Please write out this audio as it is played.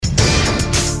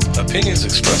opinions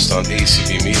expressed on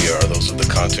ACB Media are those of the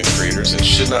content creators and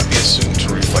should not be assumed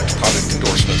to reflect product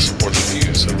endorsements or the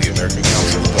views of the American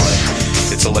Council of the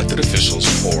Blind, its elected officials,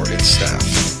 or its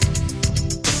staff.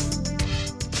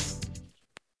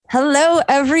 Hello,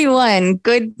 everyone.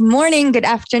 Good morning, good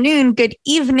afternoon, good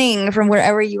evening from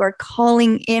wherever you are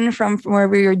calling in from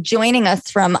wherever you're joining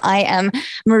us from. I am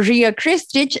Maria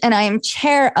Kristich, and I am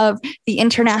chair of the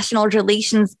International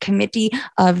Relations Committee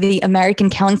of the American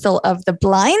Council of the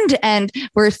Blind. And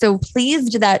we're so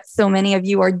pleased that so many of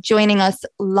you are joining us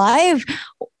live,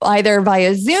 either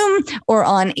via Zoom or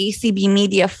on ACB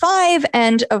Media 5.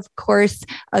 And of course,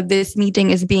 this meeting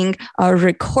is being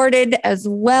recorded as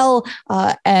well.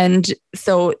 And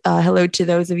so hello to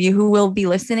those of you who will be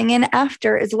listening in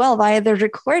after as well via the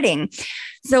recording.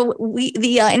 So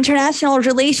the International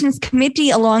Relations Committee,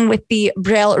 along with the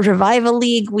Braille Revival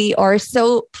League, we are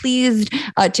so pleased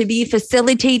to be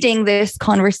facilitating this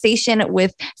conversation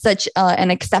with such an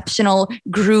exceptional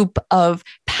group of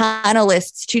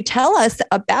panelists to tell us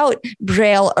about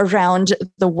Braille around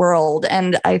the world.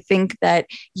 And I think that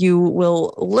you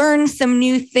will learn some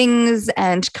new things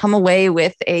and come away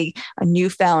with a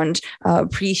newfound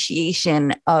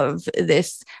appreciation of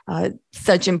this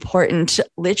such important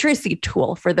literacy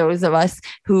tool for those of us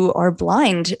who are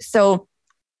blind. So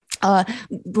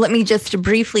let me just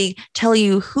briefly tell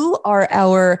you who are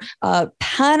our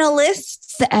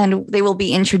panelists, and they will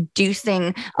be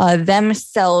introducing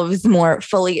themselves more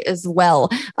fully as well.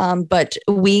 But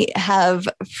we have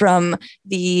from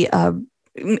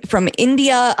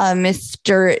India,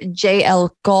 Mr.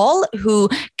 J.L. Kaul, who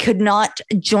could not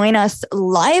join us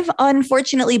live,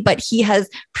 unfortunately, but he has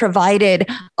provided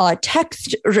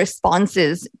text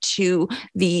responses to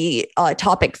the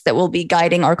topics that will be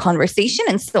guiding our conversation.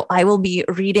 And so I will be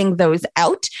reading those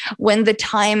out when the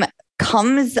time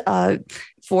comes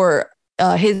for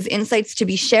his insights to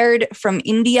be shared from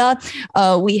India.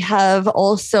 We have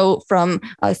also from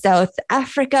South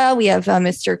Africa, we have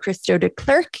Mr. Christo de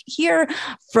Klerk here.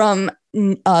 From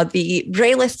the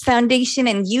Brailleist Foundation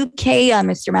in UK,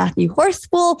 Mr. Matthew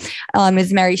Horspool,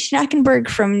 Ms. Mary Schnackenberg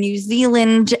from New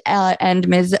Zealand, and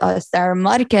Ms. Sarah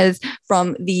Marquez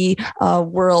from the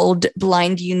World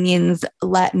Blind Union's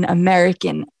Latin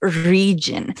American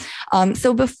region.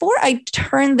 So before I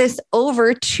turn this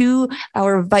over to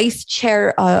our Vice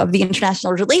Chair of the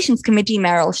International Relations Committee,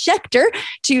 Meryl Schechter,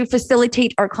 to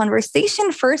facilitate our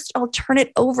conversation, first I'll turn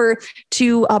it over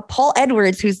to Paul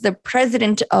Edwards, who's the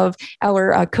president of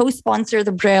our co-sponsor,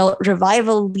 the Braille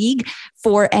Revival League,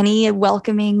 for any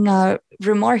welcoming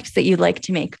remarks that you'd like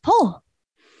to make. Paul.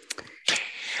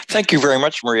 Thank you very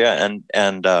much, Maria,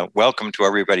 and welcome to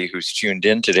everybody who's tuned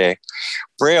in today.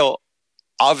 Braille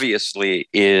obviously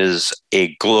is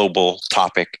a global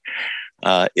topic.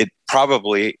 It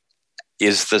probably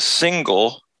is the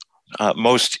single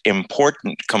most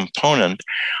important component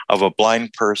of a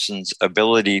blind person's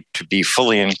ability to be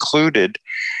fully included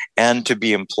and to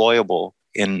be employable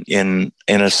in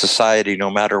a society,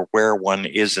 no matter where one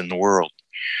is in the world.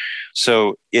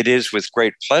 So it is with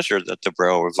great pleasure that the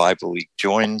Braille Revival League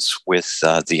joins with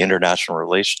the International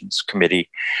Relations Committee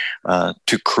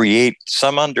to create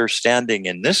some understanding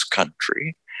in this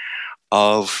country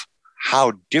of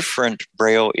how different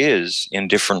Braille is in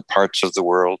different parts of the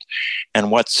world and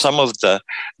what some of the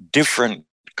different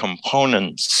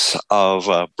components of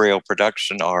Braille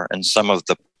production are and some of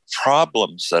the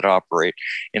problems that operate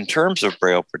in terms of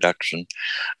Braille production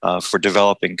for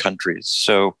developing countries.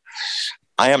 So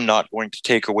I am not going to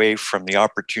take away from the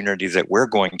opportunity that we're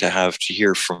going to have to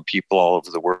hear from people all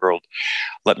over the world.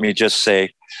 Let me just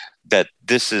say that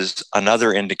this is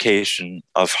another indication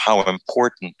of how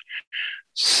important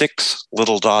 6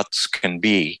 little dots can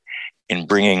be in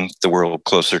bringing the world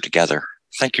closer together.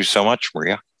 Thank you so much,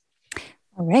 Maria.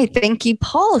 All right. Thank you,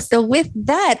 Paul. So with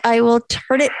that, I will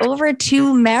turn it over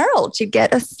to Meryl to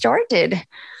get us started.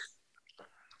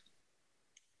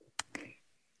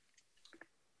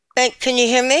 Can you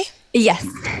hear me? Yes.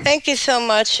 Thank you so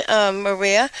much,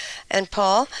 Maria and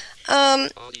Paul.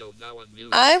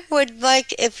 I would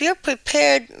like, if you're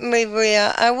prepared,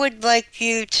 Maria, I would like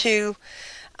you to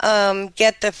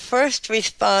get the first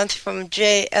response from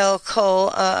J.L.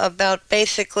 Kaul about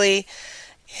basically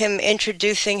him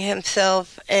introducing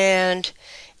himself and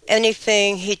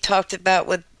anything he talked about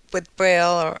with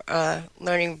Braille or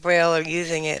learning Braille or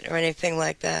using it or anything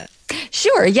like that.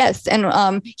 Sure, yes.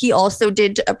 And he also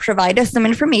did provide us some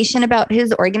information about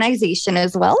his organization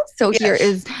as well. So here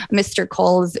is Mr.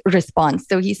 Kaul's response.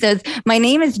 So he says, my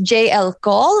name is J.L.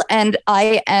 Kaul, and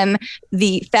I am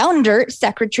the founder,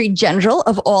 Secretary General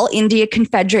of All India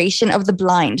Confederation of the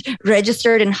Blind,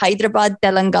 registered in Hyderabad,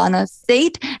 Telangana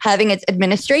state, having its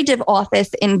administrative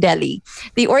office in Delhi.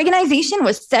 The organization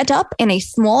was set up in a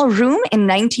small room in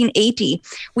 1980.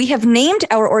 We have named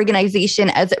our organization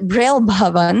as Braille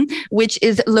Bhavan, which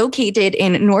is located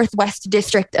in Northwest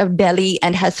District of Delhi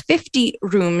and has 50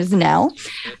 rooms now.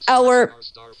 Our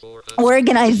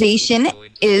organization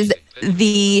is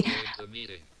the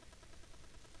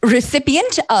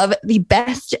recipient of the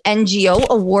Best NGO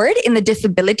Award in the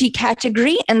disability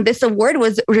category, and this award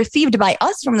was received by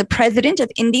us from the President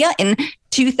of India in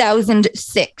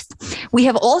 2006. We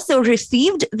have also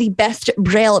received the Best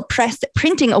Braille Press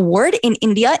Printing Award in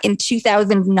India in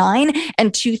 2009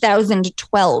 and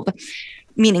 2012.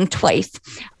 Meaning twice.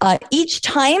 Each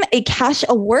time a cash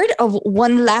award of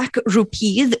 1 lakh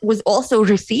rupees was also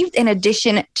received in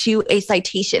addition to a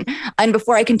citation. And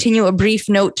before I continue, a brief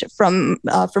note from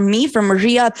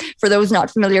Maria. For those not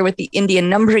familiar with the Indian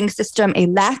numbering system, a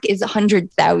lakh is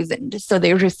 100,000. So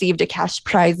they received a cash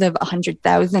prize of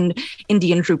 100,000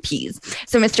 Indian rupees.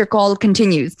 So Mr. Kaul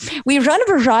continues. We run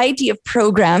a variety of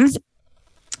programs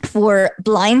for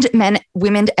blind men,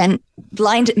 women, and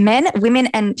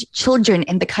children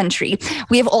in the country.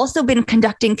 We have also been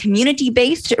conducting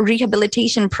community-based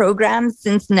rehabilitation programs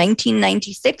since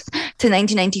 1996 to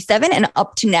 1997 and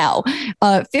up to now.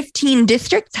 15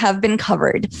 districts have been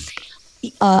covered.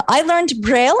 I learned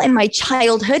Braille in my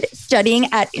childhood studying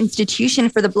at Institution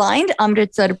for the Blind,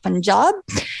 Amritsar, Punjab.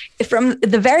 From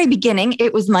the very beginning,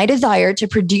 it was my desire to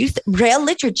produce Braille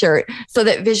literature so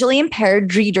that visually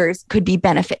impaired readers could be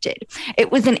benefited.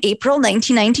 It was in April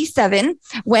 1997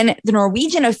 when the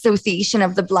Norwegian Association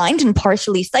of the Blind and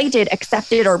Partially Sighted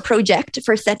accepted our project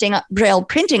for setting up Braille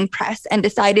printing press and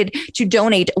decided to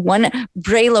donate 1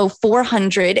 Braille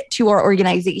 400 to our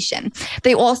organization.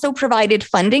 They also provided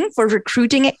funding for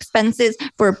recruiting expenses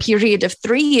for a period of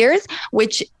 3 years,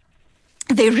 which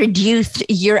they reduced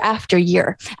year after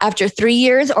year. After 3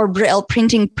 years, our Braille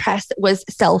printing press was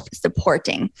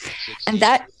self-supporting. And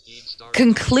that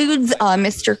concludes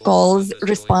Mr. Kaul's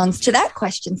response to that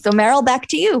question. So Meryl, back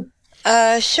to you.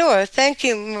 Sure. Thank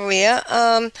you, Maria.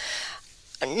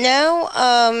 Now,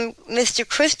 Mr.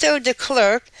 Christo de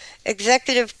Klerk,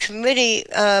 Executive Committee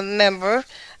member,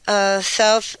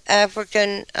 South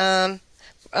African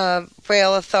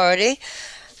Braille Authority.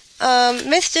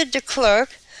 Mr. de Klerk,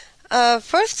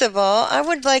 first of all, I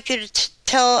would like you to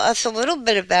tell us a little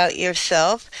bit about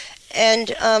yourself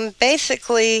and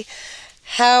basically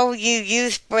how you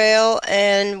use Braille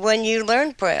and when you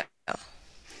learned Braille.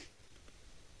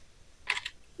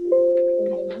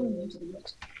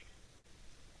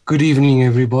 Good evening,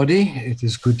 everybody. It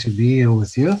is good to be here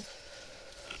with you.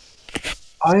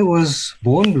 I was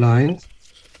born blind.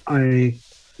 I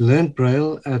learned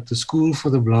Braille at the School for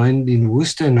the Blind in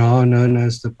Worcester, now known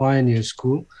as the Pioneer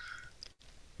School,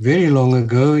 very long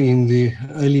ago in the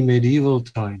early medieval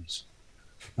times.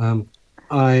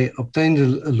 I obtained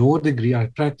a law degree. I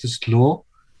practiced law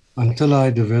until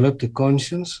I developed a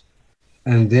conscience,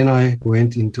 and then I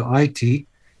went into IT,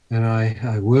 and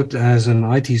I worked as an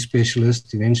IT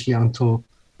specialist eventually until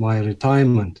my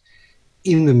retirement.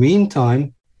 In the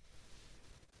meantime,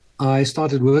 I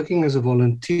started working as a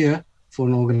volunteer for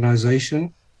an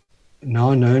organization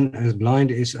now known as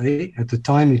Blind SA. At the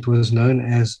time, it was known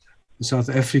as the South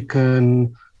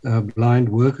African Blind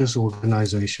Workers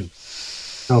Organization.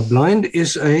 Now, Blind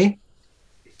SA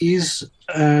is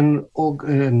a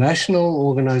national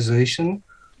organization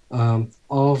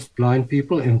of blind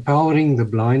people, empowering the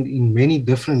blind in many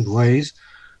different ways,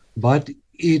 but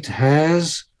it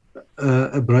has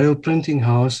a Braille printing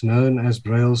house known as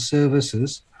Braille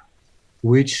Services,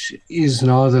 which is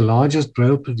now the largest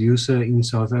Braille producer in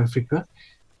South Africa.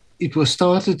 It was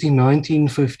started in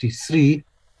 1953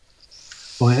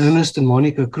 by Ernest and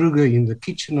Monica Kruger in the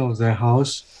kitchen of their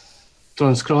house,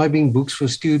 transcribing books for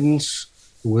students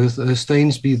with a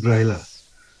Stainsby Braille.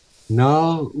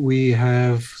 Now we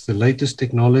have the latest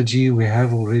technology. We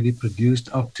have already produced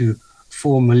up to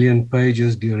 4 million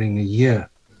pages during a year.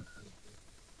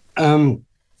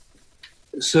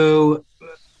 So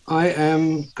I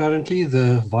am currently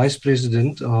the Vice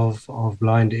President of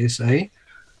Blind SA.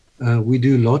 We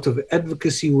do a lot of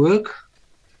advocacy work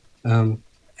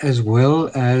as well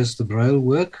as the Braille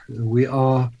work. We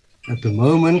are at the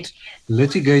moment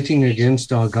litigating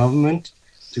against our government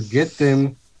to get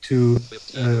them to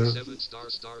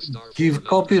give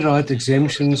copyright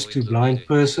exemptions to blind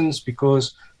persons,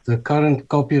 because the current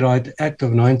Copyright Act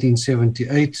of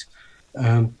 1978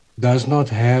 does not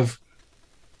have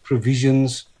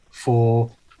provisions for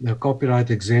the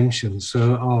copyright exemption.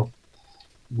 So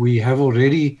we have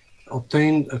already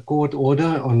obtained a court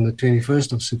order on the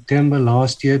 21st of September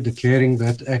last year declaring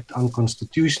that act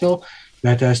unconstitutional.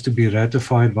 That has to be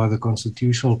ratified by the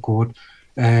Constitutional Court,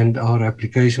 and our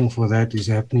application for that is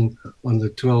happening on the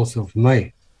 12th of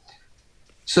May.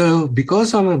 So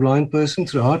because I'm a blind person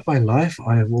throughout my life,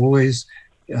 I have always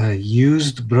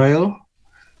used Braille,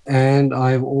 and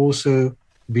I've also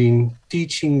been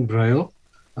teaching Braille.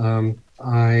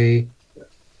 I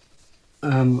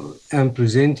am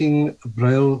presenting a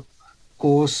Braille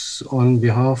course on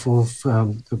behalf of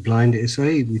the Blind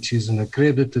SA, which is an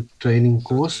accredited training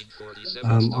course.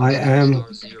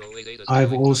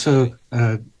 I've also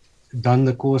done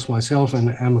the course myself and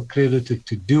am accredited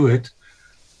to do it.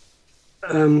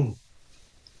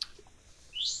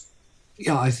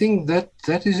 I think that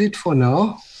is it for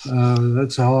now.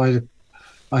 That's how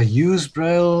I use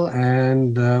Braille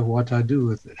and what I do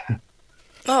with it.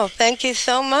 Oh, thank you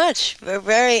so much.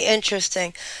 Very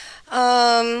interesting.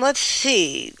 Let's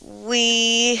see.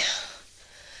 We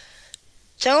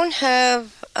don't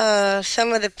have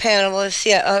some of the panelists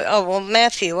yet.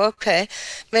 Matthew, okay.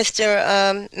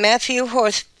 Mr. Matthew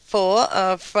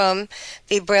Horsfall from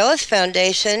the Braillist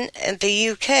Foundation in the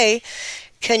UK.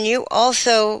 Can you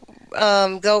also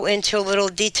go into a little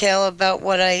detail about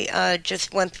what I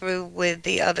just went through with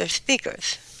the other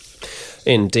speakers?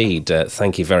 Indeed.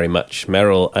 Thank you very much,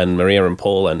 Meryl and Maria and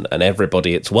Paul and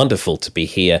everybody. It's wonderful to be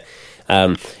here.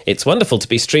 It's wonderful to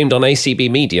be streamed on ACB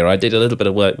Media. I did a little bit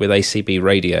of work with ACB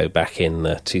Radio back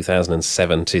in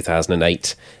 2007,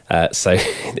 2008. So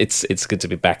it's good to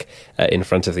be back in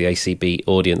front of the ACB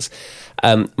audience.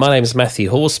 My name is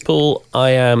Matthew Horspool. I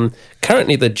am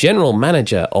currently the General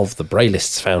Manager of the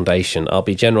Braillists Foundation. I'll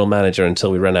be General Manager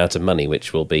until we run out of money,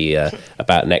 which will be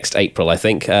about next April, I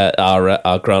think.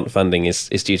 Our grant funding is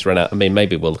due to run out. I mean,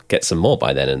 maybe we'll get some more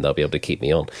by then and they'll be able to keep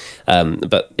me on.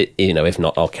 But if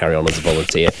not, I'll carry on as a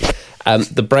volunteer.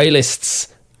 The Braillists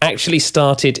actually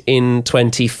started in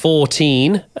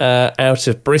 2014 out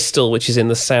of Bristol, which is in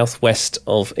the southwest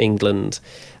of England.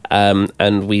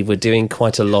 And we were doing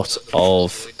quite a lot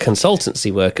of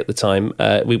consultancy work at the time.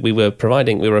 We were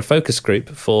a focus group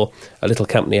for a little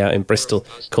company out in Bristol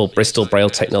called Bristol Braille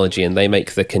Technology, and they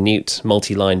make the Canute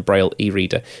multi-line Braille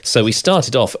e-reader. So we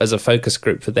started off as a focus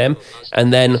group for them,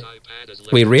 and then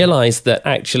we realised that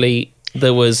actually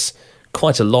there was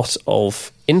quite a lot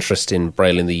of interest in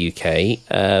Braille in the UK,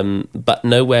 but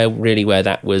nowhere really where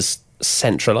that was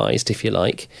centralised, if you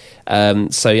like.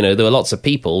 So, there were lots of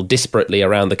people disparately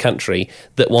around the country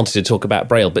that wanted to talk about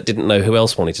Braille but didn't know who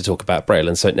else wanted to talk about Braille,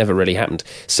 and so it never really happened.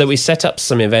 So we set up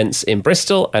some events in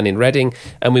Bristol and in Reading,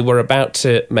 and we were about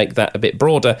to make that a bit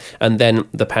broader, and then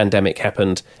the pandemic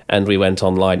happened and we went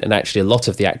online, and actually a lot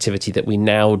of the activity that we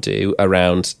now do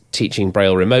around teaching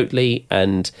Braille remotely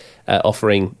and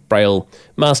offering Braille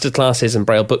masterclasses and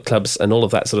Braille book clubs and all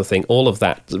of that sort of thing, all of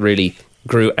that really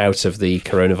grew out of the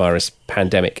coronavirus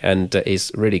pandemic and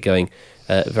is really going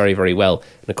very, very well.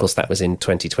 And of course, that was in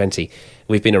 2020.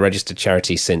 We've been a registered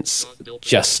charity since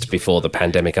just before the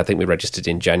pandemic. I think we registered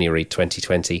in January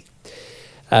 2020.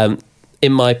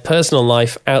 In my personal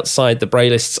life, outside the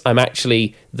Braillists, I'm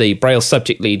actually the Braille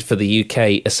subject lead for the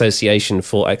UK Association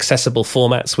for Accessible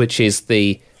Formats, which is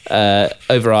the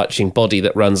overarching body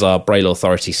that runs our Braille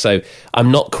Authority. So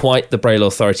I'm not quite the Braille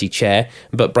Authority chair,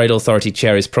 but Braille Authority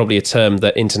chair is probably a term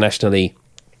that internationally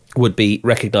would be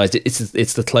recognised.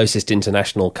 It's the closest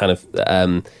international kind of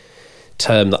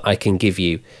term that I can give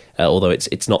you, although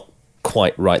it's not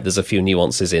quite right. There's a few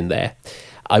nuances in there.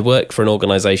 I work for an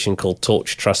organisation called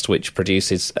Torch Trust, which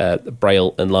produces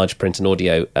Braille and large print and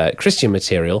audio Christian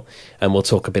material, and we'll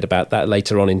talk a bit about that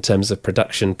later on in terms of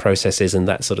production processes and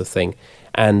that sort of thing.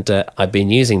 And I've been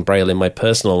using Braille in my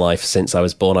personal life since I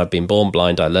was born. I've been born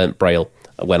blind. I learnt Braille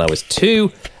when I was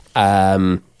 2.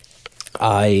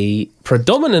 I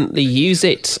predominantly use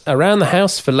it around the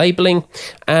house for labelling,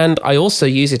 and I also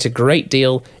use it a great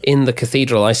deal in the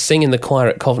cathedral. I sing in the choir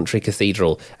at Coventry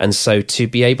Cathedral, and so to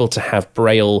be able to have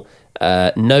Braille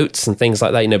notes and things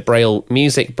like that, Braille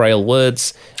music, Braille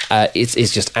words,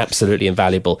 is just absolutely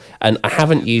invaluable. And I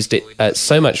haven't used it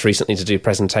so much recently to do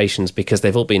presentations because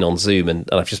they've all been on Zoom, and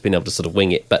I've just been able to sort of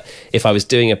wing it. But if I was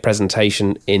doing a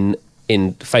presentation in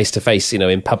face-to-face,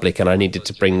 in public, and I needed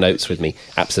to bring notes with me,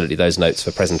 absolutely those notes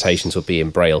for presentations would be in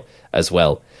Braille as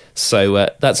well. So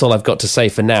that's all I've got to say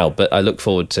for now, but I look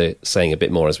forward to saying a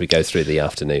bit more as we go through the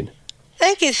afternoon.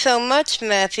 Thank you so much,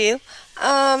 Matthew.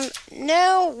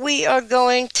 Now we are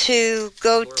going to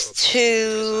go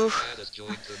to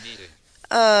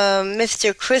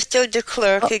Mr. Christo de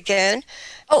Klerk again.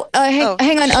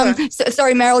 Hang on. Sure.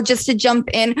 Sorry, Meryl, just to jump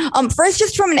in. First,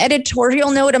 just from an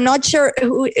editorial note, I'm not sure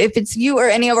if it's you or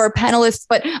any of our panelists,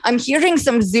 but I'm hearing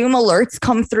some Zoom alerts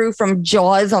come through from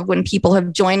JAWS of when people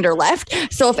have joined or left.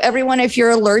 So if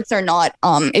your alerts are not,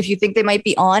 if you think they might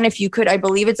be on, if you could, I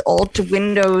believe it's Alt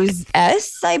Windows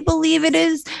S, I believe it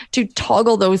is, to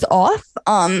toggle those off.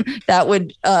 That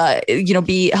would,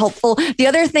 be helpful. The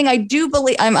other thing I do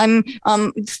believe, I'm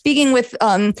speaking with,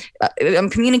 I'm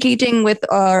communicating with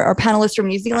our panelist from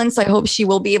New Zealand, so I hope she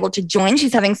will be able to join.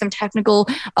 She's having some technical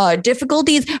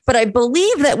difficulties, but I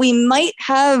believe that we might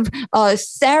have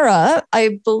Sarah.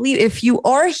 I believe if you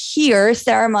are here,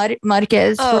 Sarah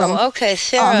Marquez. Okay,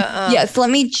 Sarah. Yes,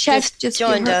 let me check. Just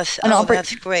joined us.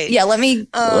 That's great. Yeah, let me.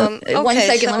 Okay, 1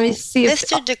 second. Let me see.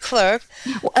 Mr. de Klerk,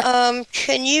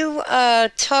 can you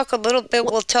talk a little bit?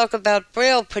 We'll talk about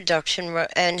Braille production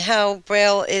and how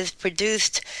Braille is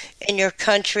produced in your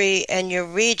country and your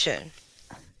region.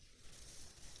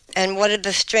 And what are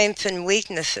the strengths and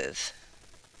weaknesses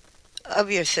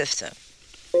of your system?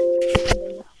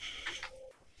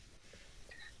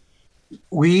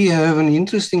 We have an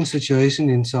interesting situation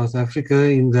in South Africa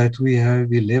in that we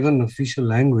have 11 official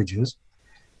languages.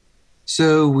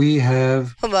 So we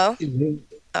have... Hello?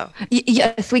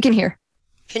 Yes, we can hear.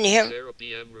 Can you hear me?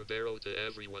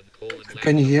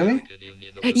 Can you hear me?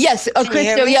 Yes,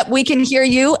 Christo, yep, we can hear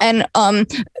you. And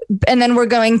then we're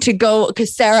going to go,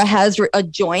 because Sarah has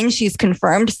joined, she's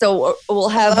confirmed. So we'll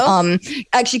have,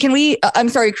 actually, can we, I'm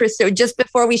sorry, Christo, just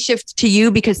before we shift to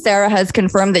you, because Sarah has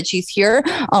confirmed that she's here,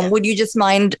 would you just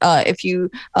mind if you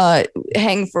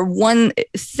hang for 1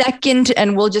 second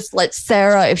and we'll just let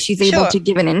Sarah, if she's able to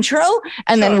give an intro,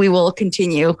 and then we will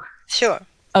continue. Sure.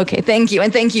 Okay, thank you.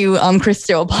 And thank you,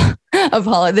 Christo,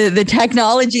 Paula. The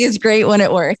technology is great when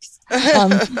it works.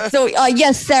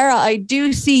 Yes, Sarah, I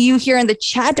do see you here in the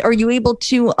chat. Are you able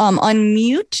to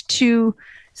unmute to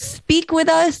speak with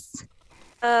us?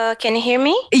 Can you hear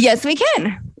me? Yes, we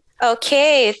can.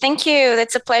 Okay, thank you.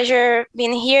 It's a pleasure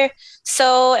being here.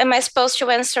 So am I supposed to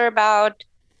answer about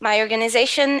my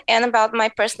organization and about my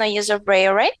personal use of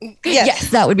Braille, right? Yes,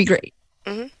 that would be great.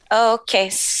 Mm-hmm. Okay,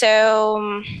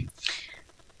 so...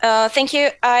 thank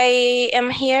you. I am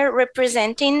here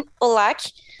representing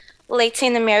ULAC,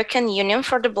 Latin American Union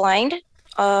for the Blind.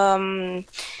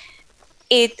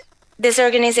 This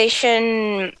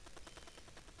organization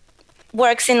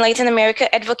works in Latin America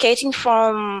advocating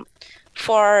for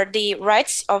the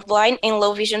rights of blind and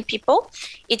low vision people.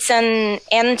 It's an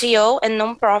NGO, a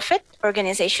non-profit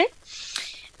organization,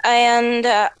 and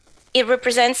it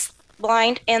represents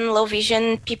blind and low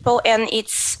vision people and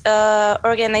its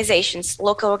organizations,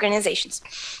 local organizations.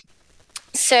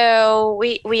 So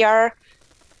we are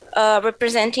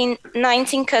representing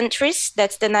 19 countries.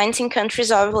 That's the 19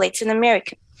 countries of Latin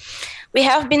America. We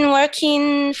have been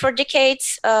working for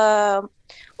decades.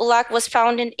 ULAC was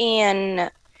founded in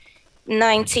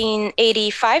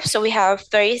 1985, so we have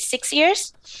 36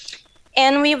 years.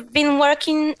 And we've been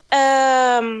working,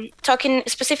 talking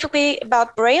specifically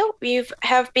about Braille. We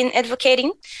have been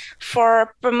advocating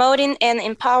for promoting and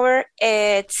empower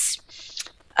its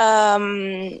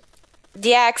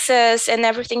the access and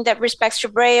everything that respects to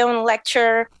Braille and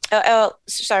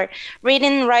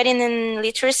reading, writing, and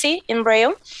literacy in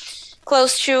Braille,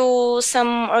 close to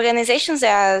some organizations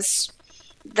as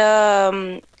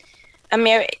the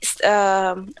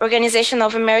Organization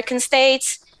of American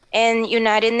States and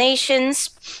United Nations.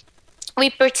 We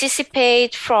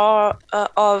participate all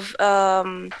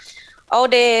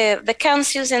the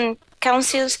councils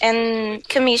and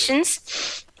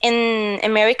commissions in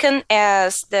American,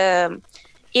 as the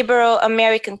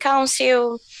Ibero-American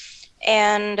Council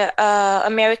and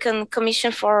American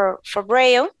Commission for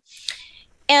Braille.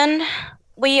 And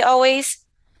we always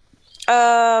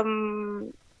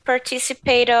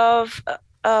participate of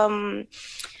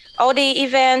all the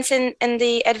events and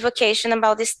the advocation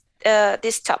about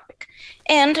this topic.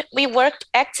 And we worked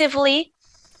actively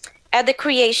at the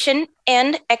creation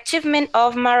and achievement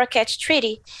of Marrakech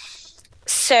Treaty.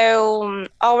 So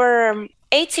our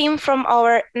 18 from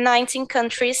our 19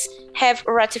 countries have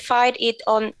ratified it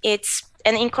on its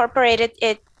and incorporated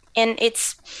it in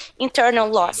its internal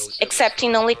laws,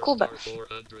 excepting only Cuba.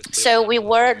 So we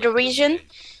were the region,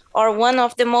 or one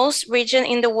of the most region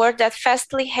in the world, that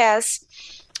fastly has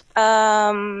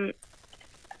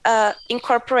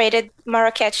incorporated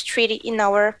Marrakech Treaty in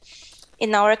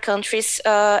our countries,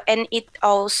 and it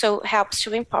also helps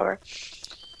to empower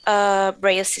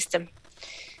Braille system.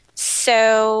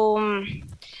 So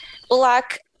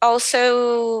ULAC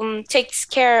also takes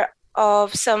care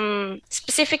of some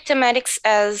specific thematics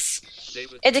as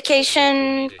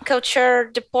education,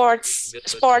 culture,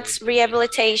 sports,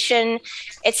 rehabilitation,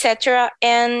 etc.,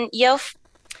 and youth.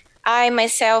 I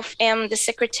myself am the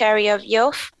secretary of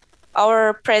youth.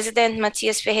 Our president,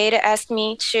 Matias Ferreira, asked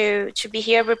me to be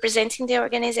here representing the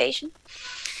organization.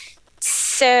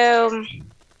 So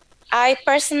I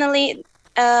personally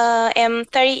am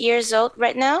 30 years old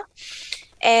right now.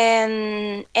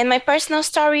 And my personal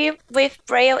story with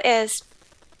Braille is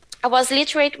I was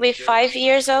literate with 5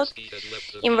 years old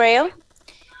in Braille.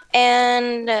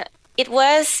 And it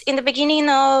was in the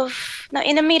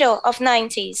middle of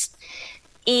 90s.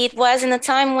 It was in a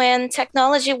time when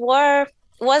technology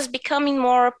was becoming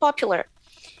more popular.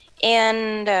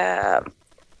 And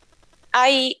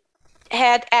I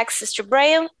had access to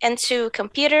Braille and to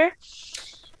computer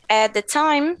at the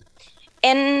time.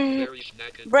 And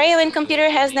Braille and computer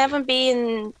have never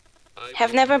been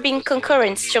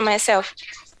concurrent to myself.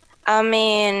 I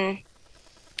mean,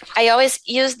 I always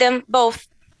use them both.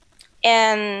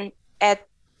 And at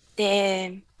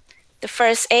the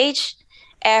first age,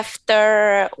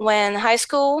 after when high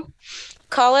school,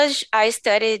 college, I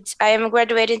am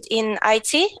graduated in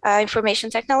IT, information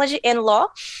technology, and law.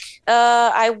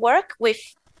 I work with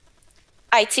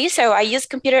IT, so I use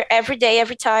computer every day,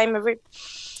 every time,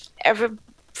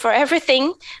 for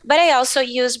everything. But I also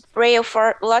use Braille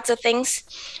for lots of things.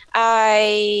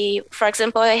 For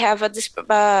example, I have a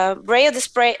Braille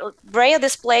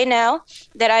display now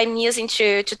that I'm using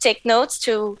to take notes,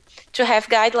 to have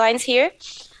guidelines here.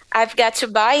 I've got to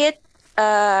buy it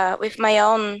with my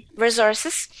own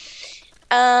resources.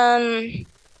 I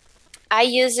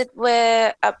use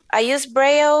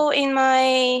Braille in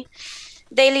my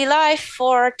daily life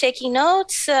for taking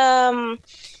notes.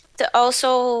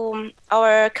 Also,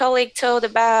 our colleague told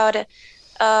about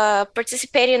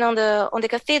participating on the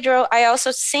cathedral. I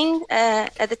also sing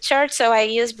at the church, so I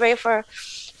use Braille for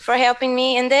helping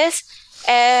me in this.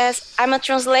 As I'm a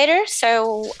translator,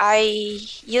 so I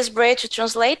use Braille to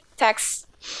translate text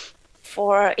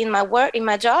in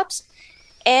my jobs,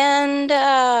 and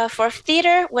for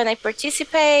theater when I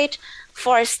participate,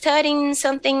 for studying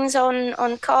some things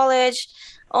on college,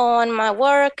 on my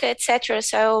work, etc.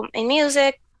 So in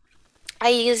music, I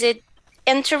use it,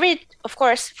 and to read, of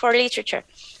course, for literature.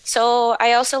 So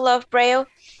I also love Braille,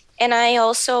 and I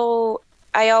always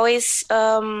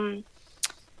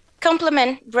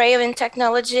complement Braille in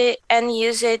technology and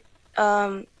use it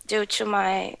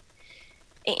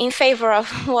in favor of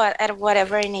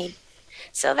whatever I need.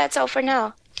 So that's all for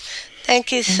now.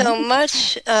 Thank you so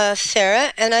much,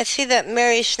 Sarah. And I see that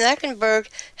Mary Schnackenberg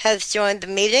has joined the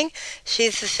meeting.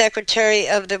 She's the Secretary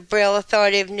of the Braille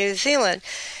Authority of New Zealand.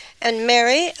 And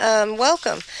Mary,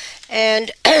 welcome. And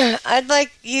I'd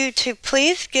like you to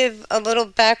please give a little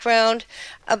background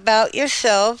about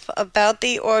yourself, about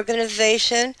the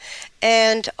organization,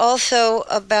 and also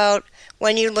about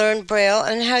when you learned Braille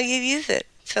and how you use it.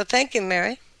 So thank you,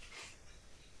 Mary.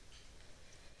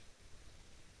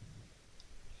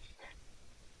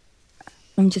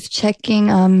 I'm just checking.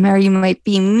 Mary, you might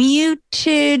be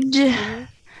muted. Mm-hmm.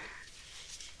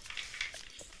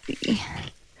 Let's see.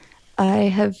 I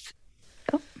have...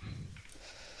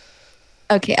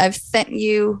 Okay, I've sent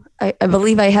you... I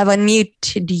believe I have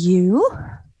unmuted you.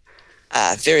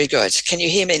 Very good. Can you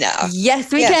hear me now?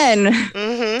 Yes, we can.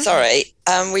 Mm-hmm. Sorry,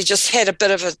 we just had a bit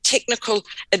of a technical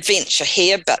adventure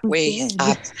here, but we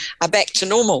are back to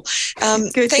normal.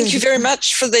 Thank you very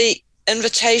much for the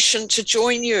invitation to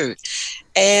join you.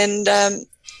 And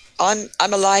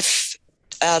I'm a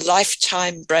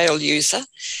lifetime Braille user.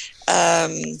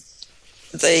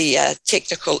 The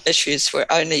technical issues were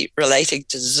only relating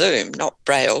to Zoom, not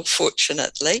Braille,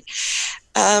 fortunately.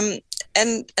 And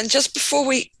just before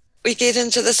we get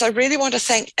into this, I really want to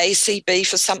thank ACB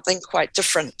for something quite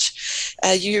different.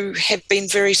 You have been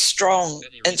very strong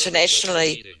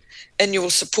internationally in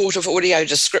your support of audio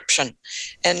description.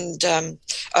 And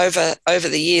over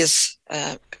the years,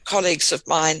 colleagues of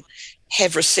mine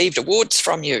have received awards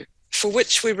from you, for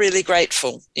which we're really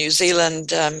grateful. New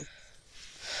Zealand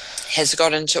has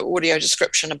got into audio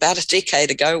description about a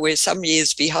decade ago. We're some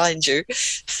years behind you.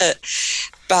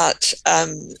 But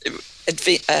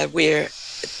we're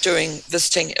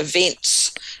visiting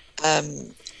events,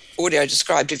 audio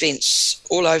described events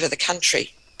all over the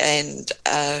country, and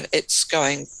it's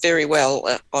going very well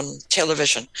on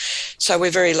television. So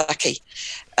we're very lucky.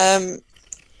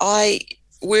 I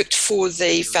worked for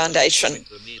the Foundation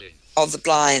of the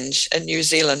Blind in New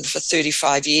Zealand for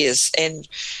 35 years, and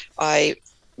I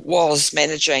was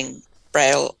managing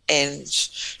Braille and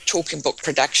talking book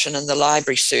production in the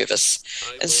library service.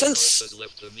 And since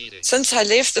I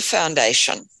left the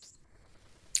foundation,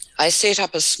 I set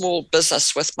up a small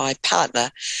business with my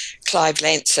partner, Clive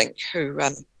Lansing, who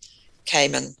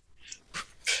came and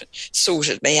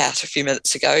sorted me out a few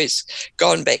minutes ago. He's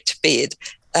gone back to bed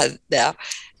now.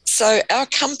 So our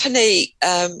company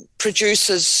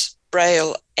produces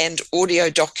Braille and audio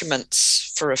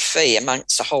documents for a fee,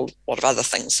 amongst a whole lot of other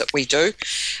things that we do.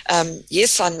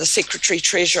 Yes, I'm the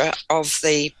Secretary-Treasurer of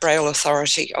the Braille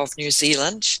Authority of New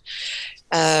Zealand.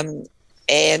 And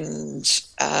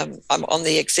I'm on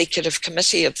the Executive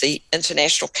Committee of the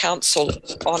International Council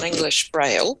on English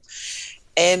Braille.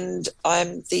 And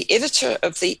I'm the editor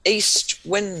of the East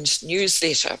Wind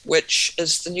newsletter, which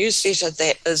is the newsletter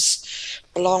that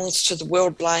belongs to the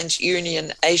World Blind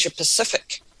Union Asia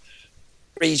Pacific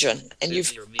region. And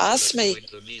you've asked me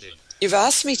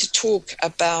to talk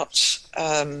about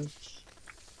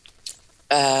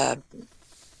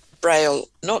Braille,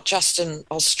 not just in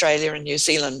Australia and New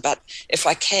Zealand, but if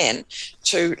I can,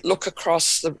 to look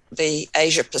across the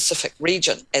Asia Pacific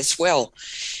region as well.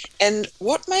 And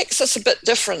what makes us a bit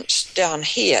different down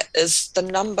here is the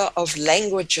number of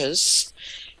languages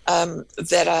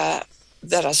that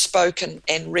are spoken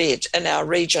and read in our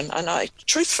region. And I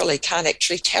truthfully can't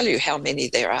actually tell you how many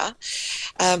there are.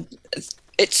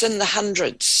 It's in the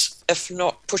hundreds, if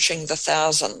not pushing the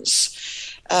thousands.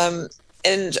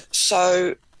 And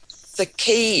so the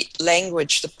key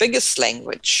language, the biggest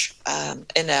language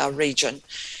in our region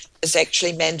is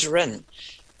actually Mandarin.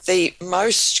 The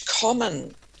most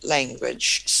common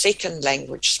language, second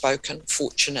language spoken,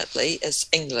 fortunately, is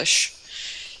English.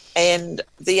 And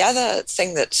the other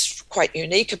thing that's quite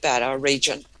unique about our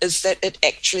region is that it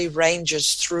actually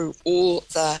ranges through all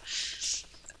the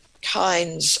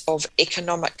kinds of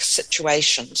economic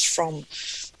situations, from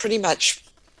pretty much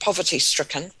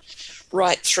poverty-stricken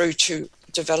right through to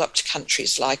developed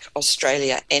countries like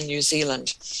Australia and New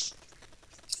Zealand.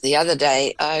 The other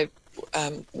day, I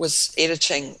was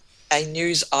editing a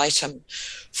news item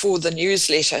for the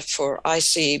newsletter for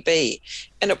ICEB,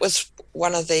 and it was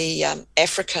one of the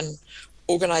African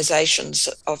organizations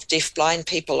of deaf-blind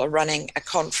people are running a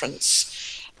conference,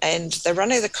 and they're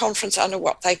running the conference under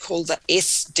what they call the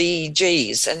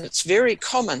SDGs, and it's very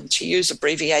common to use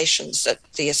abbreviations that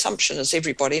the assumption is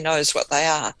everybody knows what they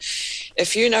are.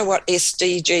 If you know what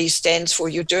SDG stands for,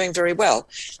 you're doing very well.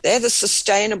 They're the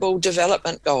Sustainable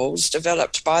Development Goals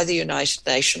developed by the United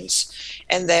Nations,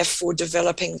 and they're for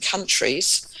developing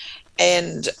countries,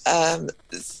 and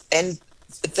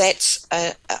that's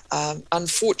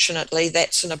unfortunately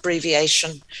that's an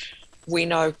abbreviation we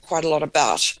know quite a lot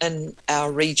about in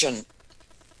our region.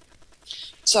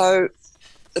 So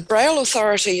the Braille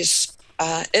authorities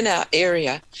in our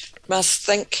area must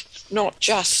think not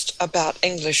just about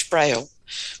English Braille,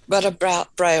 but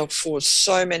about Braille for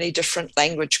so many different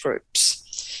language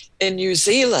groups. In New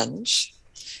Zealand,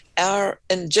 our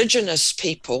Indigenous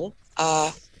people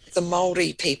are the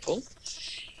Māori people,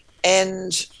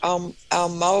 and our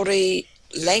Māori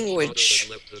language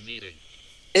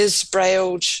is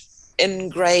brailled in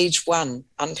grade 1,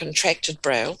 uncontracted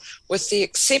Braille, with the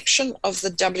exception of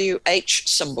the WH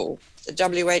symbol,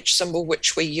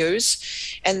 which we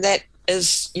use, and that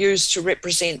is used to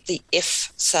represent the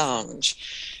F sound.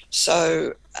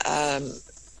 So,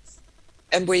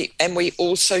 and we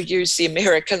also use the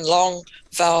American long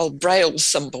vowel Braille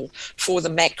symbol for the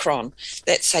macron.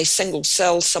 That's a single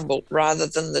cell symbol rather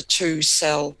than the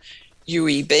 2-cell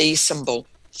UEB symbol.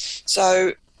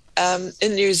 So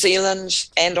in New Zealand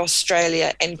and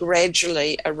Australia and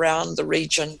gradually around the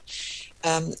region,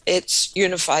 it's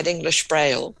Unified English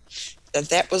Braille.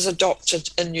 That was adopted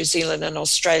in New Zealand and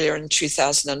Australia in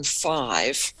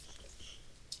 2005.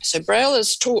 So Braille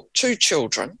is taught to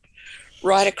children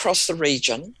right across the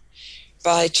region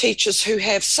by teachers who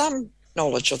have some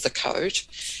knowledge of the code.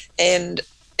 And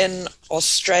in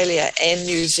Australia and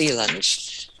New Zealand,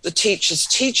 the teachers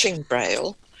teaching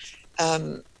Braille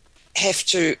have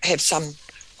to have some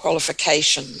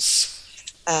qualifications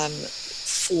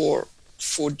for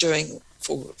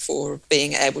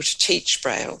being able to teach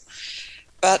Braille,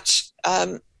 but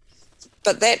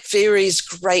that varies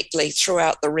greatly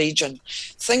throughout the region.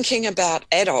 Thinking about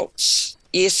adults,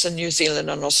 yes, in New Zealand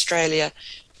and Australia,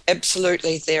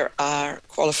 absolutely there are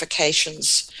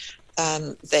qualifications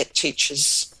that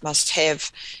teachers must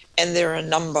have, and there are a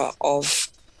number of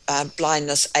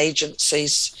blindness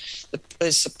agencies.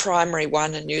 There's the primary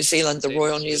one in New Zealand, the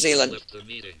Royal New Zealand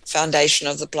Foundation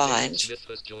of the Blind.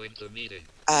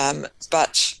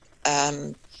 But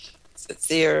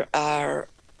there are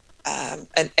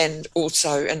and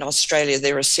also in Australia,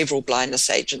 there are several blindness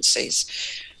agencies.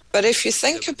 But if you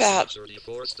think about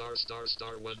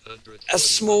a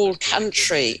small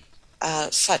country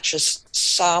such as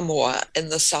Samoa in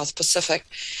the South Pacific,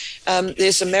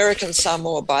 there's American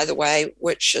Samoa, by the way,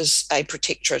 which is a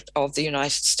protectorate of the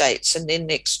United States. And then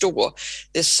next door,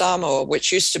 there's Samoa,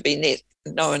 which used to be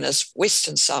known as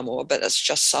Western Samoa, but it's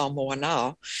just Samoa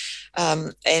now.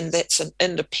 And that's an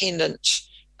independent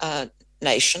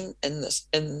nation in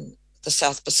the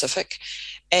South Pacific,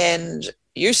 and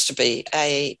used to be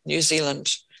a New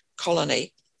Zealand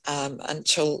colony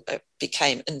until it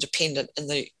became independent in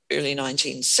the early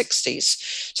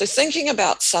 1960s. So thinking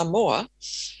about Samoa,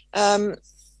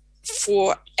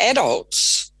 for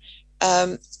adults,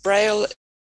 Braille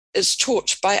is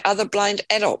taught by other blind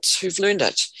adults who've learned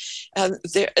it.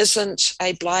 There isn't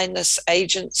a blindness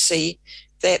agency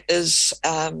that is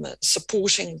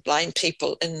supporting blind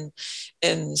people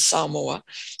in Samoa.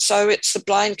 So it's the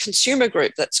blind consumer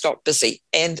group that's got busy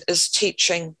and is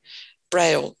teaching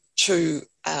Braille to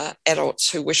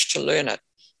adults who wish to learn it.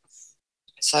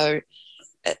 So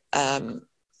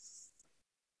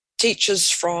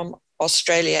teachers from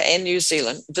Australia and New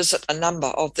Zealand visit a number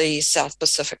of the South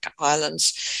Pacific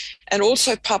islands, and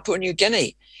also Papua New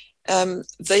Guinea.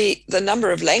 The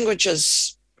number of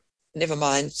languages, never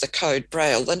mind the code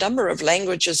Braille, the number of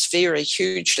languages vary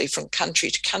hugely from country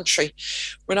to country.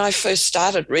 When I first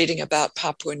started reading about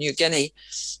Papua New Guinea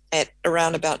at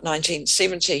around about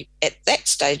 1970, at that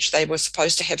stage they were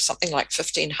supposed to have something like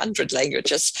 1,500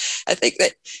 languages. I think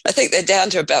they're down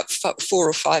to about 400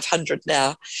 or 500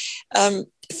 now.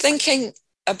 Thinking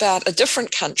about a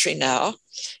different country now,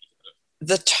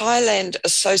 the Thailand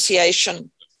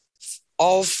Association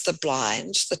of the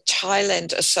Blind, the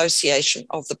Thailand Association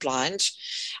of the Blind,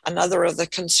 another of the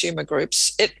consumer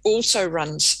groups, it also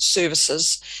runs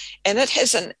services, and it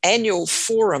has an annual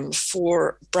forum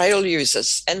for Braille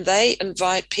users, and they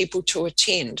invite people to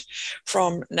attend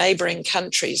from neighbouring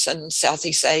countries in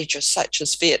Southeast Asia, such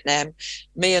as Vietnam,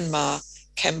 Myanmar,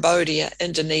 Cambodia,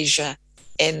 Indonesia,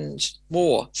 and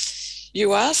more.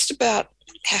 You asked about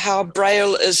how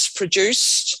Braille is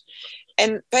produced.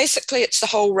 And basically, it's the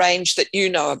whole range that you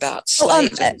know about.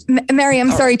 Mary,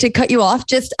 I'm sorry to cut you off.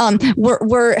 Just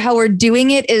we're how we're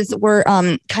doing it is we're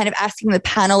kind of asking the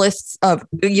panelists of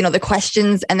the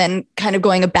questions and then kind of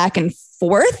going back and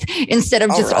forth instead of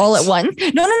just all at once.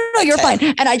 No, you're fine.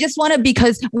 And I just want to,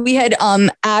 because we had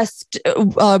asked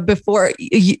before,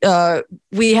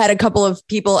 we had a couple of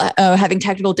people having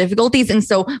technical difficulties, and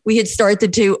so we had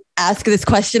started to ask this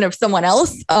question of someone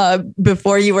else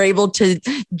before you were able to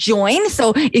join.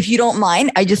 So if you don't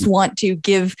mind, I just want to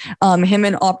give him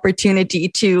an opportunity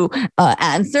to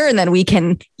answer, and then we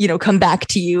can, come back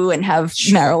to you and have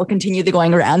Meryl continue the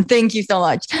going around. Thank you so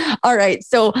much. All right.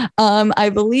 So I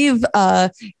believe,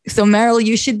 so Meryl,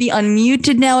 you should be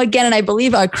unmuted now again. And I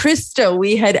believe, Christo,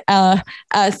 we had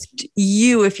asked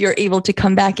you if you're able to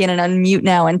come back in and unmute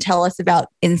now and tell us about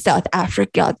in South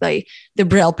Africa, the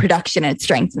Braille production and its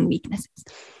strengths and weaknesses.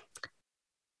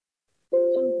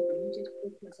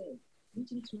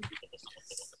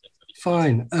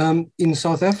 Fine. In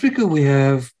South Africa, we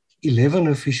have 11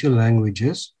 official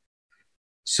languages.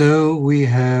 So we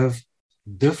have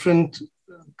different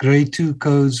grade 2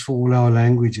 codes for all our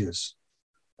languages.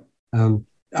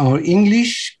 Our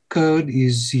English code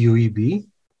is UEB.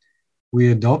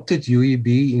 We adopted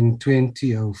UEB in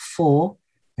 2004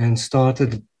 and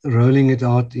started rolling it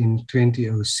out in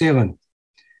 2007.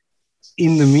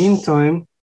 In the meantime,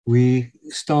 we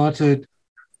started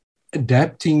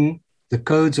adapting the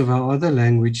codes of our other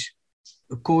language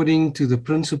according to the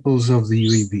principles of the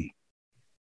UEB.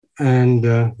 And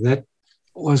that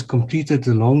was completed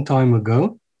a long time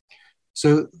ago.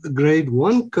 So the grade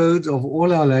 1 codes of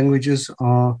all our languages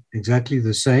are exactly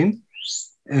the same.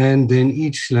 And then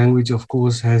each language, of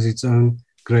course, has its own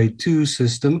grade 2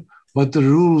 system, but the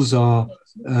rules are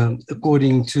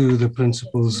according to the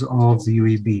principles of the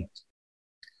UEB.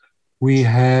 We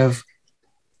have,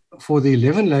 for the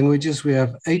 11 languages, we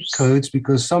have 8 codes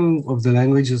because some of the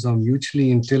languages are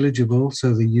mutually intelligible,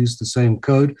 so they use the same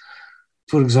code.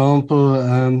 For example,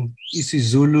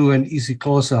 isiZulu and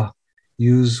isiXhosa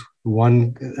use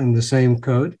one and the same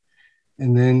code.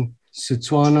 And then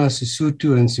Setswana,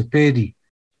 Sesotho, and Sepedi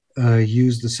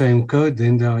use the same code.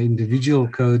 Then there are individual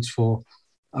codes for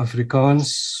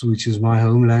Afrikaans, which is my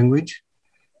home language,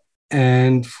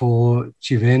 and for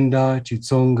Tshivenda,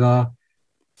 Xitsonga,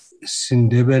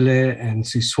 Sindebele, and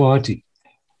Siswati.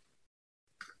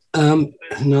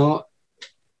 Now,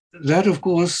 that, of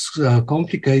course,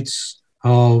 complicates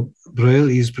how Braille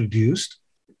is produced.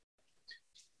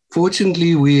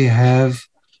 Fortunately, we have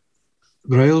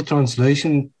Braille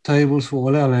translation tables for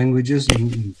all our languages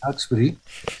in Duxbury.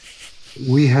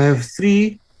 We have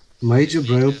 3 major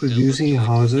Braille producing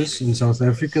houses in South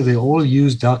Africa. They all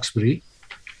use Duxbury.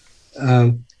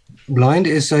 Blind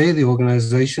SA, the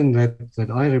organization that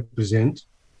I represent,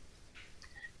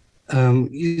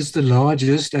 is the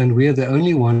largest, and we're the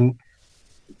only one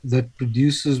that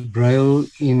produces Braille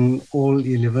in all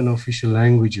 11 official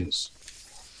languages.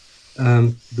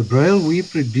 The Braille we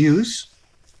produce,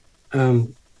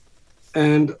 and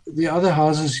the other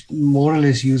houses more or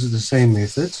less use the same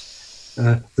methods.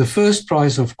 The first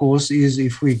price, of course, is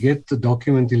if we get the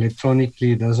document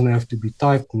electronically, it doesn't have to be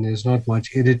typed and there's not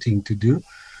much editing to do.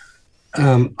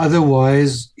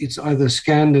 Otherwise, it's either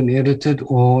scanned and edited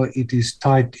or it is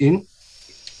typed in.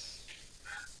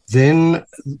 Then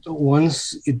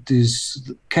once it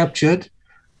is captured,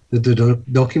 the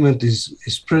document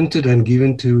is printed and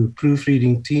given to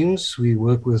proofreading teams. We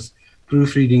work with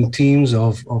proofreading teams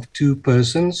of 2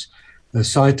 persons, a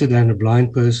sighted and a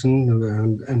blind person,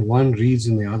 and one reads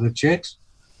and the other checks.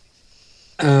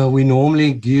 We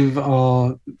normally give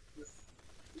our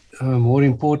more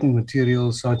important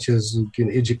material, such as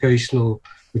educational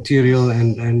material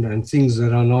and things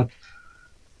that are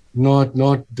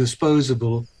not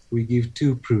disposable. We give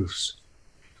 2 proofs.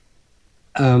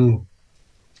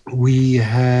 We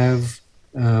have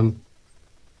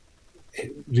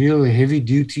real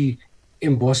heavy-duty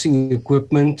embossing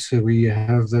equipment. So we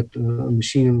have that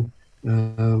machine,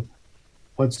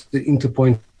 what's the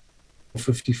Interpoint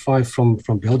 55 from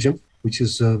Belgium, which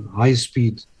is a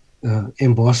high-speed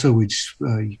embosser, which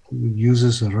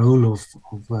uses a roll of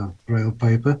Braille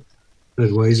paper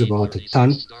that weighs about a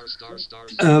ton.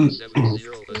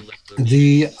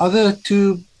 The other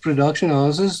 2 production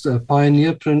houses, the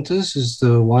Pioneer Printers is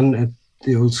the one at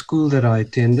the old school that I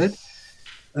attended.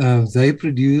 They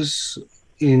produce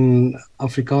in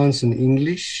Afrikaans and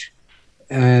English,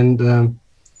 and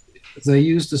they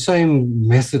use the same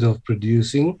method of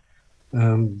producing.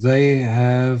 They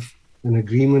have an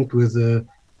agreement with the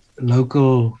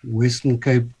local Western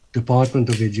Cape Department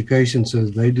of Education, so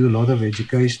they do a lot of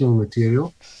educational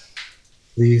material.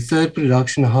 The third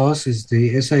production house is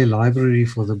the SA Library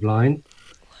for the Blind.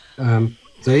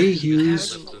 They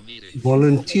use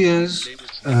volunteers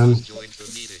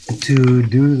to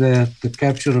do the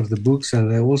capture of the books, and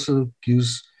they also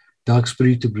use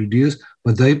Duxbury to produce,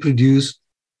 but they produce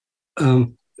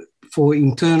for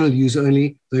internal use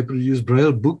only. They produce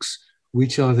Braille books,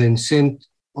 which are then sent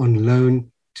on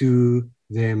loan to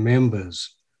their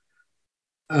members.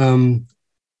 I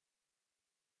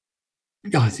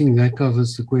think that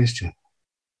covers the question.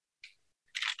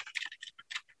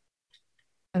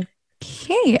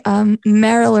 Okay,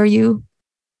 Meryl, are you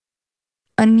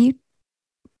unmute?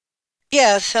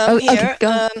 Yes, I'm here.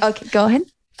 Okay, go ahead.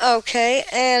 Okay,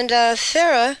 and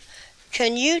Sarah,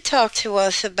 can you talk to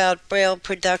us about Braille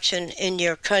production in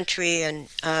your country and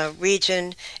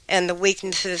region, and the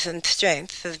weaknesses and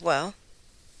strengths as well?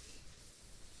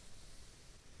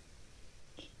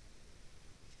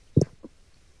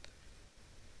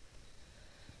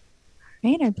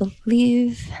 Right, I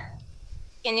believe.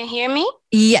 Can you hear me?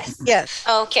 Yes. Yes.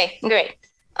 Okay, great.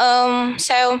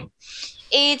 So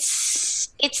it's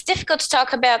difficult to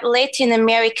talk about Latin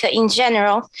America in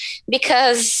general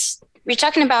because we're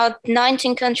talking about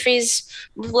 19 countries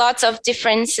with lots of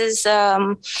differences,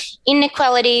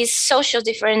 inequalities, social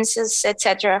differences,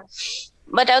 etc.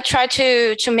 But I'll try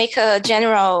to make a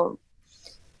general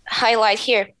highlight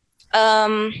here.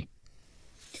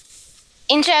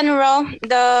 In general,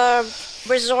 the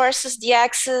resources, the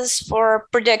access for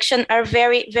production are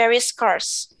very, very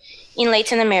scarce in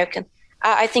Latin America.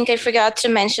 I think I forgot to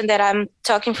mention that I'm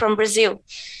talking from Brazil.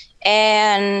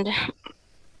 And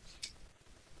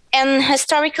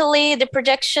historically, the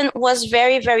production was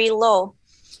very, very low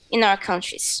in our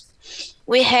countries.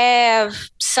 We have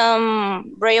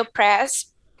some Braille press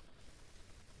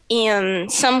in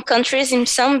some countries, in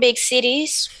some big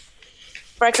cities.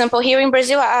 For example, here in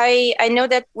Brazil, I know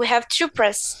that we have 2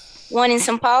 press, one in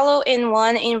São Paulo and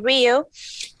one in Rio.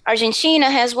 Argentina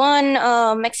has one,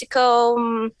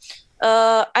 Mexico,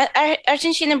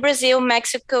 Argentina, Brazil,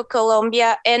 Mexico,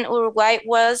 Colombia, and Uruguay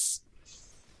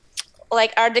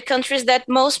are the countries that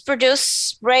most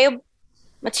produce Braille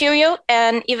material,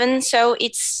 and even so,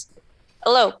 it's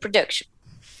a low production.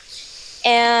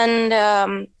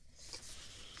 And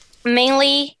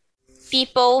mainly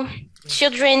people,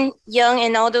 children, young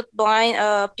and adult blind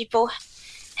people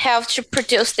have to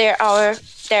produce their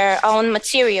own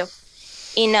material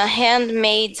in a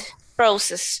handmade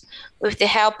process with the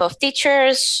help of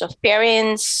teachers, of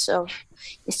parents, of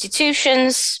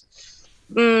institutions,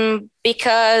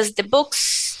 because the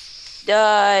books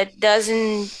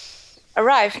doesn't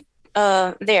arrive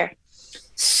there.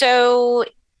 So,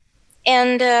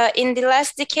 and in the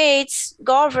last decades,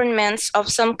 governments of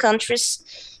some countries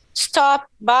stopped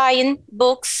buying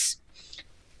books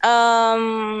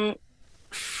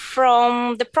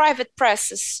from the private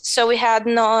presses. So we had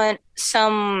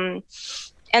some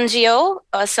NGO,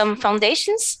 some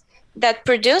foundations that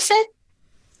produce it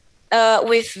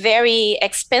with very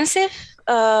expensive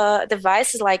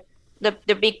devices, like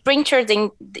the big printer,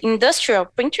 the industrial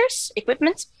printers,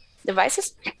 equipment,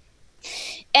 devices.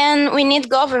 And we need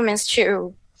governments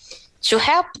to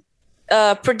help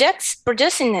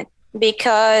producing it,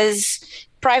 because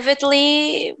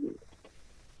privately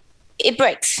it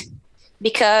breaks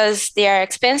because they are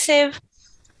expensive,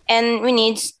 and we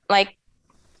need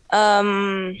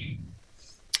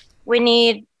we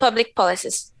need public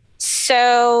policies.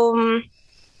 So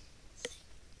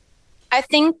I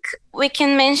think we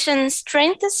can mention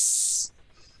strengths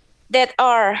that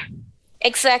are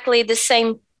exactly the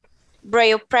same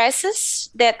Braille presses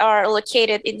that are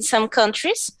located in some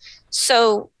countries.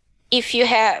 So if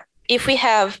we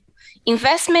have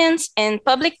investments and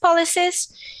public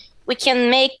policies, we can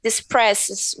make these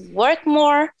presses work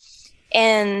more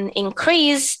and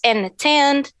increase and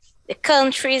attend the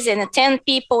countries and attend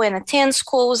people and attend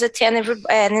schools,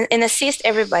 and assist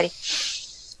everybody.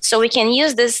 So we can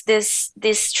use this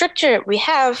structure we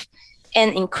have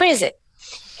and increase it.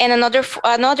 And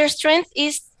another strength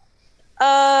is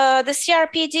the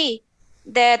CRPD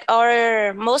that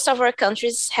most of our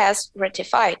countries has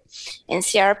ratified. And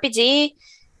CRPD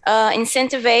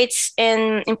incentivizes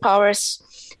and empowers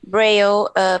Braille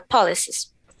policies.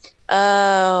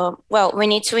 Well, we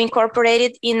need to incorporate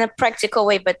it in a practical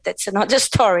way, but that's another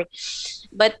story.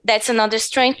 But that's another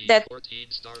strength that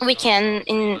we can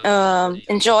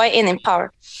enjoy and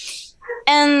empower.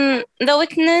 And the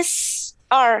weaknesses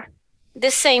are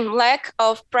the same: lack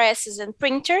of presses and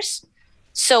printers.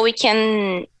 So we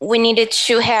needed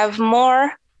to have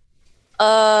more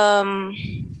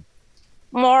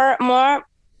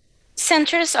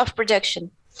centers of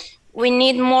production. We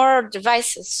need more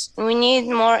devices. We need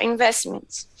more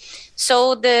investments.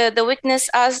 So the weakness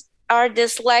are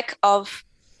this lack of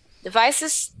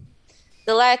devices,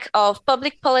 the lack of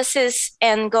public policies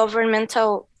and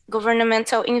governmental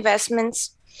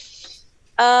investments,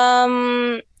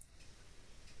 and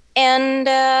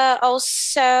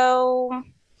also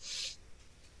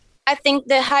I think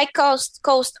the high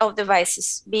cost of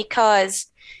devices, because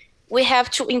we have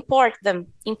to import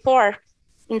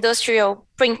industrial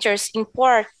printers,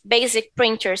 import basic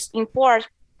printers, import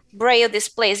Braille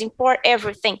displays, import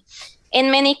everything.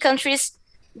 And many countries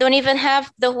don't even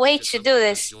have the way to do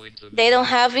this. They don't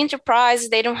have enterprise,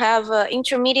 they don't have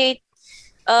intermediate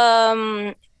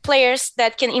players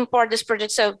that can import this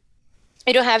product. So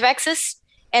we don't have access.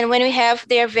 And when we have,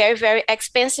 they are very, very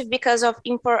expensive because of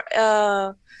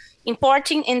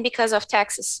importing and because of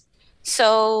taxes.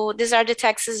 So these are the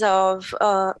taxes of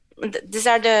these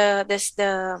are the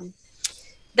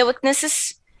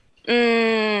weaknesses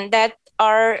that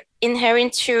are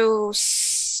inherent to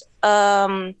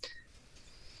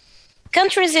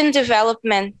countries in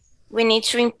development. We need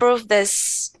to improve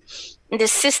this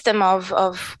system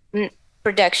of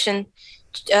production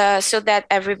so that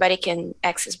everybody can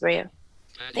access Braille.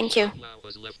 Thank you.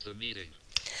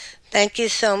 Thank you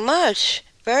so much.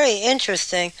 Very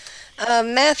interesting.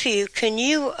 Matthew, can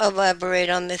you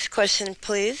elaborate on this question,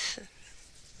 please?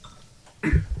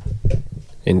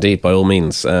 Indeed, by all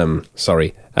means.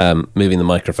 Sorry, moving the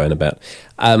microphone about.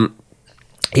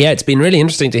 Yeah, it's been really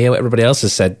interesting to hear what everybody else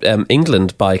has said.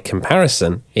 England, by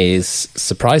comparison, is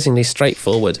surprisingly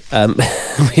straightforward.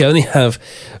 We only have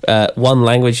one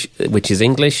language, which is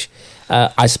English.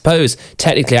 I suppose,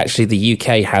 technically, actually, the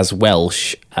UK has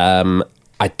Welsh.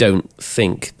 I don't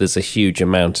think there's a huge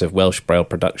amount of Welsh Braille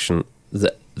production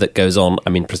that goes on. I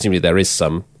mean, presumably there is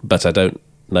some, but I don't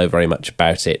know very much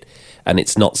about it. And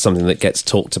it's not something that gets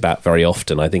talked about very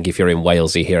often. I think if you're in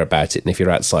Wales, you hear about it. And if you're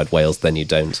outside Wales, then you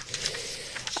don't.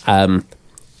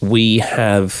 We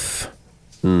have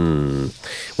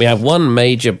one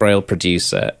major Braille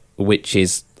producer, which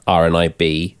is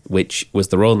RNIB, which was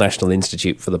the Royal National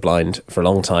Institute for the Blind for a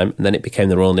long time, and then it became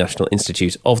the Royal National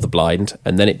Institute of the Blind,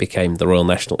 and then it became the Royal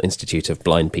National Institute of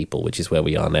Blind People, which is where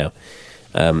we are now,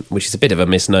 which is a bit of a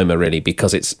misnomer, really,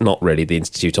 because it's not really the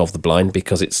Institute of the Blind,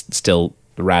 because it's still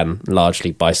ran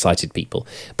largely by sighted people.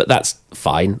 But that's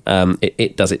fine.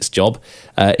 It does its job.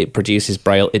 It produces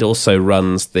Braille. It also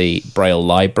runs the Braille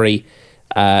Library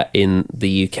in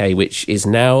the UK, which is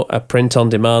now a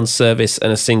print-on-demand service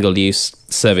and a single-use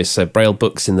service. So Braille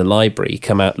books in the library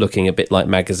come out looking a bit like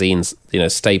magazines,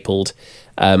 stapled.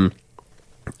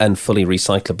 and fully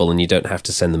recyclable, and you don't have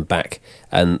to send them back.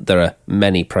 And there are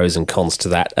many pros and cons to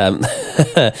that.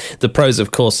 The pros,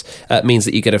 of course, means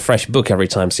that you get a fresh book every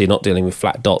time, so you're not dealing with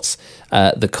flat dots.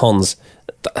 The cons,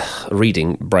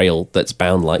 reading Braille that's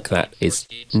bound like that is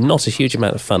not a huge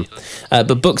amount of fun.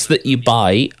 But books that you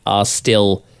buy are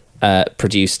still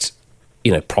produced,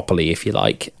 properly, if you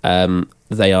like.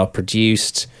 They are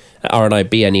produced at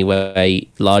RNIB anyway,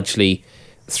 largely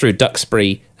through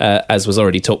Duxbury, as was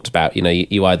already talked about.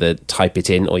 You either type it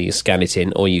in or you scan it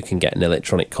in, or you can get an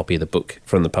electronic copy of the book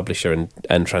from the publisher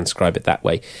and transcribe it that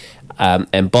way.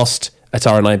 Embossed at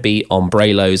RNIB on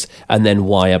Braillos, and then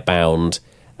wire bound,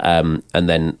 and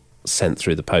then sent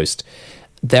through the post.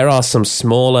 There are some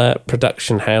smaller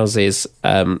production houses,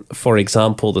 for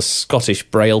example, the Scottish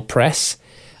Braille Press.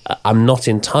 I'm not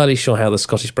entirely sure how the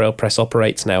Scottish Braille Press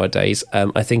operates nowadays.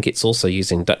 I think it's also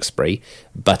using Duxbury,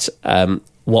 but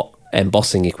what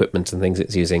embossing equipment and things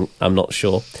it's using, I'm not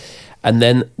sure. And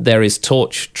then there is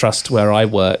Torch Trust, where I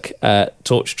work.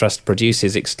 Torch Trust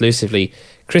produces exclusively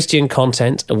Christian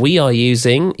content. We are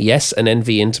using, yes, an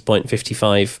NV Interpoint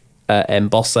 55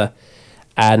 embosser,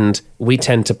 and we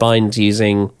tend to bind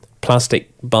using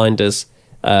plastic binders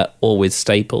or with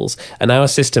staples. And our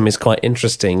system is quite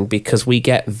interesting because we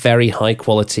get very high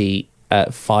quality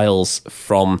files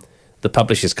from the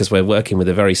publishers, because we're working with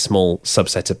a very small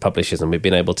subset of publishers, and we've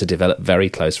been able to develop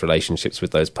very close relationships with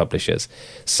those publishers.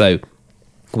 So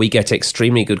we get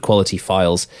extremely good quality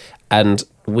files, and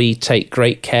we take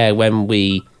great care when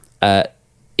we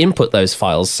input those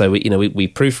files. So we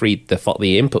proofread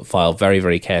the input file very,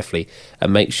 very carefully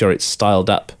and make sure it's styled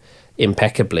up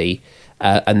impeccably.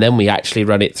 And then we actually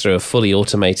run it through a fully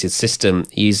automated system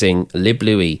using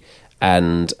LibLouis,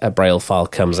 and a Braille file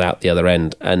comes out the other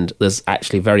end. And there's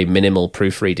actually very minimal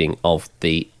proofreading of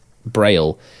the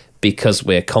Braille because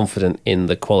we're confident in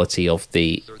the quality of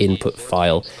the input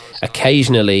file.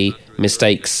 Occasionally,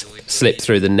 mistakes slip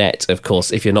through the net, of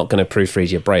course, if you're not going to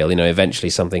proofread your Braille.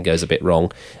 Eventually something goes a bit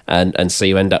wrong, and so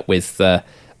you end up with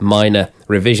minor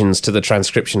revisions to the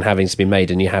transcription having to be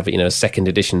made, and you have a second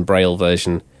edition Braille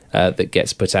version that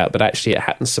gets put out. But actually it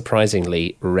happens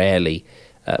surprisingly rarely.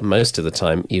 Most of the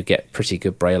time you get pretty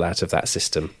good Braille out of that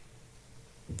system.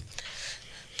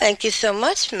 Thank you so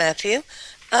much, Matthew.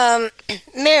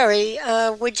 Mary,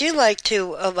 would you like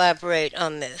to elaborate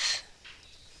on this?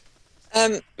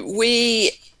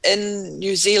 We in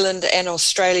New Zealand and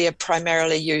Australia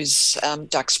primarily use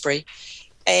Duxbury,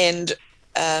 and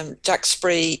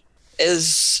Duxbury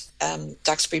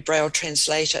Braille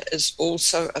Translator is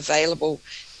also available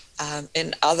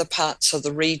in other parts of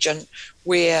the region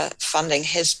where funding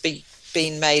has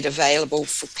been made available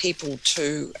for people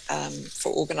to,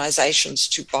 for organisations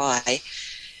to buy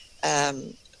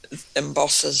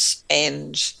embossers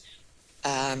and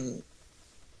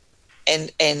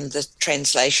the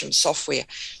translation software.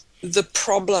 The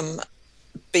problem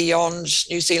beyond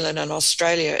New Zealand and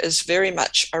Australia is very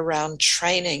much around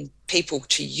training people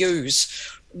to use,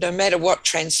 no matter what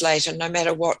translator, no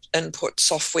matter what input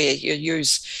software you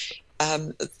use.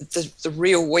 The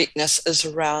real weakness is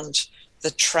around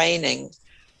the training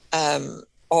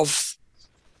of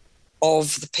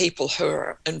the people who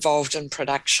are involved in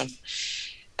production.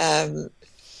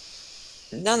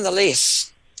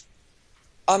 Nonetheless,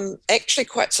 I'm actually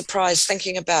quite surprised,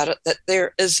 thinking about it, that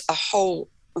there is a whole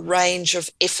range of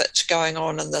effort going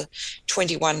on in the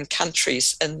 21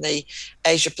 countries in the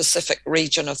Asia-Pacific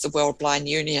region of the World Blind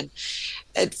Union.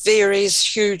 It varies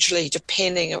hugely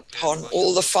depending upon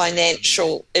all the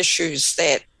financial issues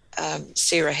that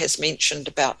Sarah has mentioned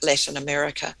about Latin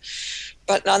America.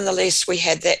 But nonetheless, we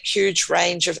had that huge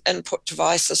range of input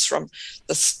devices, from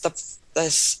the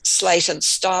slate and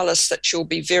stylus that you'll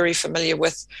be very familiar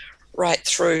with, right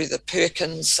through the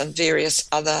Perkins and various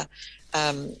other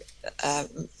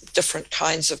different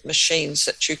kinds of machines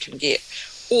that you can get,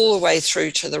 all the way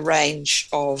through to the range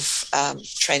of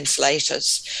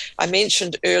translators. I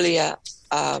mentioned earlier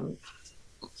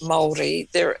Māori.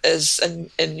 There is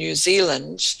in New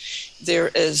Zealand, there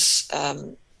is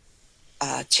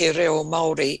Te Reo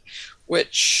Māori,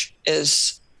 which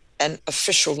is an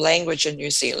official language in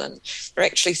New Zealand. There are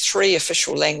actually 3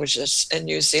 official languages in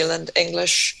New Zealand: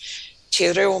 English, Te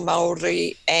Reo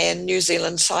Māori, and New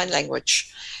Zealand Sign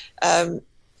Language. And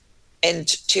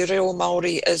Te Reo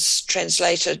Māori is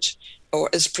translated or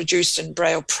is produced in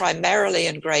Braille primarily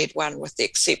in grade 1, with the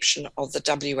exception of the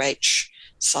WH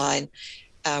sign,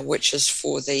 which is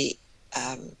for the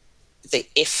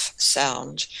F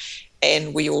sound.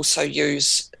 And we also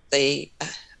use the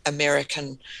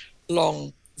American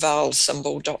long vowel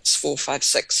symbol dots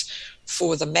 456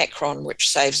 for the macron, which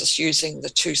saves us using the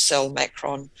 2-cell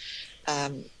macron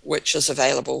which is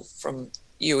available from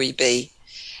UEB.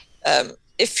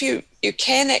 If you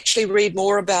can actually read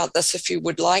more about this if you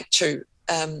would like to.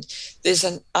 There's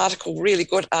an article, really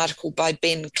good article by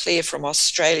Ben Clare from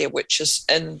Australia, which is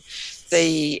in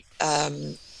the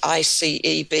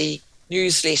ICEB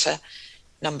newsletter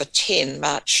number 10,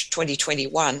 March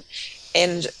 2021.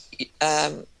 And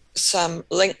some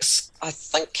links, I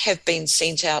think, have been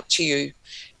sent out to you,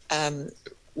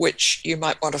 which you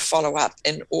might want to follow up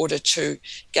in order to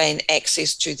gain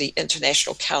access to the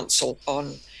International Council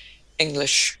on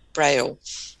English Braille.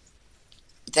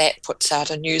 That puts out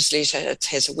a newsletter. It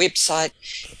has a website,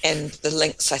 and the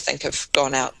links, I think, have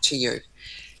gone out to you.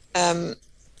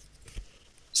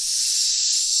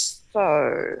 So,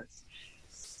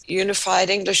 Unified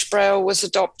English Braille was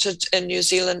adopted in New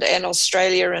Zealand and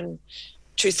Australia in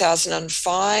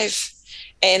 2005,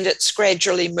 and it's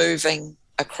gradually moving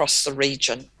across the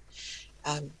region.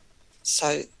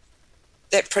 So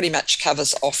that pretty much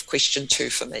covers off question 2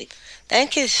 for me.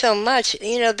 Thank you so much.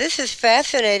 You know, this is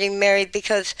fascinating, Mary,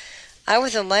 because I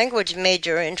was a language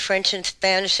major in French and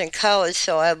Spanish in college,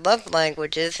 so I love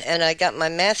languages, and I got my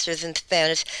master's in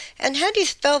Spanish. And how do you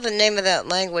spell the name of that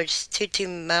language? Tutu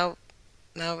Maori.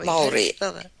 Maori.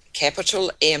 Capital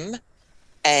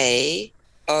M-A-O-R-I.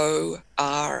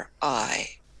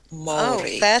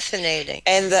 Maori. Oh, fascinating.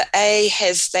 And the A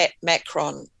has that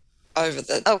macron over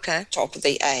the top of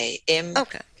the A.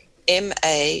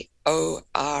 M-A-O-R-I.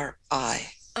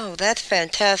 Oh, that's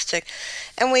fantastic.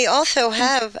 And we also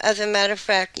have, as a matter of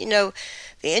fact, you know,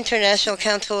 the International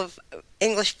Council of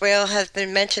English Braille has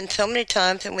been mentioned so many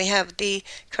times, and we have the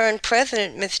current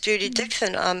president, Miss Judy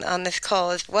Dixon, on this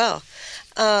call as well.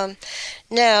 Now,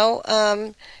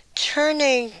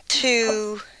 turning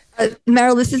to...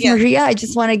 Meryl, this is Maria. I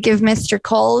just want to give Mr.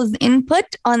 Call's input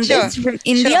on this from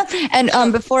India.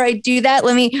 And before I do that,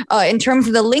 let me, in terms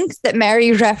of the links that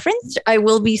Mary referenced, I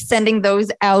will be sending those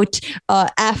out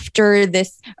after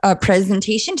this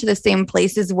presentation to the same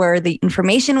places where the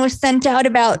information was sent out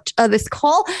about this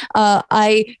call.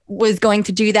 I was going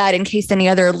to do that in case any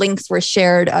other links were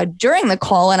shared during the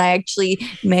call, and I actually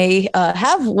may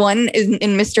have one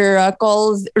in Mr.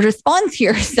 Call's response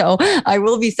here. So I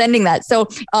will be sending that. So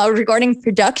regarding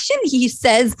production, he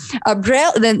says,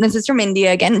 Braille, this is from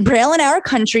India again, Braille in our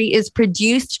country is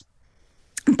produced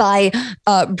by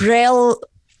Braille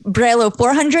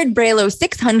 400, Braille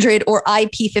 600, or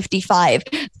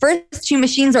IP55. First two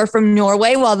machines are from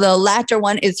Norway, while the latter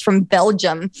one is from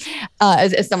Belgium,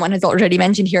 as someone has already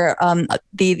mentioned here,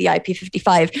 the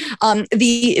IP55.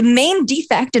 The main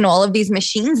defect in all of these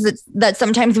machines is that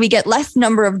sometimes we get less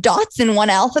number of dots in one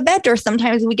alphabet, or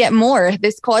sometimes we get more.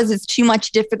 This causes too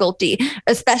much difficulty.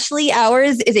 Especially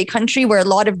ours is a country where a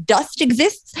lot of dust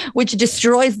exists, which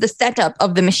destroys the setup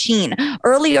of the machine.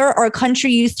 Earlier, our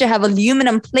country used to have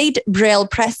aluminum plate Braille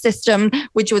press system,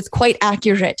 which was quite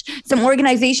accurate. Some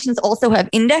organizations also have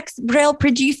index Braille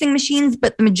producing machines,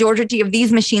 but the majority of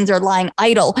these machines are lying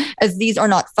idle as these are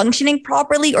not functioning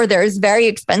properly, or there is very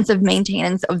expensive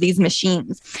maintenance of these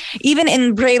machines. Even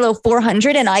in Braille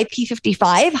 400 and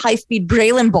IP55, high-speed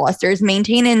Braille embossers,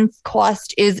 maintenance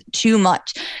cost is too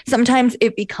much. Sometimes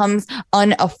it becomes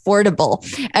unaffordable.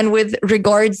 And with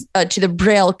regards to the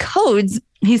Braille codes,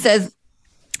 he says,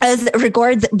 as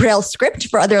regards Braille script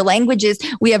for other languages,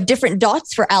 we have different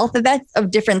dots for alphabets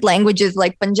of different languages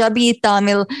like Punjabi,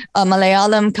 Tamil,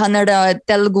 Malayalam, Kannada,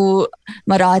 Telugu,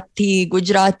 Marathi,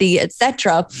 Gujarati,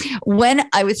 etc. When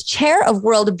I was chair of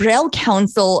World Braille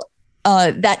Council,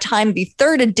 that time, the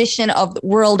third edition of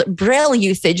World Braille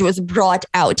Usage was brought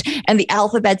out, and the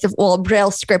alphabets of all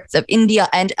Braille scripts of India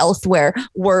and elsewhere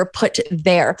were put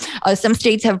there. Some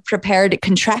states have prepared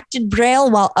contracted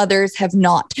Braille, while others have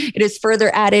not. It is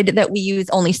further added that we use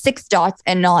only 6 dots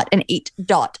and not an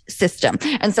 8-dot system.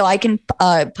 And so I can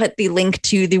put the link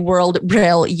to the World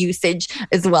Braille Usage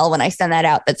as well when I send that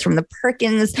out. That's from the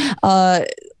Perkins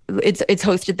It's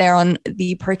hosted there on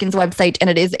the Perkins website, and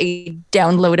it is a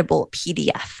downloadable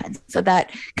PDF. And so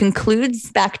that concludes.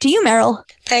 Back to you, Meryl.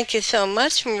 Thank you so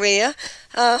much, Maria.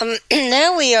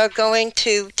 Now we are going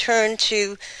to turn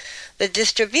to the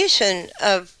distribution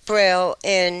of Braille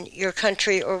in your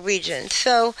country or region.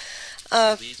 So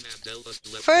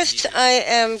first I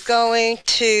am going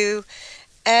to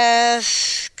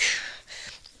ask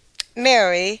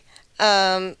Mary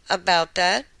about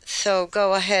that. So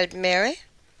go ahead, Mary.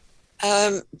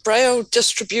 Braille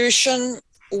distribution,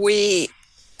 we,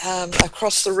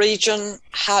 across the region,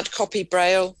 hard copy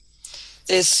Braille.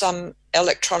 There's some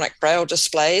electronic Braille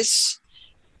displays,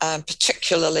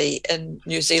 particularly in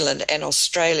New Zealand and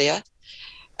Australia.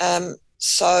 And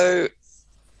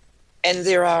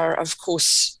there are, of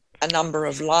course, a number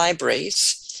of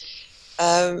libraries.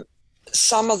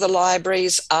 Some of the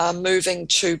libraries are moving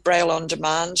to Braille on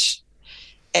Demand,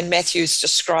 and Matthew's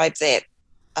described that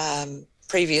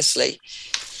previously.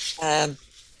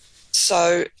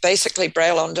 So basically,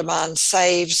 Braille on Demand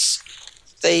saves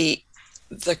the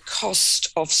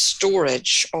cost of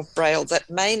storage of Braille that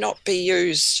may not be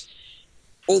used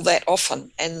all that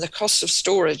often, and the cost of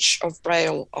storage of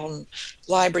Braille on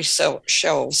library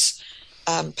shelves,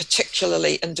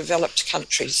 particularly in developed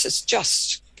countries, is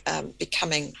just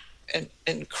becoming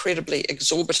incredibly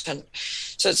exorbitant.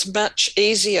 So it's much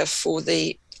easier for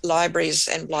the libraries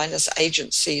and blindness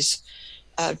agencies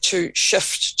to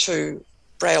shift to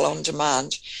Braille on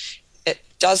Demand. It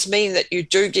does mean that you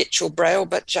do get your Braille,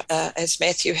 but as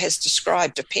Matthew has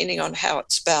described, depending on how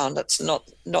it's bound, it's not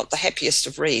the happiest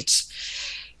of reads.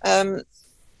 The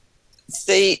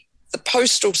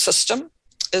postal system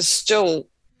is still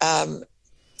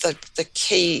the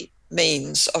key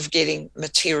means of getting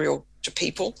material to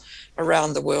people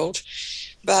around the world,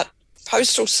 but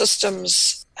postal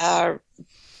systems are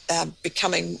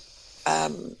becoming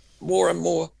more and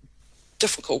more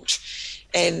difficult,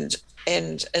 and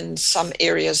in some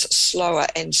areas slower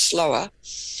and slower.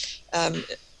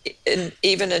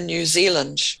 Even in New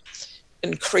Zealand,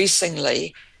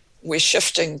 increasingly, we're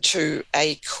shifting to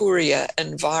a courier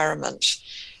environment,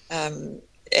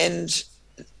 and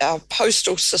our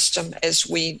postal system as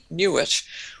we knew it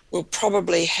will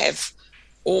probably have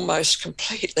almost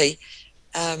completely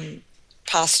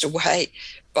passed away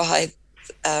by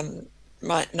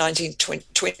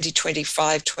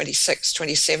 2025, 26,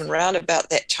 27, round about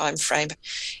that time frame.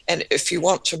 And if you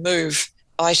want to move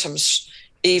items,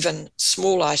 even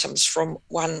small items, from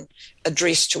one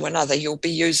address to another, you'll be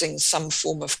using some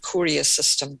form of courier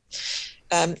system.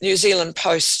 New Zealand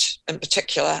Post in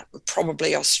particular,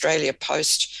 probably Australia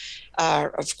Post, are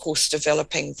of course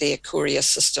developing their courier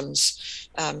systems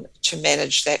to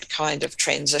manage that kind of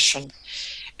transition.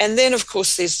 And then of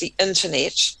course there's the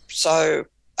internet. So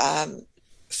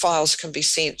files can be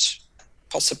sent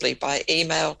possibly by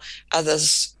email,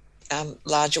 others,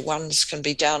 larger ones, can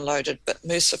be downloaded, but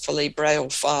mercifully Braille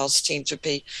files tend to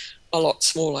be a lot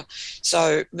smaller.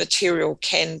 So material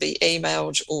can be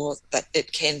emailed, or that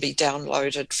it can be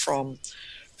downloaded from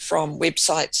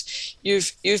websites.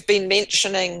 You've been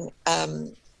mentioning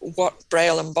what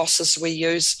Braille embossers we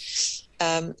use.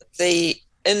 The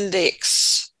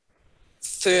index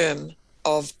firm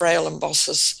of Braille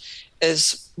embossers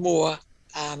is more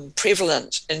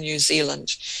prevalent in New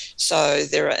Zealand. So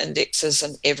there are indexes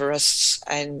in Everest,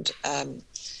 and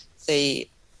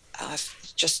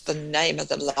just the name of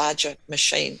the larger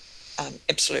machine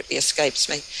absolutely escapes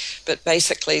me. But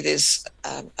basically there's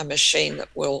a machine that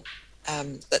will,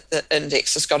 that the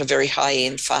index has got a very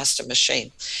high-end, faster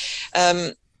machine.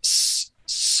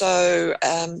 So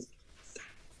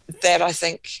that I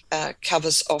think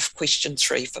covers off question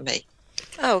 3 for me.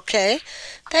 Okay.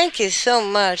 Thank you so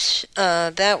much.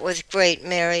 That was great,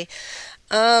 Mary.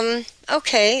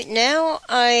 Okay, now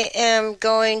I am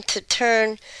going to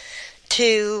turn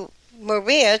to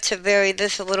Maria to vary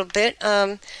this a little bit,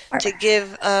 to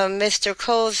give Mr.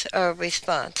 Cole's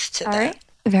response to that. Right.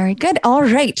 Very good. All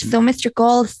right. So Mr.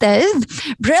 Cole says,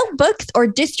 Braille books are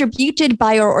distributed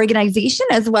by our organization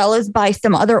as well as by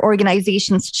some other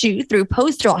organizations too, through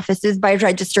post offices by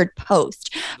registered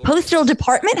post. Postal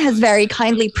Department has very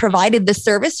kindly provided the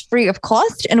service free of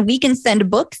cost, and we can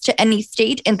send books to any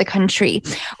state in the country.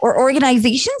 Our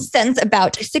organization sends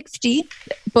about 60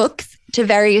 books to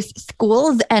various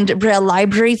schools and Braille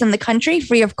libraries in the country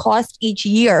free of cost each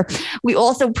year. We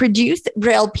also produce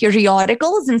Braille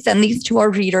periodicals and send these to our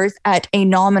readers at a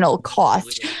nominal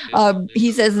cost.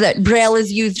 He says that Braille is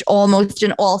used almost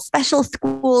in all special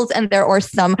schools, and there are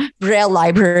some Braille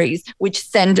libraries which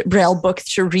send Braille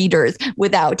books to readers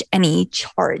without any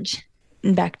charge.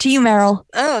 Back to you, Meryl.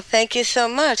 Oh, thank you so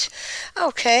much.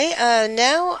 Okay,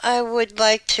 now I would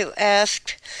like to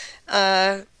ask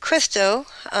Christo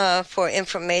for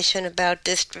information about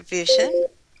distribution.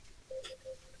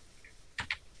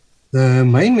 The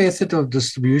main method of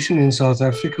distribution in South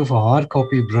Africa for hard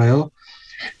copy Braille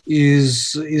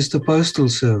is the postal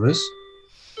service,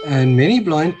 and many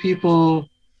blind people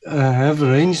have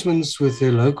arrangements with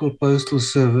their local postal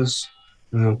service,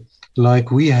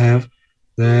 like we have,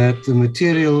 that the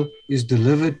material is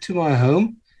delivered to my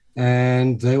home,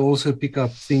 and they also pick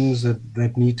up things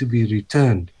that need to be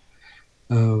returned.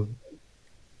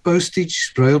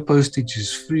 Postage, Braille postage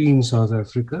is free in South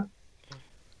Africa.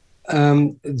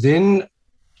 Then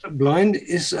blind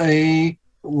is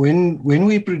when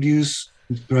we produce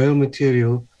Braille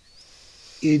material,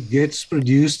 it gets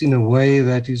produced in a way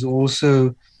that is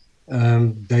also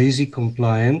DAISY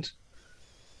compliant.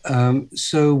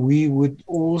 So we would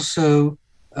also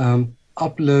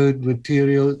upload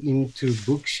material into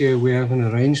Bookshare. We have an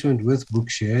arrangement with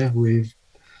Bookshare. We've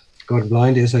got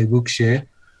Blind SA Bookshare.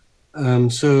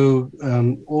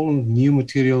 All new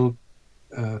material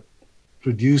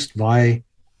produced by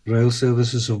Braille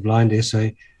Services of Blind SA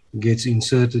gets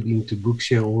inserted into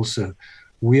Bookshare also.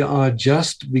 We are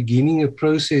just beginning a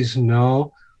process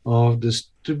now of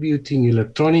distributing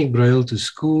electronic Braille to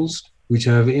schools which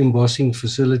have embossing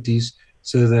facilities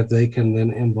so that they can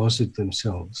then emboss it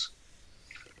themselves.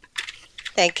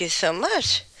 Thank you so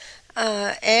much.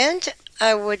 And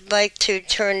I would like to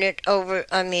turn it over,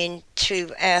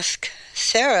 to ask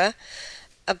Sarah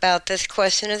about this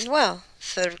question as well.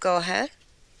 So go ahead.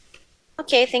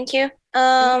 Okay, thank you.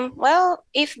 Well,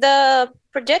 if the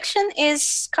production is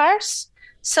scarce,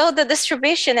 so the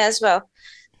distribution as well.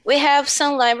 We have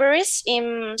some libraries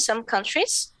in some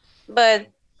countries, but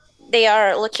they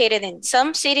are located in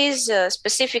some cities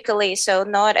specifically, so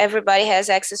not everybody has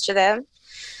access to them.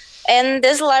 And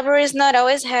these libraries not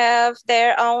always have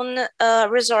their own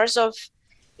resource of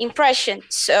impression,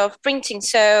 of printing.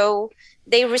 So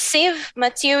they receive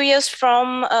materials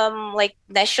from like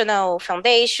national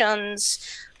foundations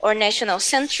or national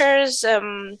centers,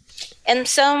 and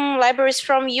some libraries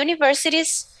from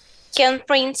universities can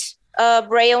print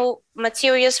Braille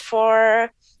materials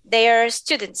for their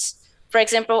students. For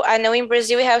example, I know in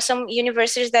Brazil we have some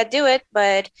universities that do it,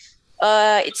 but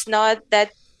it's not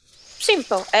that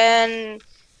simple. And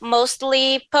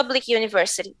mostly public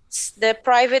universities. The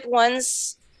private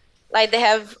ones, like, they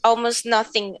have almost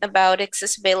nothing about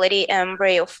accessibility and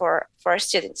Braille for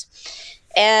students.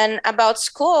 And about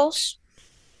schools,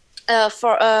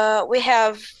 we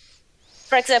have,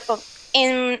 for example,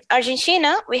 in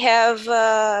Argentina, we have,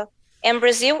 in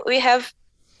Brazil, we have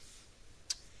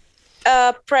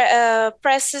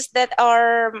presses that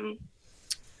are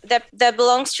that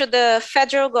belongs to the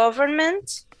federal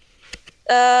government,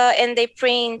 and they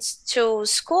print to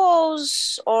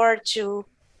schools or to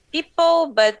people,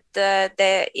 but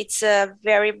it's a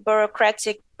very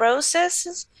bureaucratic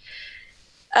process.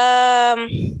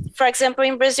 For example,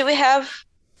 in Brazil, we have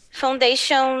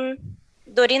Foundation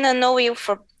Dorina Noil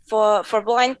for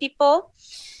blind people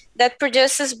that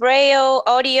produces Braille,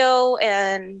 audio,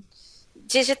 and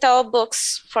digital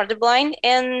books for the blind.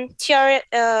 And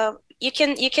you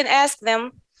can ask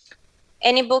them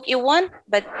any book you want,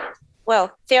 but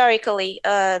well, theoretically,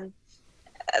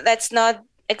 that's not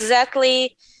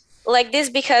exactly like this,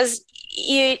 because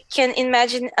you can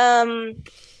imagine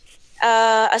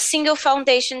a single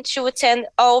foundation to attend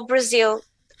all Brazil,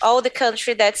 all the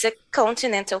country that's a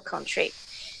continental country.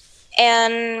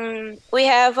 And we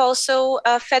have also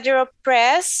a federal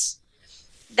press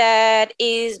that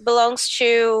belongs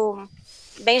to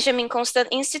Benjamin Constant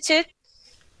Institute,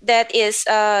 that is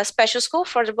a special school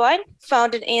for the blind,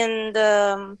 founded in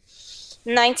the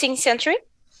 19th century,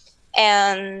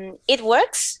 and it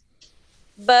works,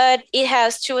 but it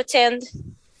has to attend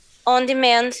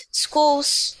on-demand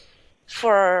schools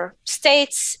for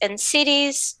states and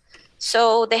cities.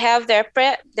 So they have their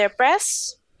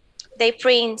press, they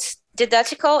print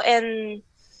didactical and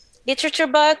literature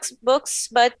books,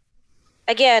 but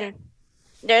again,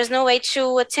 there's no way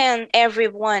to attend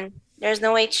everyone. There's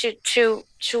no way to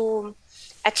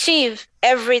achieve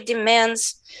every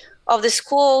demands of the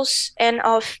schools and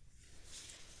of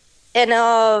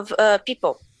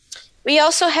people. We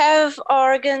also have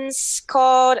organs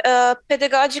called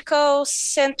Pedagogical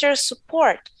Center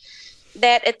Support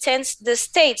that attends the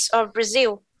states of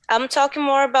Brazil. I'm talking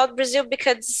more about Brazil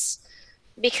because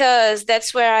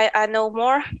that's where I know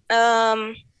more.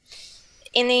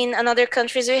 In other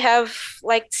countries, we have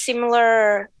like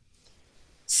similar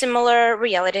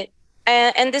reality.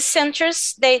 And these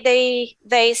centers, they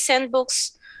send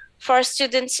books for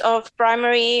students of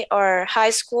primary or high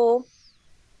school,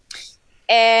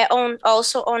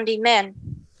 also on demand.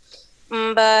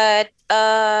 But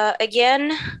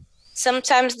again,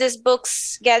 sometimes these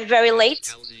books get very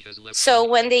late. So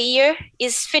when the year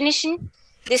is finishing,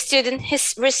 the student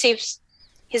receives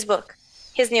his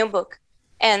new book,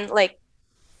 and like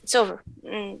it's over.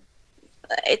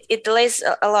 It delays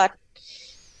a lot.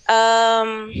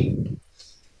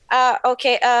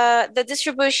 Okay, the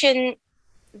distribution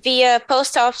via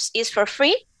post office is for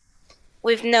free,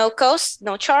 with no cost,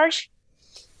 no charge.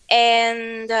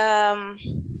 And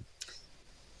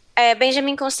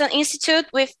Benjamin Constant Institute,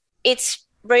 with its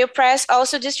Braille Press,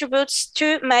 also distributes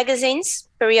 2 magazines,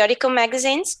 periodical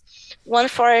magazines, one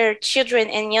for children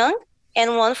and young,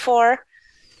 and one for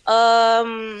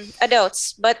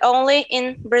adults, but only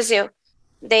in Brazil.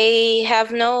 They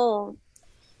have no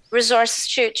resources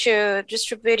to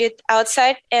distribute it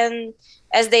outside, and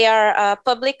as they are a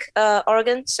public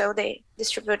organ, so they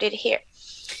distribute it here.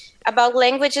 About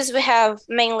languages, we have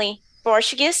mainly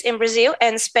Portuguese in Brazil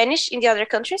and Spanish in the other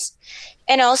countries,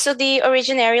 and also the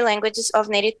originary languages of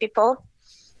native people.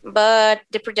 But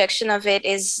the production of it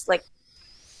is like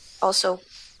also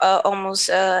almost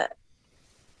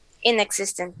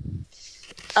inexistent.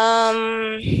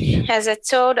 As I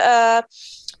told,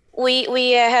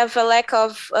 we have a lack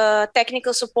of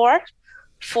technical support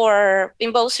for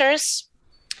embossers.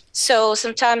 So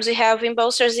sometimes we have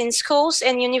embossers in schools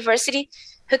and university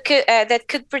who could that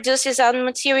could produce his own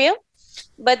material,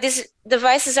 but these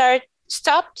devices are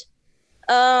stopped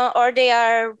or they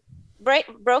are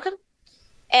broken,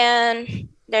 and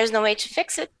there's no way to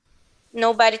fix it.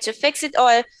 Nobody to fix it,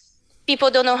 or people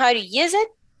don't know how to use it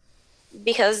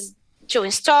because to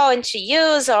install and to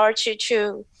use or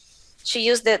to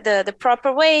use the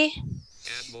proper way.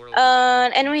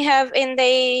 And we have, and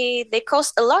they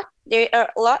cost a lot. They are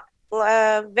a lot,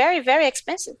 very, very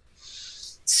expensive.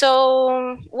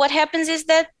 So what happens is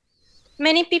that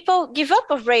many people give up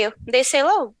of Braille. They say,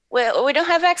 "Oh, well, we don't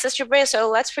have access to Braille, so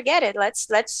let's forget it.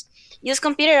 Let's use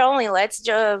computer only. Let's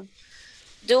do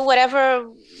whatever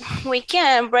we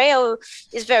can." Braille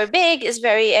is very big, is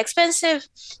very expensive,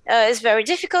 is very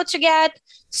difficult to get.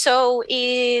 So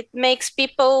it makes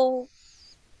people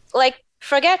like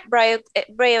forget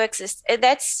Braille exists.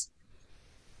 That's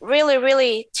really,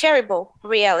 really terrible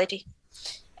reality.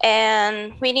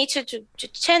 And we need to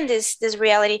change this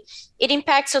reality. It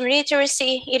impacts on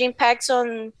literacy. It impacts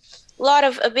on a lot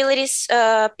of abilities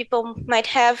people might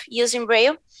have using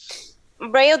Braille.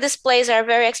 Braille displays are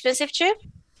very expensive too.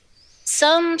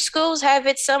 Some schools have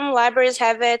it, some libraries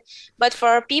have it, but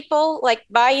for people like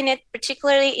buying it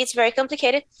particularly, it's very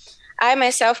complicated. I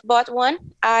myself bought one.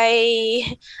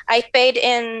 I paid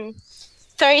in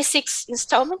 36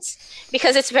 installments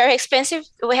because it's very expensive.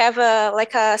 We have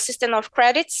a system of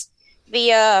credits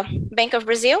via Bank of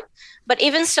Brazil, but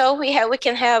even so, we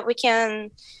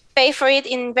can pay for it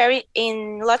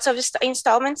in lots of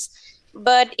installments,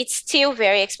 but it's still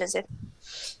very expensive.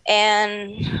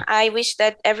 And I wish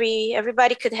that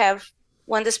everybody could have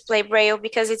one display Braille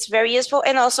because it's very useful,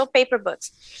 and also paper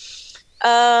books.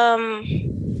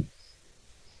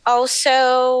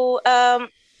 Also,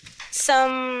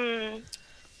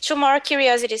 two more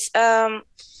curiosities.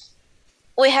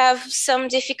 We have some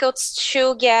difficulties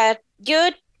to get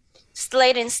good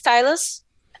slate and stylus.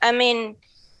 I mean,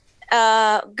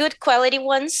 good quality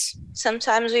ones.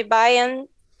 Sometimes we buy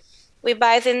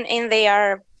them and they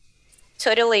are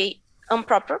totally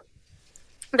improper.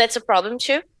 That's a problem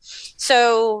too.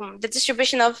 So the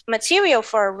distribution of material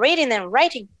for reading and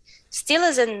writing,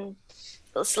 stylus and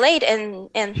slate and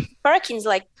Perkins,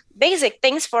 like basic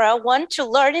things for one to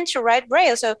learn and to write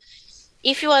Braille. So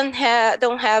if you don't have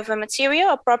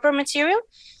a proper material,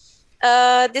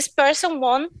 this person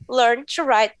won't learn to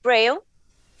write Braille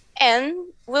and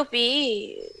will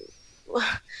be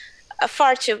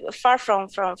far from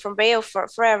Braille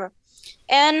forever.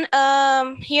 And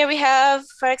here we have,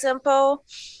 for example,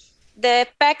 the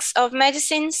packs of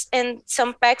medicines and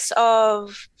some packs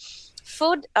of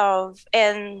food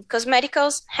and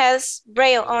cosmeticals has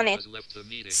Braille on it.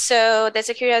 So that's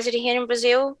a curiosity here in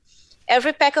Brazil.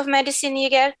 Every pack of medicine you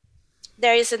get,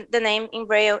 there is the name in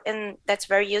Braille, and that's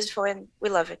very useful, and we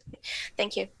love it.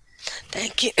 Thank you.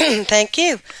 Thank you. Thank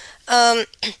you.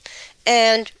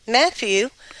 And Matthew,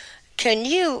 can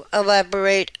you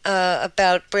elaborate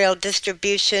about Braille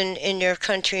distribution in your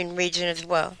country and region as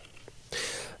well?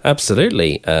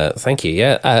 Absolutely. Thank you.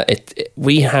 Yeah,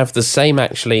 we have the same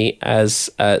actually as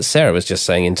Sarah was just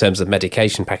saying in terms of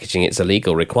medication packaging. It's a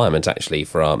legal requirement actually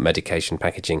for our medication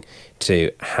packaging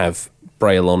to have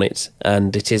Braille on it,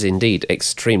 and it is indeed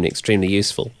extremely, extremely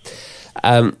useful.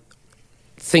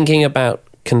 Thinking about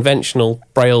conventional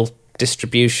Braille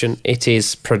distribution, it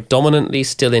is predominantly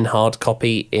still in hard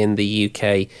copy in the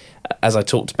UK, as I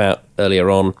talked about earlier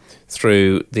on,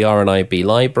 through the RNIB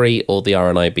library or the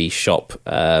RNIB shop,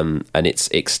 and it's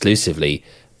exclusively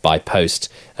by post,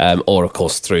 or of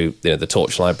course through the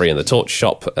Torch Library and the Torch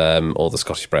shop, or the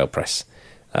Scottish Braille Press.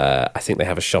 I think they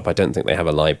have a shop. I don't think they have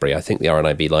a library. I think the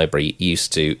RNIB library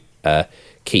used to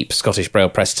keep Scottish Braille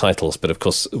Press titles, but of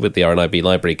course with the RNIB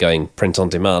library going print on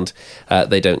demand,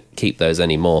 they don't keep those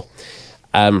anymore.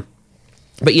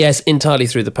 But yes, entirely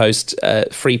through the post,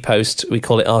 free post. We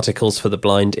call it Articles for the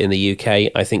Blind in the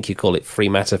UK. I think you call it Free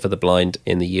Matter for the Blind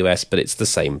in the US, but it's the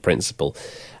same principle.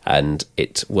 And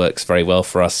it works very well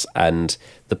for us. And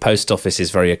the post office is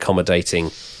very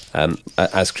accommodating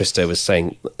As Christo was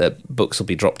saying, books will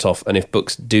be dropped off, and if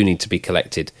books do need to be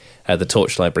collected, the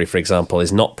Torch Library, for example,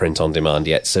 is not print on demand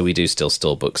yet, so we do still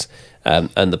store books,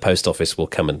 and the post office will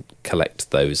come and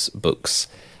collect those books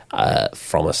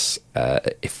from us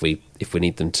if we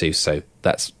need them to. So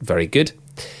that's very good.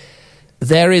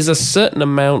 There is a certain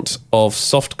amount of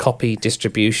soft copy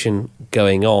distribution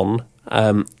going on,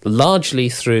 largely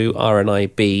through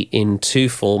RNIB in two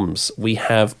forms. We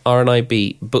have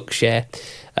RNIB Bookshare.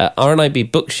 RNIB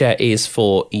Bookshare is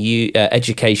for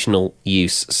educational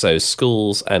use, so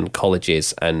schools and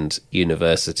colleges and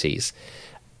universities.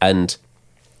 And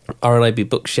RNIB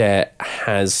Bookshare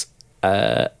has...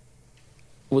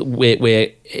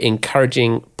 We're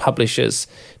encouraging publishers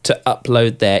to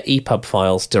upload their EPUB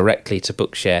files directly to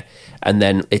Bookshare, and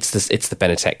then it's the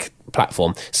Benetech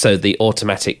platform. So the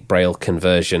automatic Braille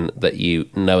conversion that you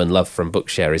know and love from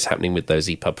Bookshare is happening with those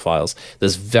EPUB files.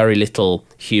 There's very little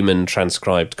human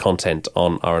transcribed content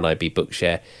on RNIB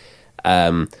Bookshare.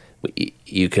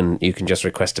 You can just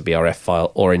request a BRF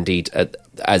file, or indeed,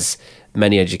 as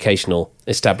many educational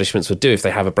establishments would do, if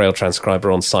they have a Braille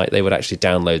transcriber on site, they would actually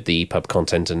download the EPUB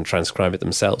content and transcribe it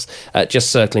themselves.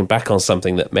 Just circling back on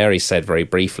something that Mary said very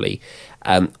briefly,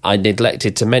 I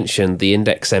neglected to mention the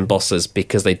index embossers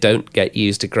because they don't get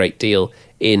used a great deal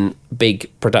in big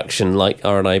production like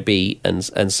RNIB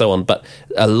and so on. But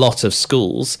a lot of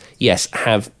schools, yes,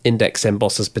 have index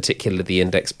embossers, particularly the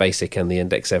Index Basic and the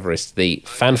Index Everest. The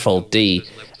Fanfold D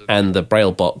and the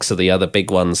Braille Box are the other big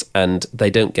ones, and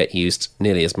they don't get used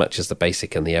nearly as much as the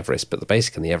Basic and the Everest. But the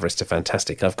Basic and the Everest are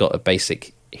fantastic. I've got a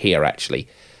Basic here, actually,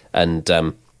 and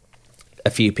a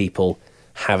few people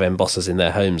have embossers in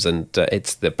their homes, and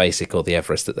it's the Basic or the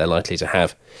Everest that they're likely to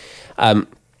have.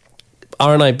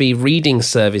 RNIB Reading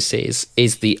Services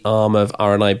is the arm of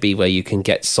RNIB where you can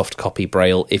get soft copy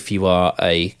Braille if you are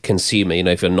a consumer,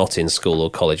 if you're not in school or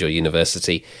college or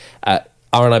university.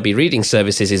 RNIB Reading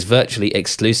Services is virtually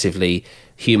exclusively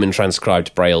human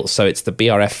transcribed Braille, so it's the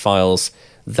BRF files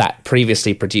that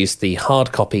previously produced the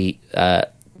hard copy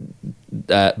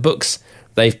books.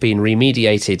 They've been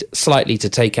remediated slightly to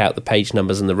take out the page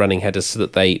numbers and the running headers so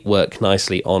that they work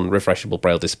nicely on refreshable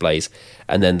Braille displays,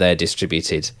 and then they're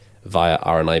distributed via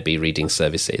RNIB Reading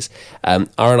Services.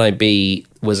 RNIB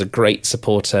was a great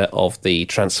supporter of the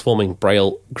Transforming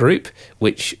Braille group,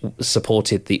 which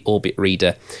supported the Orbit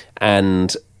Reader,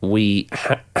 and we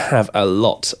have a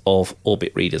lot of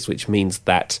Orbit readers, which means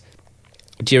that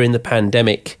during the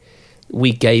pandemic,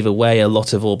 we gave away a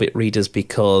lot of Orbit readers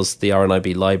because the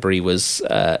RNIB library was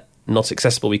not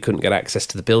accessible. We couldn't get access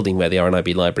to the building where the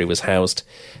RNIB library was housed,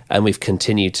 and we've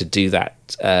continued to do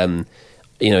that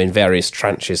in various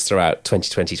tranches throughout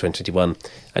 2020, 2021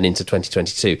 and into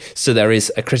 2022. So there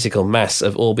is a critical mass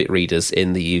of Orbit readers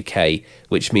in the UK,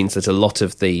 which means that a lot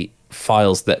of the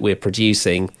files that we're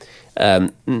producing,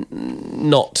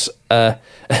 not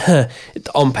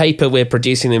on paper we're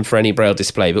producing them for any Braille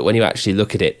display, but when you actually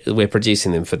look at it, we're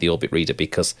producing them for the Orbit reader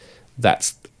because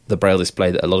that's the Braille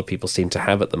display that a lot of people seem to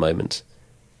have at the moment.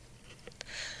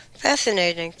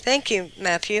 Fascinating. Thank you,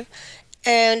 Matthew.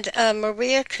 And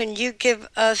Maria, can you give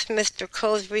us Mr.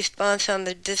 Cole's response on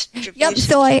the distribution? Yep.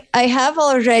 So I have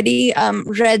already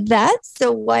read that.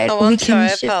 So why we can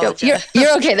shift over.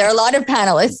 You're okay. There are a lot of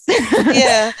panelists.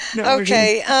 Yeah. No,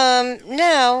 okay.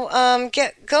 Now,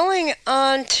 going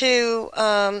on to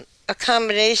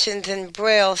accommodations in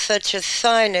Braille, such as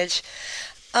signage.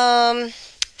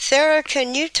 Sarah,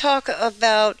 can you talk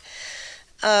about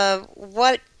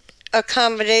what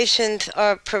accommodations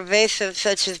are pervasive,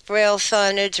 such as Braille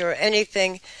signage or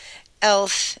anything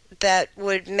else that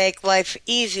would make life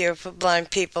easier for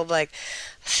blind people, like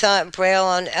Braille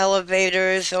on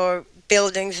elevators or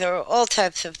buildings or all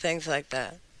types of things like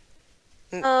that?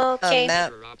 Okay.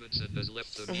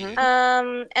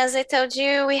 As I told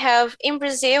you, in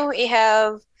Brazil, we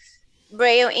have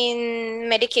Braille in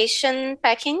medication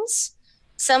packings,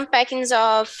 some packings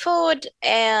of food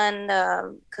and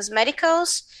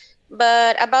cosmeticals.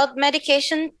 But about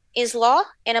medication is law,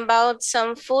 and about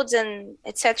some foods and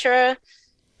etc.,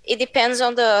 it depends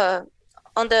on the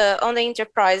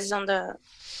enterprise, on the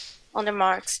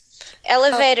marks.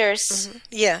 Elevators,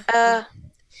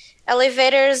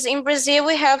 elevators in Brazil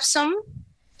we have some.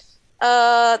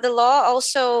 The law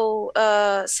also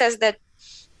says that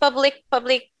public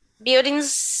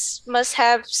buildings must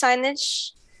have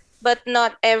signage, but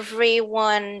not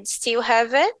everyone still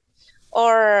have it,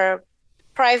 or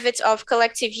private of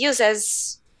collective use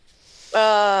as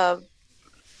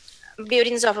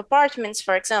buildings of apartments,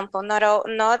 for example.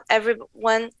 Not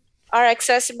everyone are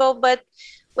accessible, but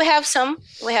we have some.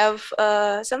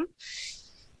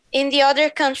 In the other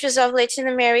countries of Latin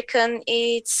America,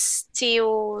 it's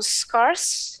still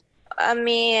scarce. I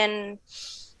mean,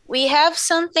 we have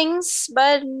some things,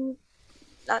 but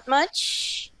not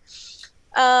much.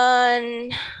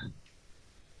 And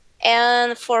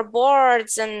for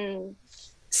boards and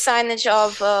signage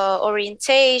of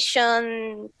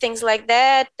orientation, things like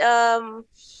that,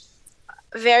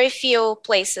 very few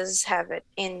places have it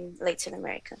in Latin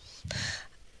America.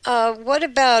 What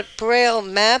about Braille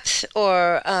maps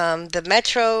or the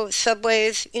metro,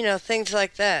 subways, things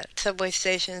like that, subway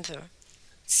stations? Or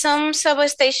some subway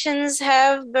stations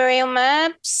have Braille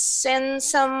maps, and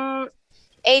some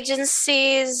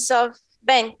agencies of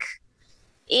bank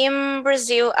in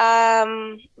Brazil,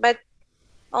 but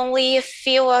only a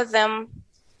few of them.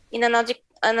 In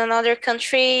another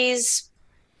countries,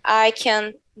 I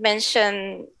can't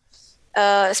mention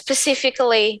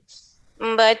specifically,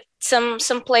 but some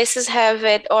places have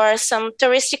it, or some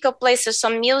touristical places,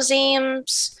 some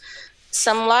museums,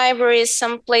 some libraries,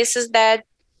 some places that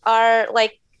are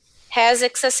has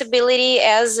accessibility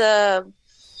as a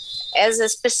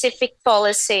specific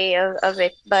policy of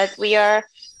it. But we are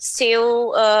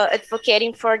still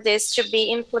advocating for this to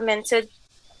be implemented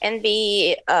and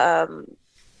be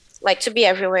to be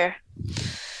everywhere.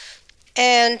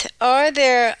 And are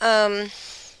there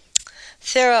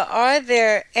Sarah, are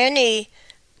there any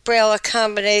Braille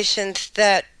accommodations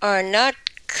that are not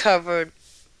covered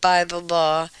by the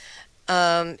law?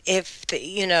 Is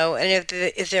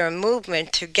there a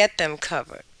movement to get them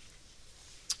covered?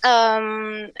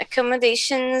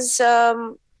 Accommodations.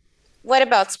 What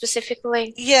about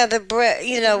specifically? Yeah, the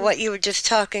Braille. What you were just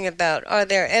talking about. Are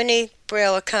there any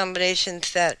Braille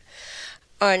accommodations that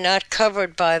are not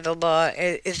covered by the law?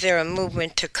 Is there a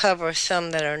movement to cover some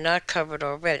that are not covered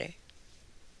already?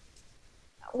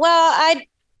 Well,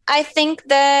 I think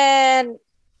that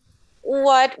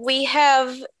what we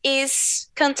have is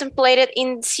contemplated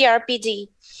in CRPD.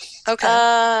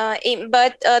 Okay.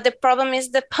 But the problem is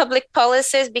the public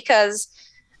policies, because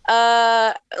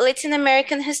Latin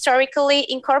American historically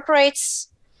incorporates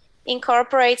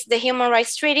the human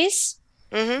rights treaties,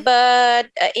 but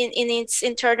in its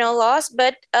internal laws.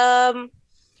 But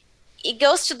it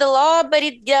goes to the law, but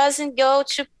it doesn't go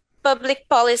to public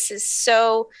policies.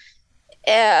 So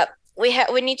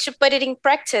we need to put it in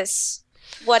practice.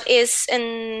 What is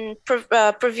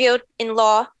previewed in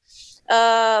law?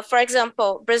 For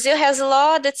example, Brazil has a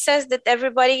law that says that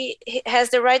everybody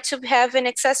has the right to have an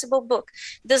accessible book.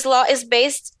 This law is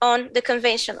based on the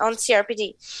convention, on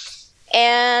CRPD,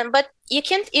 but you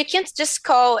can't just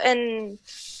call an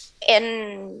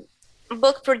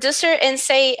book producer and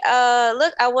say,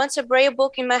 "Look, I want a Braille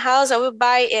book in my house. I will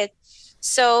buy it."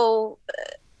 So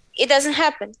it doesn't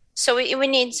happen. So we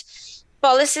need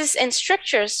policies and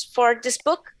structures for this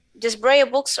book, this Braille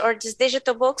books or these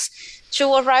digital books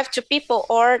to arrive to people,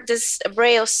 or this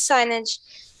Braille signage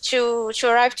to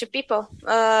arrive to people.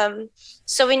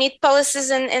 So we need policies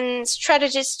and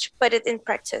strategies to put it in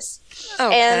practice.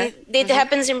 Okay. And it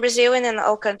happens in Brazil and in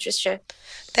all countries too.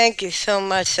 Thank you so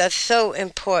much. That's so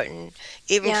important,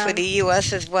 even for the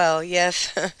U.S. as well.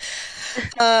 Yes.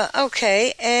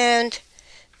 Okay. And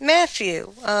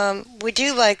Matthew, would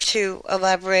you like to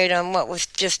elaborate on what was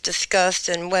just discussed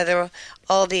and whether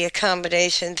all the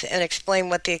accommodations, and explain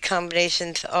what the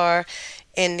accommodations are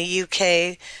in the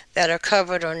UK that are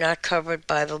covered or not covered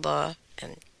by the law,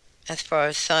 and as far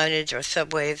as signage or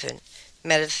subways and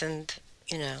medicines,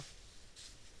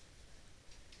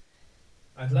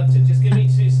 I'd love to. Just give me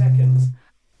 2 seconds.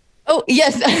 Oh,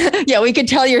 yes. Yeah, we could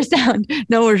tell your sound.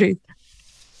 No worries.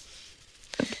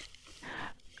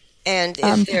 And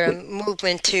is there a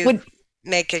movement to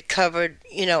make it covered,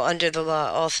 under the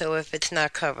law also if it's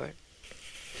not covered?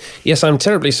 Yes, I'm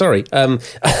terribly sorry.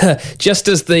 Just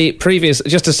as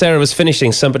Sarah was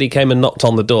finishing, somebody came and knocked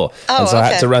on the door. And so I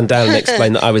had to run down and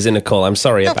explain that I was in a call. I'm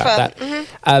sorry about that.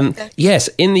 Okay. Yes,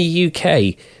 in the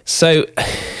UK. So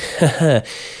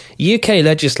UK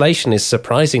legislation is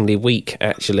surprisingly weak,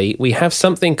 actually. We have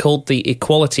something called the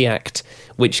Equality Act,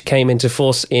 which came into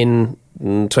force in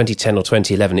 2010 or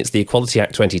 2011. It's the Equality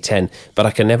Act 2010, but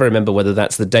I can never remember whether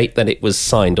that's the date that it was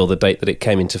signed or the date that it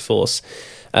came into force.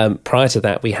 Prior to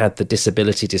that, we had the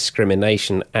Disability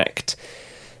Discrimination Act.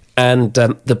 And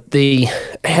the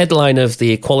headline of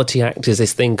the Equality Act is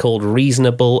this thing called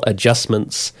reasonable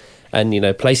adjustments. And,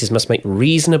 places must make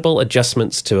reasonable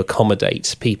adjustments to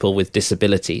accommodate people with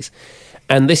disabilities.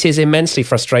 And this is immensely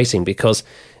frustrating because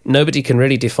nobody can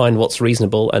really define what's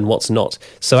reasonable and what's not.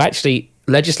 So actually,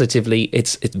 legislatively,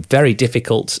 it's very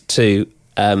difficult to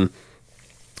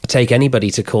take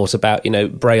anybody to court about,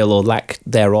 Braille or lack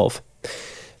thereof.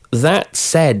 That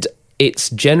said,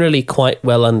 it's generally quite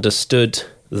well understood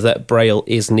that Braille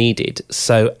is needed.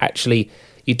 So actually,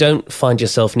 you don't find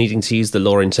yourself needing to use the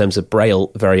law in terms of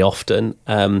Braille very often.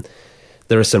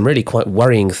 There are some really quite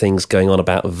worrying things going on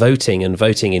about voting and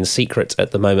voting in secret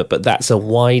at the moment, but that's a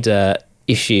wider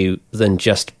issue than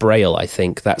just Braille, I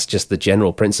think. That's just the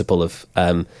general principle of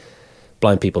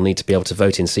blind people need to be able to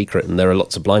vote in secret, and there are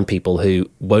lots of blind people who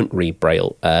won't read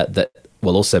Braille that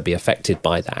will also be affected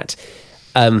by that.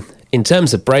 In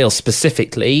terms of Braille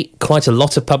specifically, quite a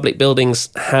lot of public buildings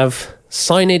have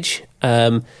signage.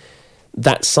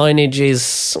 That signage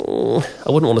is, I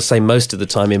wouldn't want to say most of the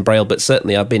time in Braille, but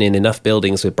certainly I've been in enough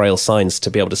buildings with Braille signs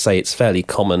to be able to say it's fairly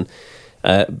common.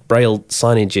 Braille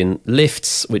signage in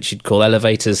lifts, which you'd call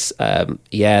elevators,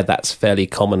 that's fairly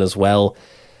common as well.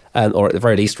 Or at the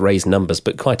very least raised numbers,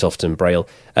 but quite often Braille.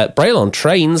 Braille on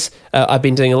trains, I've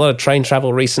been doing a lot of train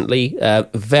travel recently.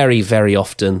 Very, very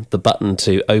often the button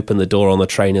to open the door on the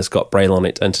train has got Braille on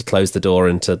it, and to close the door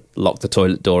and to lock the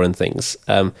toilet door and things.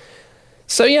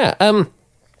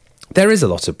 There is a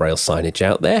lot of Braille signage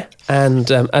out there. And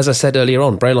as I said earlier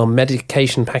on, Braille on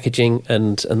medication packaging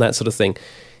and that sort of thing.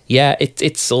 Yeah,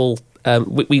 it's all...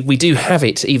 we do have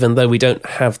it, even though we don't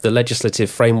have the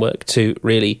legislative framework to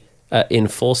really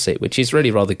enforce it, which is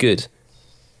really rather good.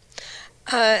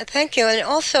 Thank you. And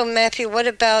also, Matthew, what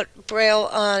about Braille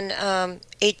on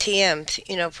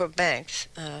ATMs, for banks,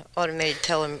 automated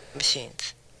teller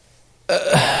machines?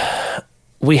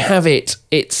 We have it.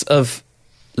 It's of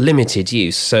limited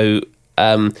use. So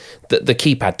the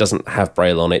keypad doesn't have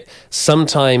Braille on it.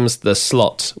 Sometimes the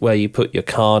slot where you put your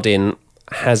card in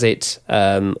has it.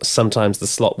 Sometimes the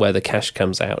slot where the cash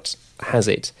comes out has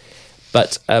it.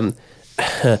 But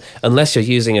unless you're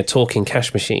using a talking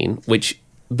cash machine, which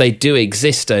they do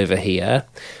exist over here,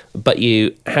 but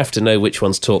you have to know which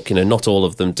ones talk. Not all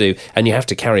of them do, and you have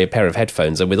to carry a pair of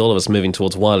headphones. And with all of us moving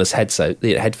towards wireless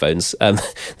headphones,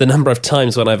 the number of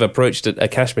times when I've approached a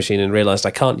cash machine and realised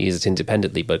I can't use it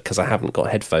independently, but because I haven't got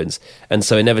headphones, and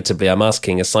so inevitably I'm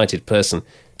asking a sighted person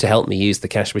to help me use the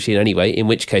cash machine anyway. In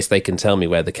which case they can tell me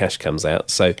where the cash comes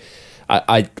out. So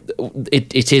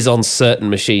it is on certain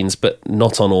machines, but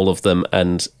not on all of them,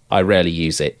 and I rarely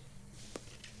use it.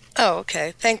 Oh,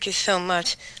 okay. Thank you so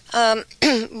much.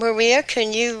 Maria,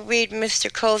 can you read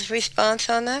Mr. Cole's response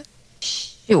on that?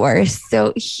 Sure.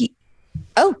 So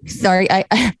Oh, sorry,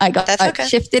 I got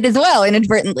shifted as well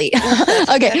inadvertently.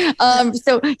 Okay,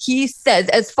 so he says,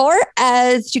 as far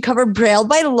as to cover Braille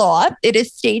by law, it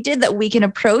is stated that we can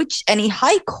approach any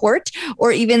high court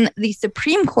or even the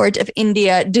Supreme Court of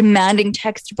India demanding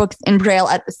textbooks in Braille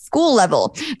at the school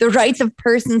level. The Rights of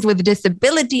Persons with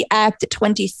Disability Act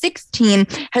 2016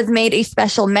 has made a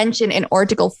special mention in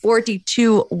Article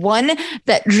 42(1)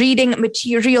 that reading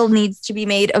material needs to be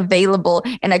made available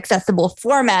in accessible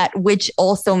format, which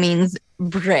also means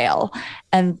Braille.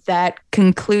 And that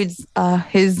concludes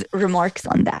his remarks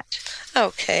on that.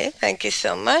 Okay, thank you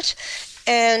so much.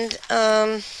 And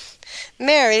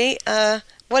Mary,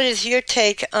 what is your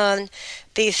take on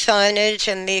the signage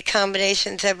and the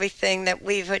accommodations, everything that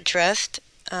we've addressed,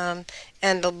 and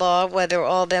the law, whether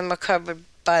all of them are covered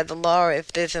by the law or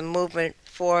if there's a movement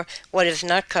for what is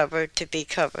not covered to be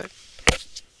covered?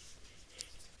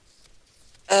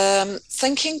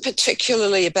 Thinking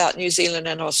particularly about New Zealand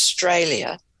and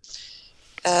Australia,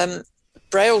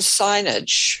 Braille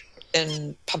signage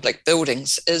in public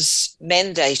buildings is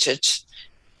mandated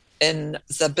in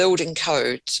the building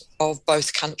code of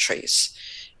both countries.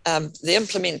 The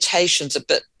implementation's a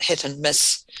bit hit and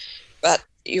miss, but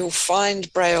you'll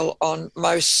find Braille on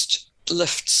most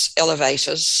lifts,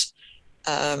 elevators,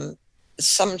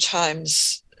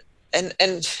 sometimes, and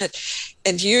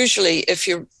usually if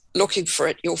you're looking for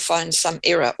it, you'll find some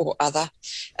error or other.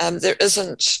 There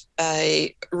isn't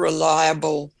a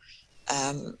reliable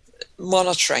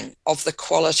monitoring of the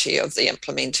quality of the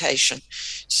implementation.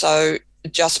 So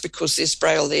just because there's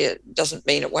Braille there doesn't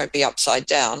mean it won't be upside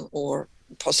down or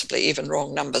possibly even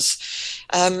wrong numbers.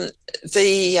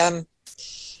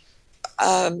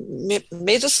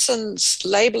 Medicines,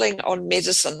 labelling on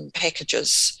medicine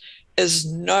packages is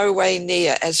no way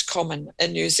near as common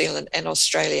in New Zealand and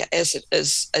Australia as it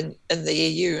is in the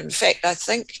EU. In fact, I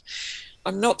think,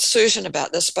 I'm not certain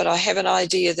about this, but I have an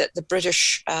idea that the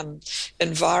British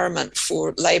environment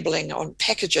for labelling on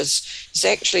packages is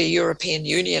actually a European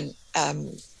Union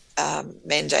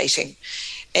mandating.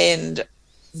 And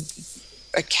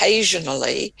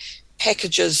occasionally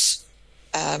packages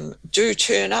do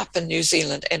turn up in New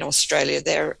Zealand and Australia.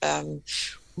 They're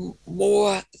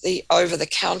more the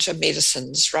over-the-counter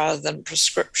medicines rather than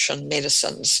prescription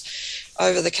medicines.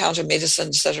 Over-the-counter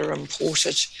medicines that are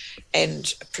imported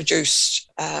and produced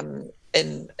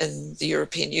in the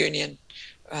European Union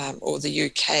or the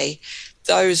UK,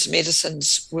 those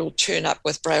medicines will turn up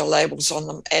with Braille labels on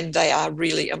them, and they are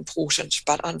really important.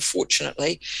 But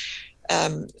unfortunately,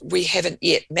 we haven't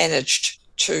yet managed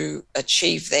to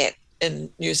achieve that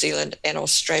in New Zealand and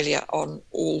Australia on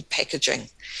all packaging.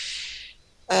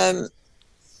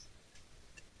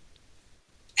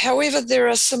 However, there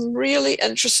are some really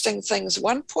interesting things.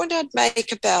 One point I'd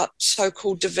make about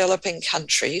so-called developing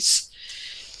countries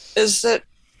is that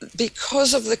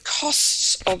because of the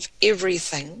costs of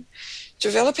everything,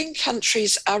 developing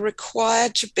countries are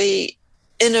required to be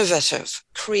innovative,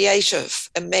 creative,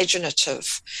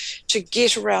 imaginative to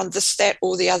get around this, that,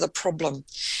 or the other problem.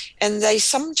 And they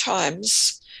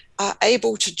sometimes are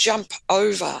able to jump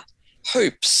over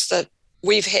hoops that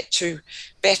we've had to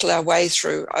battle our way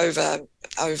through over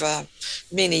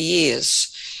many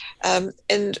years.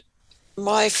 And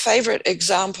my favorite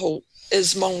example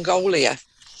is Mongolia.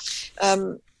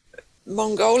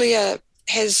 Mongolia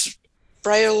has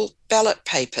Braille ballot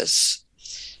papers,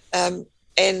 and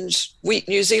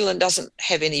New Zealand doesn't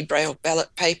have any Braille ballot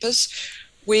papers.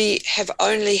 We have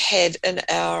only had in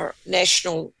our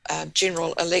national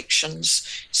general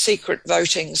elections secret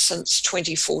voting since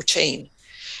 2014.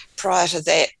 Prior to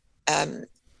that,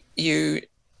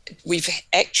 we've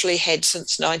actually had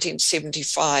since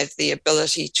 1975 the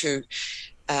ability to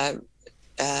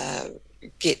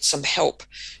get some help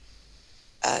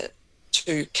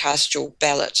to cast your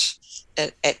ballot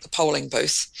at the polling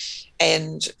booth,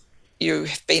 and you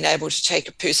have been able to take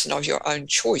a person of your own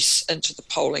choice into the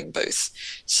polling booth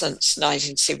since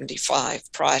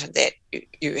 1975. Prior to that,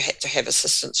 you had to have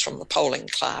assistance from the polling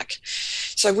clerk.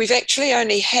 So we've actually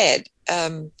only had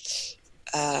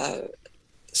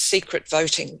secret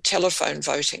voting, telephone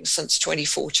voting since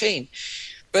 2014.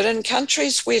 But in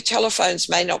countries where telephones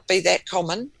may not be that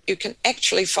common, you can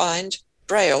actually find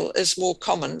Braille is more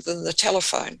common than the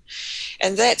telephone.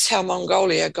 And that's how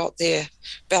Mongolia got their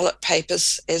ballot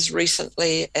papers as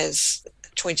recently as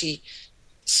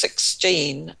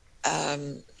 2016.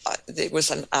 There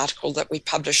was an article that we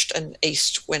published in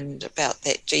East Wind about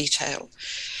that detail.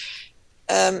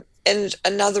 And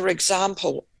another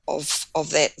example of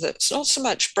that that's not so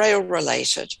much Braille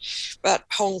related, but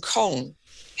Hong Kong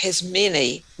has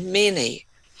many, many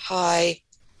high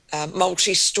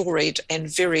multi-storied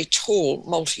and very tall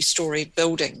multi-storied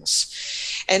buildings.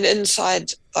 And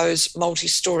inside those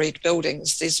multi-storied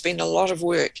buildings, there's been a lot of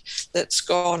work that's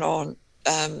gone on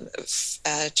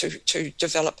to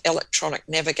develop electronic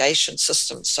navigation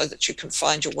systems so that you can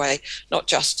find your way not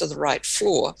just to the right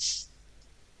floor,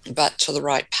 but to the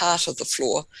right part of the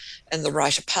floor and the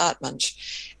right apartment.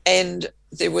 And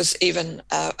there was even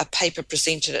a paper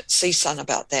presented at CSUN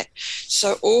about that.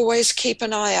 So always keep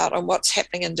an eye out on what's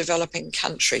happening in developing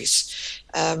countries.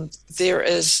 There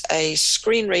is a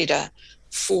screen reader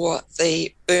for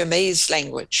the Burmese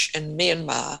language in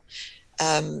Myanmar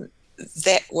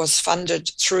that was funded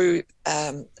through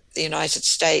the United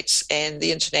States and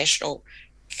the International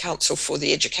Council for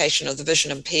the Education of the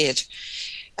Vision Impaired.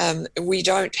 We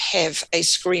don't have a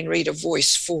screen reader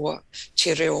voice for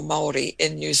Te Reo Māori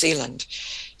in New Zealand.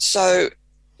 So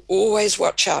always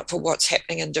watch out for what's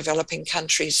happening in developing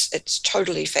countries. It's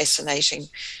totally fascinating,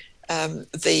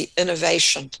 the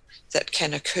innovation that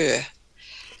can occur.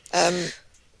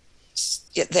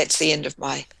 Yeah, that's the end of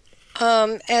my...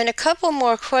 And a couple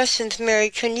more questions, Mary.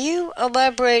 Can you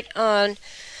elaborate on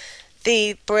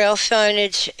the Braille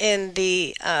signage in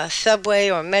the subway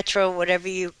or metro, whatever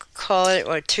you call it,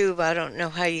 or tube, I don't know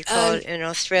how you call it in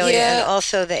Australia, and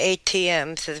also the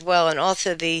ATMs as well, and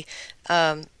also the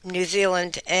New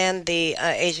Zealand and the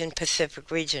Asian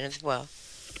Pacific region as well?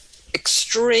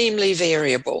 Extremely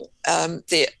variable.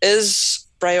 There is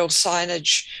Braille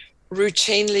signage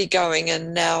routinely going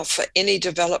in now for any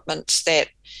developments that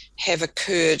have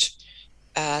occurred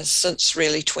since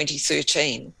really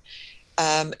 2013.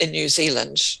 In New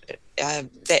Zealand,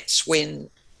 that's when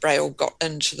Braille got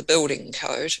into the building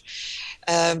code.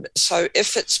 So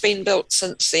if it's been built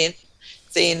since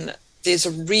then there's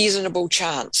a reasonable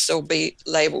chance there'll be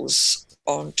labels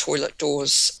on toilet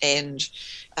doors and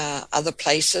other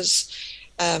places.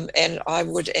 And I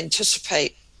would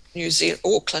anticipate New Zealand,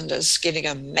 Auckland is getting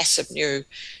a massive new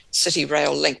city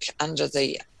rail link under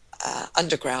the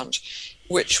underground,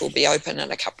 which will be open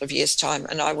in a couple of years' time,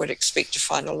 and I would expect to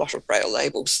find a lot of Braille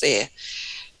labels there.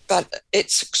 But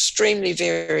it's extremely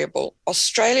variable.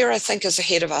 Australia, I think, is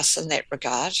ahead of us in that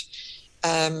regard.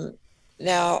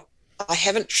 Now, I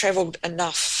haven't travelled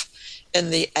enough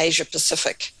in the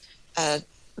Asia-Pacific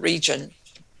region,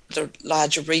 the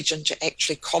larger region, to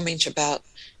actually comment about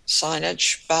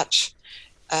signage, but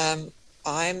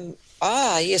I'm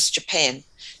Yes, Japan.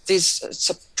 There's a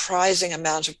surprising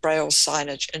amount of Braille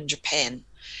signage in Japan.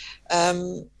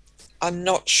 I'm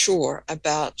not sure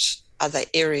about other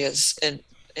areas in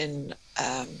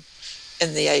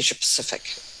the Asia Pacific.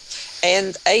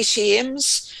 And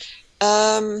ATMs,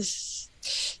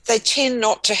 they tend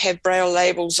not to have Braille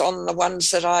labels on the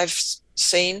ones that I've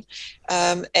seen,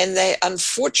 and they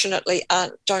unfortunately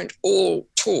don't all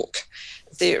talk.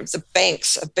 The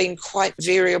banks have been quite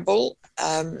variable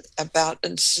about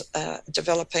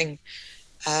developing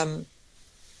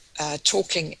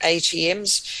talking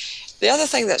ATMs. The other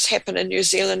thing that's happened in New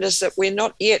Zealand is that we're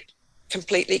not yet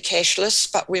completely cashless,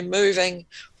 but we're moving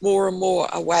more and more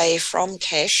away from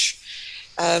cash.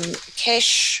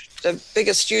 The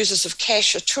biggest users of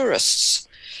cash are tourists.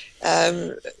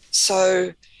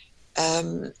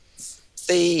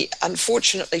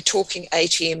 Unfortunately, talking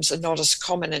ATMs are not as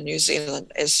common in New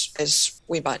Zealand as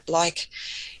we might like,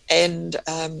 and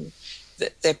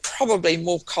they're probably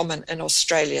more common in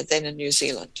Australia than in New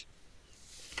Zealand.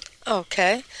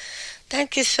 Okay,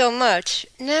 thank you so much.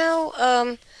 Now,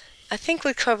 I think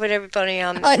we covered everybody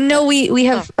on. No, we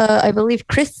have, I believe,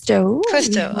 Christo.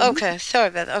 Christo, okay, sorry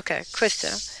about that. Okay, Christo,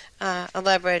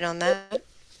 elaborate on that.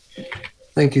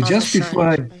 Thank you. Just before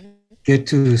I get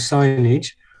to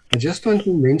signage, I just want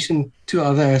to mention two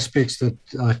other aspects that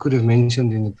I could have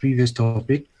mentioned in the previous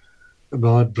topic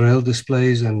about Braille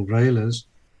displays and Braillers.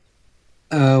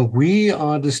 We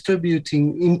are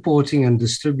importing and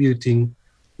distributing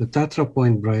the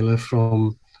TatraPoint Brailler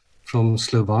from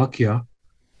Slovakia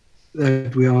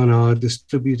that we are now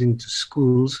distributing to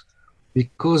schools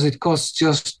because it costs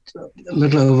just a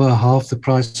little over half the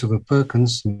price of a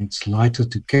Perkins, and it's lighter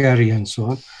to carry and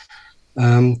so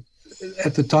on.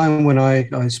 At the time when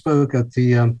I spoke at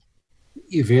the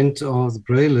event of the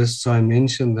Braillists, I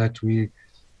mentioned that we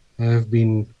have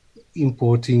been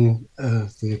importing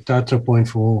the TatraPoint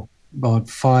for about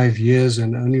 5 years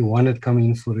and only one had come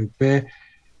in for repair.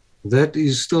 That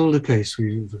is still the case.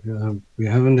 We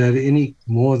haven't had any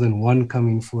more than one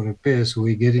coming for repair, so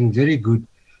we're getting very good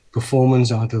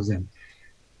performance out of them.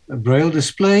 Braille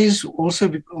displays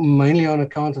also mainly on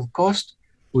account of cost.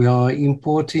 We are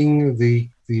importing the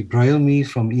Braille Me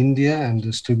from India and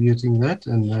distributing that,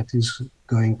 and that is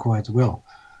going quite well.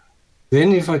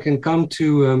 Then if I can come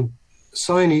to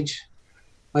signage,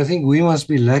 I think we must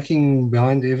be lacking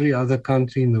behind every other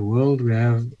country in the world. We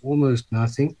have almost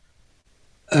nothing.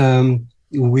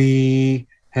 We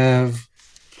have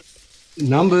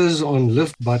numbers on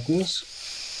lift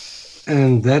buttons,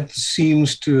 and that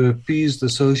seems to appease the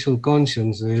social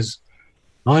conscience. There's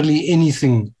hardly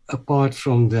anything apart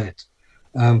from that.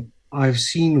 I've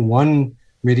seen one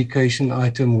medication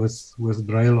item with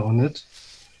Braille on it.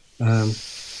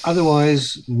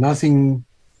 Otherwise, nothing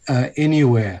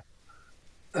anywhere.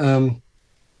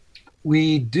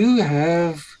 We do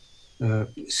have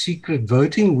secret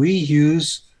voting. We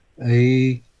use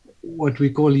what we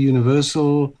call a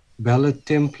universal ballot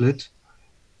template.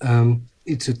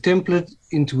 It's a template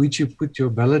into which you put your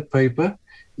ballot paper.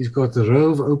 It's got the row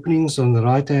of openings on the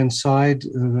right-hand side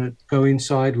that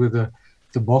coincide with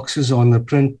the boxes on the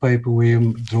print paper where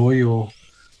you draw your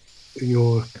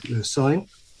sign,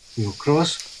 your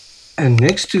cross. And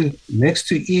next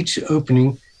to each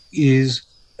opening is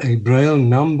a Braille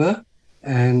number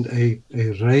and a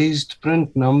raised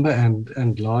print number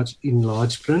and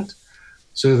large print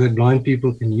so that blind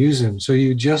people can use them. So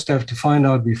you just have to find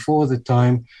out before the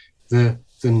time the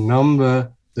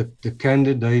number that the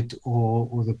candidate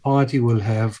or the party will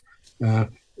have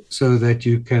so that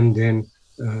you can then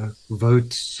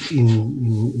vote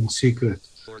in secret.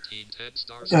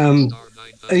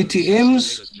 ATMs,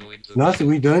 nothing.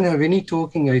 We don't have any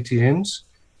talking ATMs.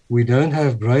 We don't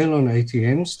have Braille on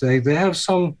ATMs. They have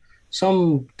some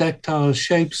tactile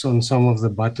shapes on some of the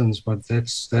buttons, but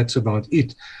that's about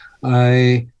it.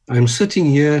 I'm sitting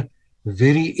here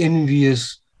very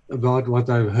envious about what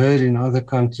I've heard in other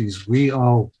countries. We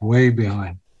are way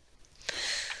behind.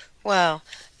 Wow.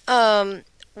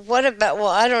 What about, well,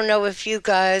 I don't know if you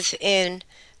guys in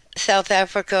South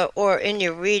Africa or in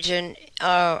your region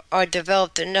are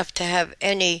developed enough to have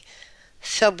any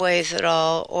subways at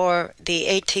all, or the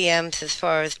ATMs as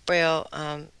far as Braille,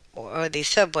 or the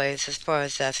subways as far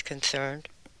as that's concerned.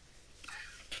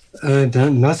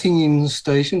 Nothing in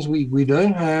stations. We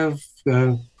don't have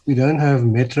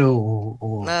metro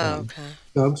or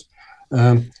subs,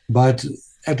 but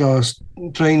at our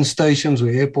train stations or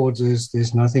airports,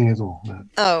 there's nothing at all. No.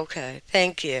 Oh, okay,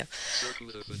 thank you.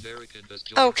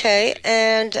 Okay,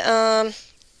 and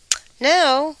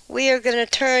now we are going to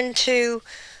turn to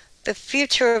the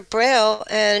future of Braille,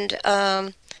 and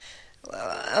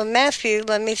Matthew,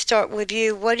 let me start with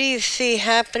you. What do you see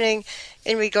happening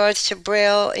in regards to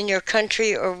Braille in your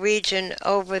country or region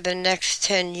over the next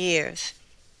 10 years?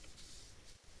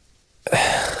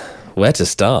 Where to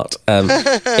start?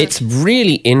 It's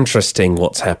really interesting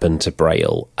what's happened to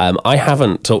Braille. I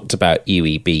haven't talked about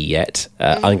UEB yet.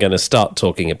 I'm going to start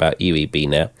talking about UEB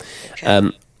now.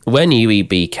 Okay. When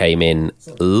UEB came in,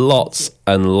 lots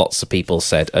and lots of people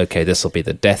said, okay, this will be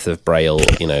the death of Braille.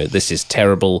 This is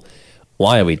terrible.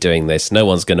 Why are we doing this? No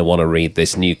one's going to want to read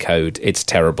this new code. It's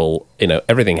terrible.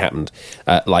 Everything happened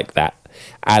like that.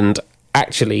 And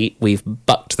actually, we've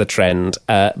bucked the trend.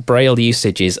 Braille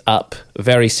usage is up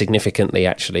very significantly,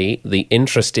 actually. The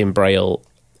interest in Braille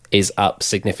is up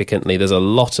significantly. There's a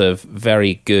lot of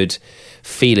very good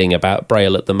feeling about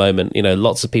Braille at the moment.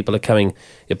 Lots of people are coming,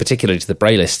 particularly to the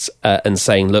Braillists, and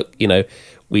saying, look,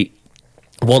 we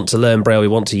want to learn Braille, we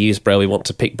want to use Braille, we want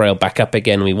to pick Braille back up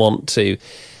again, we want to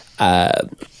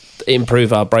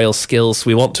improve our Braille skills,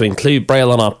 we want to include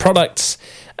Braille on our products.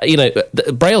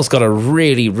 Braille's got a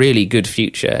really, really good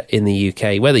future in the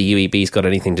UK. Whether UEB's got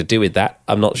anything to do with that,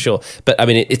 I'm not sure. But,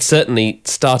 it certainly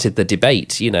started the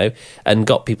debate, and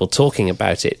got people talking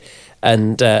about it.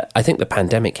 And I think the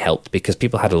pandemic helped because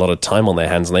people had a lot of time on their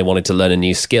hands and they wanted to learn a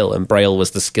new skill, and Braille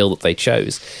was the skill that they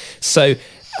chose. So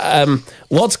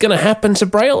what's going to happen to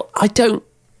Braille? I don't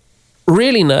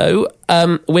really know.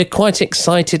 We're quite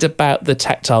excited about the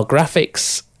tactile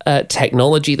graphics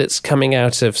technology that's coming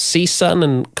out of CSUN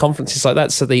and conferences like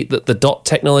that. So the DOT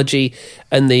technology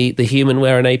and the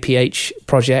Humanware and APH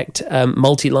project,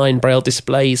 multi-line Braille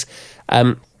displays.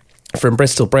 From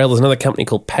Bristol Braille, there's another company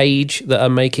called Page that are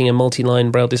making a multi-line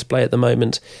Braille display at the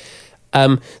moment.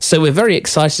 So we're very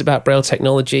excited about Braille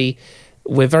technology.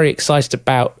 We're very excited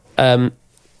about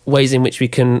ways in which we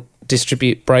can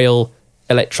distribute Braille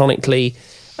electronically,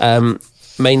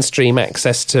 mainstream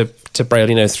access to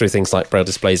Braille, through things like Braille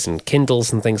displays and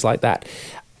Kindles and things like that.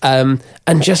 And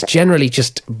just generally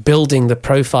just building the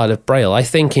profile of Braille. I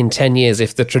think in 10 years,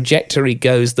 if the trajectory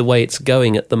goes the way it's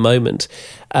going at the moment,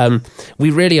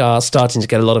 we really are starting to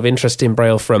get a lot of interest in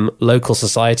Braille from local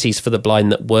societies for the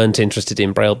blind that weren't interested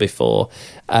in Braille before.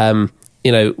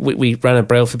 We ran a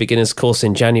Braille for Beginners course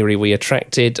in January. We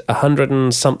attracted 100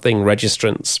 and something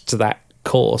registrants to that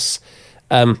course.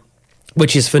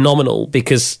 Which is phenomenal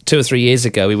because 2 or 3 years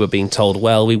ago we were being told,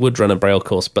 well, we would run a Braille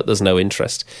course, but there's no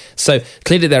interest. So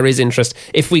clearly there is interest.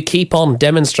 If we keep on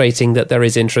demonstrating that there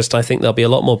is interest, I think there'll be a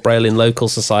lot more Braille in local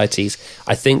societies.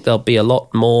 I think there'll be a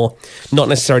lot more, not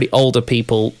necessarily older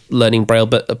people learning Braille,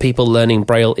 but people learning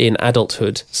Braille in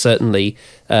adulthood, certainly,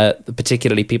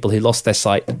 particularly people who lost their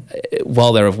sight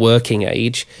while they're of working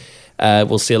age.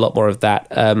 We'll see a lot more of that.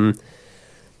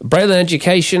 Braille in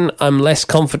education, I'm less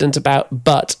confident about,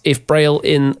 but if Braille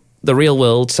in the real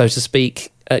world, so to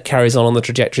speak, carries on the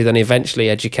trajectory, then eventually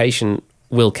education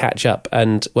will catch up,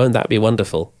 and won't that be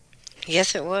wonderful?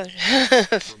 Yes, it would.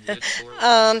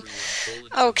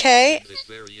 Okay,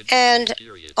 and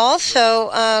also,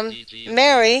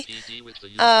 Mary,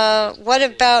 what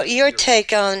about your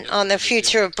take on the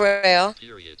future of Braille?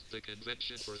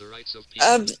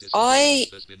 I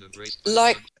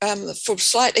like, for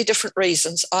slightly different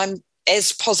reasons, I'm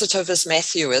as positive as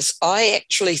Matthew is. I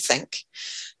actually think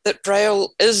that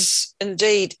Braille is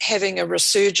indeed having a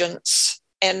resurgence,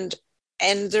 and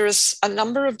there is a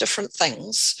number of different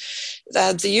things.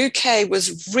 The UK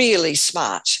was really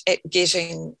smart at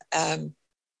getting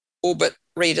Orbit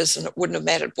readers, and it wouldn't have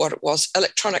mattered what it was,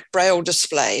 electronic Braille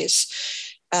displays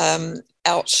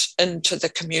out into the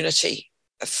community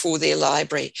for their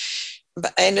library.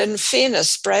 And in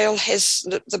fairness,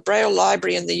 the Braille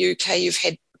library in the UK, you've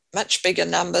had much bigger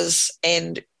numbers,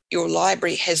 and your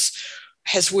library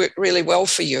has worked really well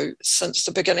for you since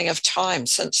the beginning of time,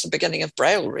 since the beginning of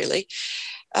Braille, really.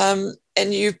 And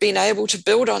you've been able to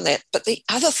build on that. But the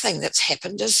other thing that's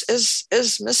happened is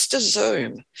Mr.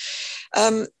 Zoom.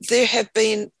 There have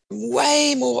been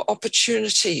way more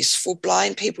opportunities for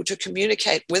blind people to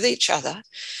communicate with each other,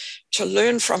 to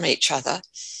learn from each other.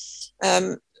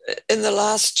 In the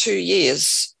last 2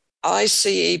 years,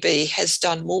 ICEB has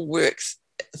done more work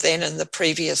than in the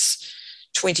previous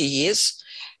 20 years.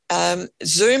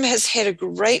 Zoom has had a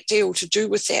great deal to do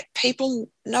with that. People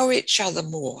know each other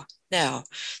more now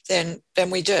than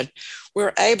we did.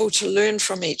 We're able to learn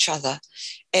from each other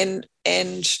and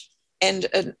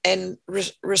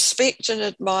respect and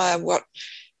admire what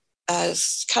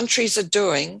countries are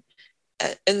doing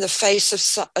in the face of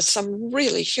some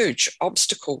really huge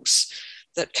obstacles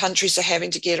that countries are having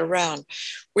to get around.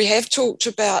 We have talked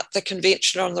about the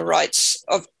Convention on the Rights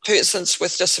of Persons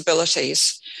with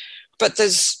Disabilities, but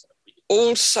there's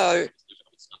also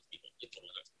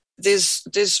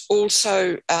there's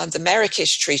also the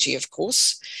Marrakesh Treaty, of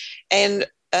course, and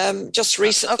just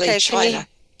recently China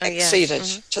acceded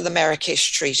to the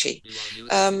Marrakesh Treaty.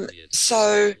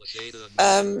 So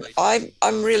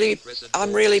I'm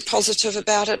really positive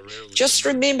about it. Just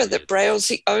remember that Braille's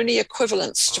the only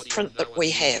equivalence to print that we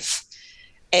have,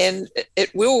 and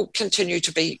it will continue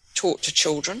to be taught to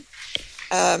children.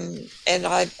 And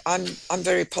I'm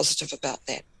very positive about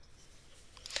that.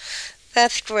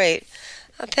 That's great.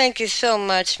 Thank you so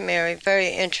much, Mary. Very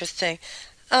interesting.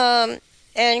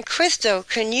 And Crystal,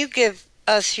 can you give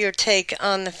us your take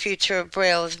on the future of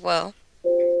Braille as well?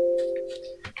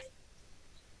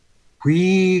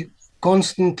 We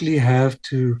constantly have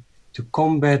to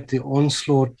combat the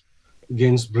onslaught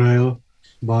against Braille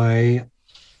by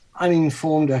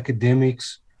uninformed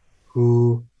academics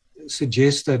who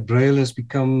suggest that Braille has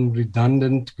become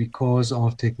redundant because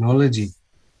of technology.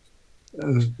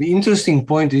 The interesting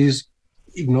point is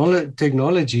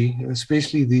technology,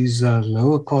 especially these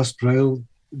lower cost Braille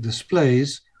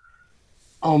displays,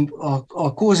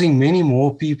 are causing many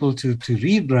more people to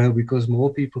read Braille because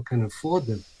more people can afford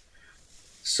them.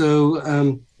 So,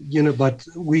 but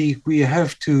we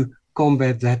have to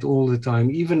combat that all the time.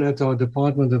 Even at our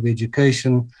Department of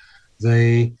Education,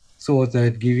 they thought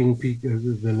that giving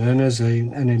the learners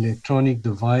an electronic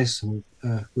device and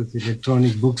with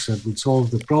electronic books that would solve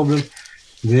the problem.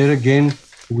 There again,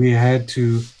 we had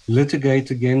to litigate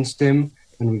against them,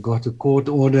 and we got a court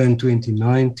order in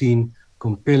 2019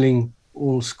 compelling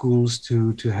all schools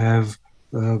to have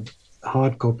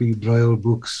hard copy Braille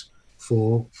books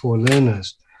for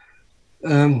learners.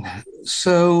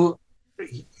 So,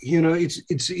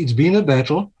 it's been a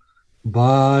battle,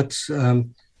 but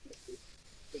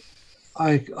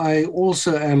I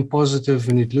also am positive,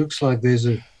 and it looks like there's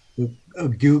a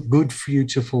good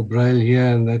future for Braille here,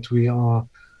 and that we are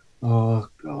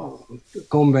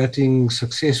combating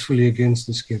successfully against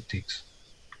the skeptics.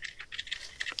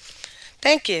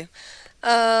 Thank you.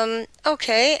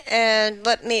 Okay, and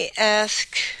let me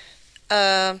ask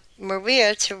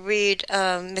Maria to read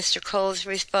Mr. Cole's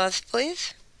response,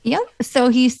 please. Yep. So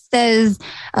he says,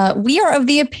 we are of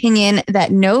the opinion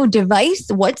that no device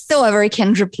whatsoever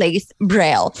can replace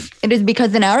Braille. It is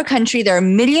because in our country, there are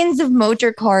millions of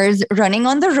motor cars running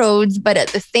on the roads, but at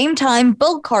the same time,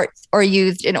 bulk carts are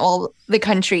used in all the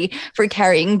country for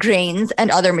carrying grains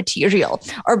and other material.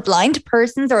 Our blind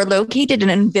persons are located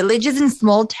in villages and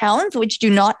small towns which do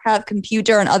not have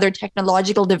computer and other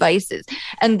technological devices.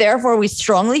 And therefore, we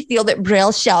strongly feel that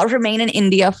Braille shall remain in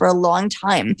India for a long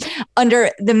time. Under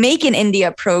the Make in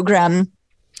India program,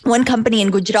 one company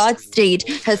in Gujarat state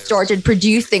has started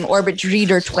producing Orbit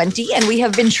Reader 20, and we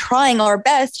have been trying our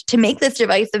best to make this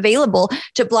device available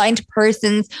to blind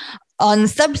persons on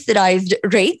subsidized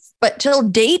rates, but till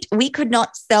date, we could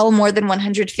not sell more than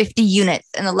 150 units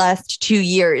in the last 2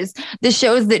 years. This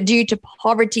shows that due to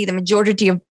poverty, the majority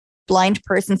of blind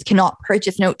persons cannot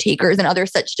purchase note takers and other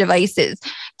such devices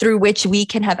through which we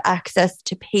can have access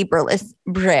to paperless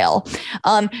Braille.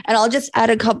 And I'll just add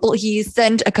he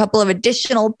sent a couple of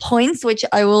additional points, which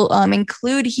I will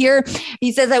include here.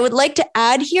 He says, I would like to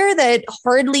add here that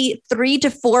hardly 3 to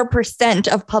 4%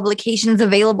 of publications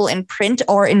available in print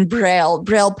are in Braille.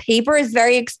 Braille paper is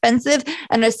very expensive,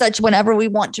 and as such, whenever we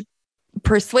want to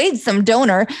persuade some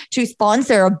donor to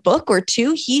sponsor a book or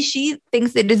two, she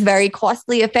thinks it is very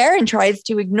costly affair and tries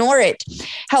to ignore it.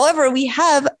 However, we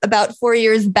have about 4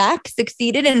 years back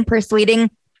succeeded in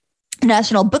persuading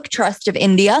National Book Trust of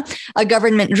India, a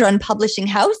government-run publishing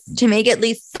house, to make at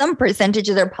least some percentage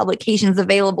of their publications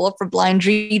available for blind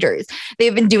readers.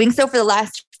 They've been doing so for the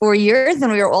last 4 years,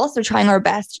 and we are also trying our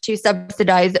best to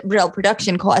subsidize Braille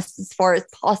production costs as far as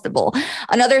possible.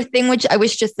 Another thing which I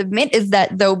wish to submit is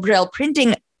that though Braille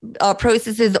printing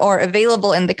processes are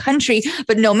available in the country,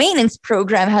 but no maintenance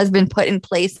program has been put in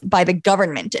place by the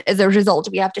government. As a result,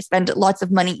 we have to spend lots of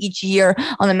money each year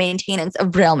on the maintenance of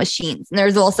Braille machines. And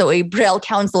there's also a Braille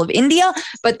Council of India,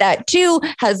 but that too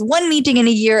has one meeting in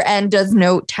a year and does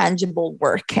no tangible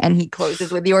work. And he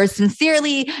closes with yours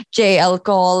sincerely, J.L.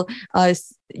 Kaul,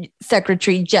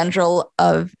 Secretary General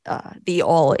of the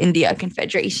All India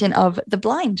Confederation of the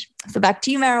Blind. So back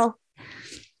to you, Meryl.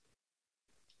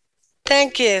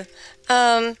 Thank you.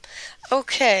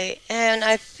 Okay, and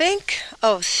I think,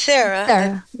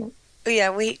 Sarah.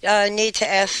 Yeah, we need to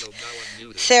ask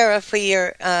Sarah for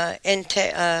your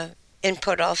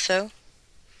input also.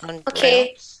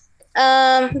 Okay.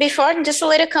 Before, just a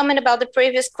little comment about the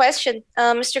previous question.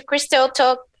 Mr. Crystal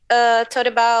talked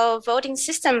about voting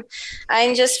system.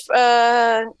 I just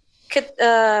want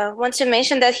to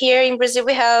mention that here in Brazil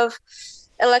we have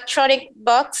electronic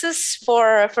boxes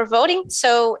for voting.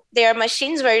 So there are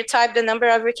machines where you type the number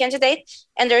of your candidate,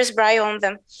 and there's Braille on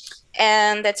them,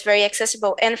 and that's very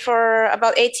accessible. And for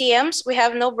about ATMs, we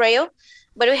have no Braille,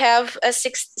 but we have a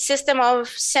system of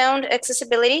sound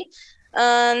accessibility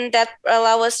that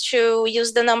allow us to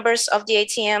use the numbers of the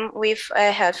ATM with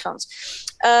headphones.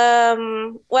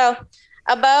 Well,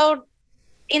 about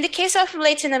in the case of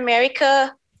Latin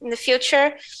America in the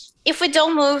future, if we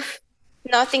don't move,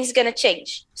 nothing's going to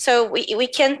change. So we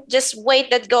can't just wait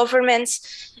that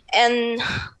governments and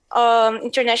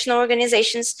international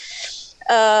organizations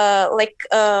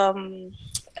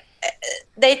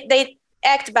they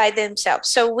act by themselves.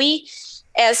 So we,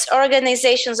 as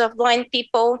organizations of blind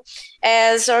people,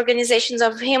 as organizations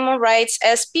of human rights,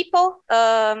 as people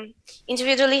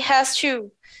individually, has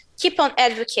to keep on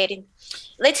advocating.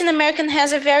 Latin America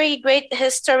has a very great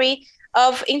history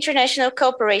of international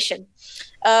cooperation.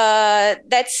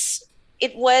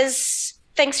 It was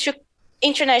thanks to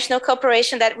international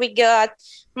cooperation that we got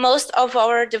most of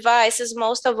our devices,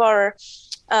 most of our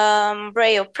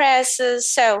Braille presses.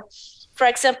 So, for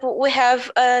example, we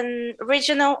have a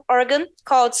regional organ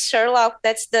called CERLAC.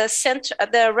 That's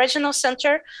the regional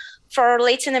center for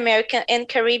Latin America and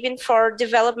Caribbean for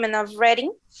development of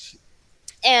reading.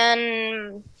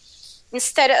 And in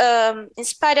spite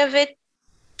of it,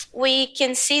 we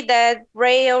can see that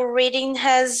Braille reading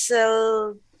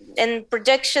and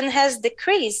production has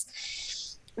decreased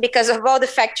because of all the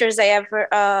factors I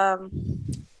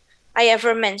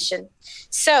ever mentioned.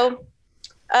 So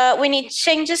we need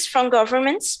changes from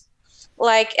governments,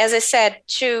 like, as I said,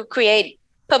 to create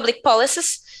public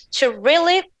policies to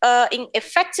really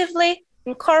effectively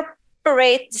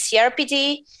incorporate the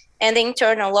CRPD and the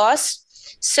internal laws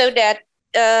so that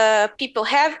people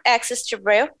have access to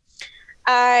Braille.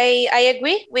 I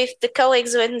agree with the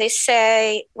colleagues when they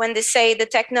say the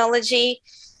technology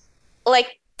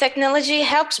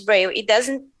helps Braille. It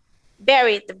doesn't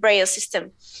bury the Braille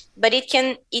system, but it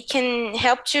can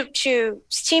help to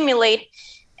stimulate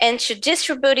and to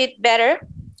distribute it better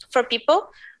for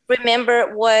people.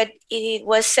 Remember what it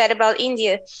was said about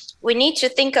India. We need to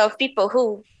think of people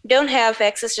who don't have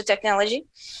access to technology,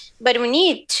 but we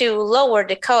need to lower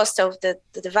the cost of the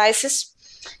devices.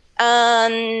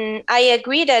 I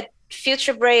agree that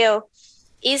future Braille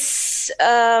is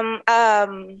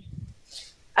a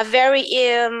very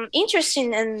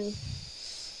interesting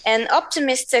and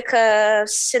optimistic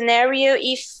scenario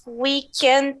if we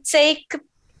can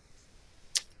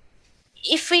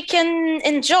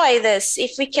enjoy this,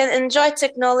 if we can enjoy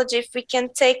technology, if we can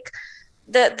take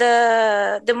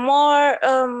the more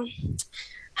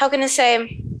how can I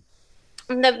say,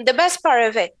 the best part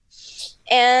of it.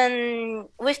 And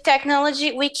with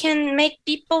technology, we can make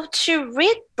people to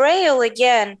read Braille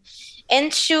again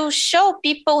and to show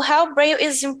people how Braille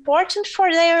is important for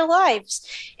their lives,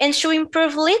 and to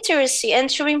improve literacy and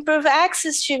to improve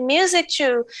access to music,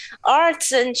 to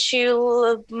arts, and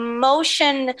to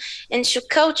motion, and to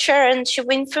culture, and to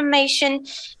information,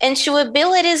 and to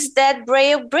abilities that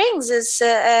Braille brings, as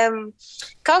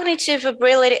cognitive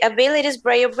abilities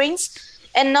Braille brings.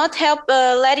 And not help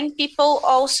letting people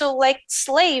also like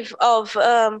slave of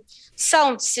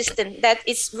sound system. That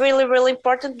is really, really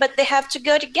important, but they have to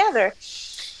go together.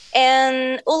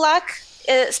 And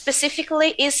ULAC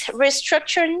specifically is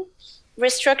restructuring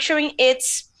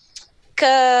its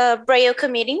Braille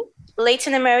Committee,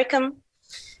 Latin American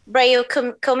Braille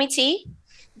Committee.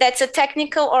 That's a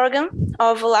technical organ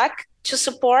of ULAC to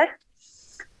support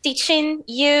teaching,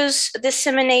 use,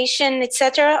 dissemination,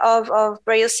 etc. of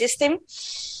Braille system,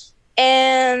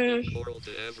 and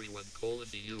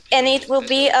it will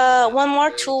be one more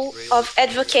tool of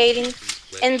advocating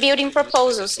and building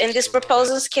proposals. And these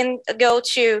proposals can go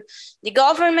to the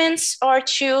governments or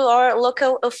to our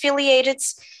local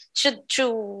affiliates to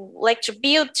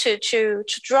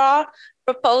draw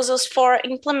proposals for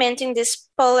implementing these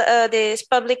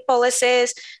public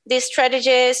policies, these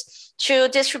strategies, to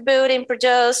distribute and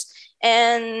produce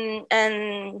and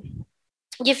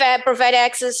provide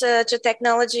access to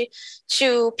technology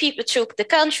to people, to the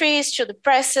countries, to the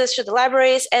presses, to the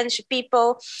libraries, and to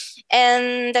people.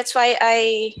 And that's why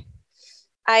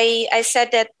I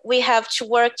said that we have to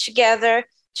work together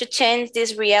to change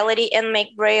this reality and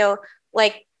make Braille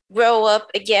like grow up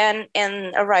again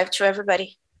and arrive to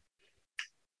everybody.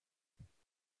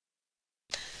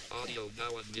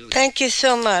 Thank you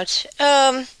so much.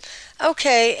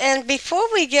 Okay, and before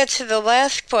we get to the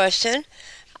last question,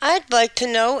 I'd like to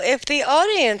know if the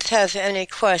audience has any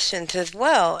questions as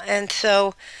well. And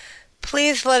so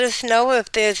please let us know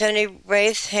if there's any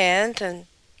raised hand and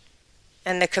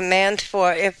the command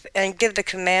and give the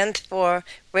command for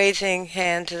raising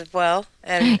hands as well.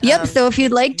 And yep. So if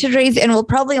you'd like to raise, and we'll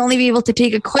probably only be able to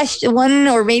take a question, one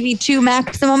or maybe two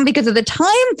maximum because of the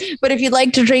time. But if you'd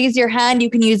like to raise your hand, you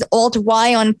can use Alt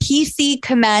Y on PC,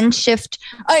 Command Shift.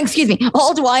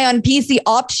 Alt Y on PC,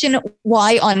 Option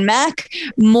Y on Mac,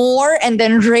 more, and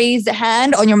then raise a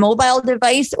hand on your mobile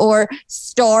device, or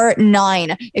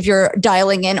 *9 if you're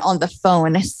dialing in on the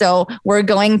phone. So we're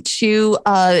going to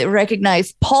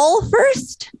recognize Paul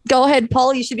first. Go ahead,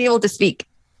 Paul. You should be able to speak.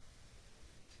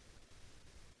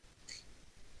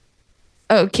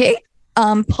 Okay.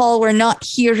 Paul, we're not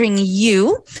hearing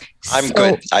you. I'm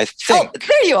good, I think. Oh,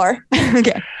 there you are.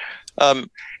 Okay. And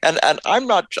I'm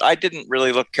not. I didn't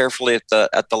really look carefully at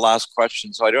the last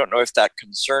question, so I don't know if that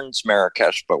concerns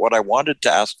Marrakesh. But what I wanted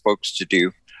to ask folks to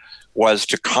do was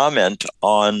to comment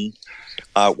on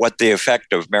what the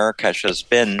effect of Marrakesh has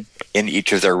been in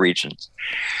each of their regions.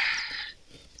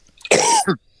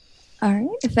 All right.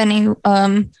 If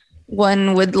anyone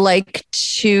would like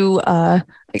to,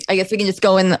 I guess we can just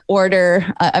go in the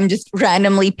order. I'm just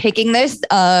randomly picking this.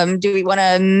 Do we want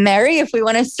to, Mary, if we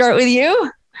want to start with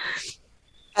you?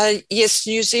 Yes,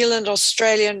 New Zealand,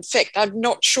 Australia. In fact, I'm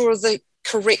not sure of the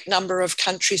correct number of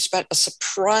countries, but a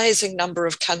surprising number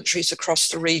of countries across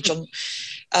the region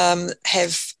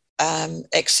have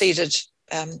acceded,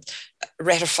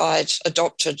 ratified,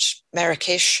 adopted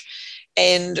Marrakesh.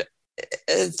 And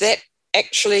that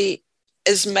actually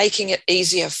is making it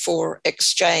easier for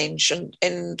exchange.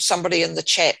 And somebody in the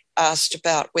chat asked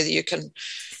about whether you can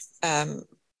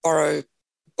borrow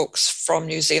books from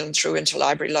New Zealand through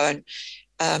interlibrary loan.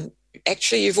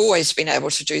 Actually, you've always been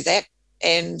able to do that.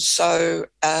 And so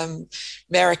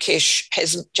Marrakesh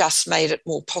hasn't just made it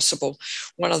more possible.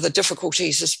 One of the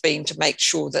difficulties has been to make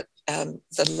sure that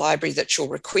the library that you're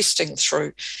requesting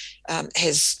through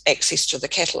has access to the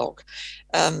catalogue.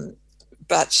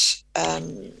 But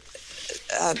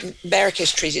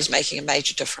Marrakesh Treaty is making a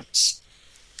major difference.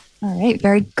 All right,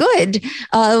 very good.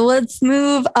 Let's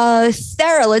move,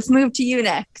 Sarah, let's move to you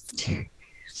next.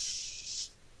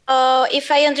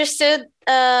 If I understood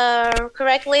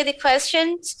correctly, the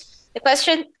question,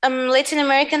 Latin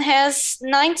America has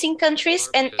 19 countries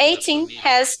and 18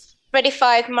 has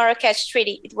ratified Marrakesh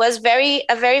Treaty. It was a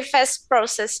very fast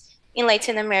process in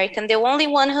Latin America. The only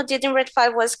one who didn't ratify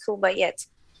was Cuba yet.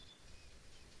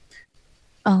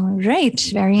 All right,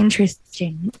 very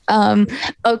interesting.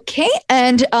 Okay,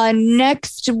 and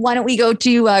next, why don't we go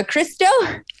to Christo?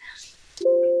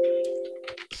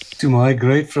 To my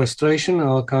great frustration,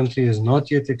 our country has not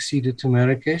yet acceded to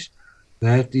Marrakesh.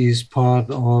 That is part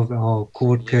of our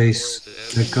court case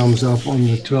that comes up on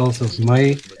the 12th of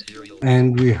May,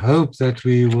 and we hope that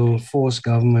we will force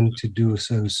government to do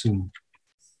so soon.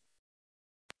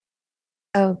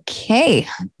 Okay.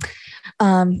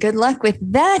 Good luck with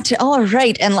that. All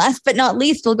right. And last but not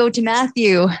least, we'll go to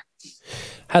Matthew.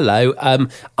 Hello.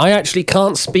 I actually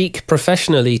can't speak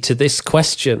professionally to this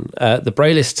question. The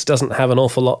Braillists doesn't have an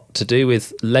awful lot to do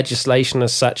with legislation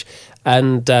as such.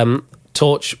 And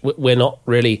Torch, we're not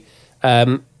really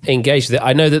engaged with it.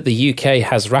 I know that the UK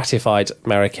has ratified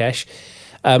Marrakesh,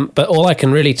 but all I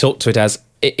can really talk to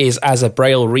it is as a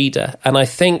Braille reader. And I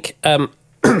think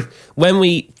when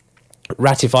we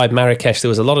ratified Marrakesh, there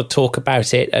was a lot of talk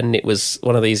about it, and it was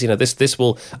one of these, this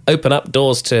will open up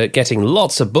doors to getting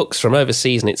lots of books from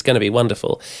overseas, and it's going to be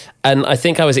wonderful. And I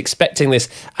think I was expecting this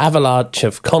avalanche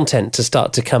of content to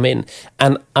start to come in,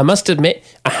 and I must admit,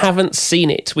 I haven't seen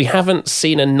it. We haven't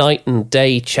seen a night and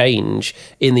day change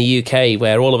in the UK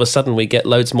where all of a sudden we get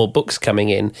loads more books coming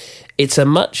in. It's a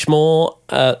much more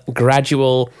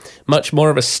gradual, much more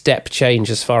of a step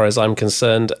change as far as I'm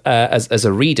concerned. As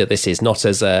a reader, this is not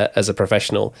as a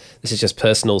professional. This is just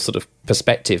personal sort of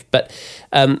perspective. But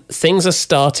things are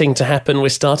starting to happen. We're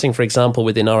starting, for example,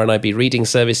 within RNIB reading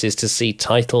services to see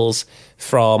titles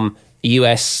from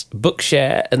US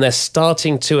Bookshare, and they're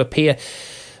starting to appear.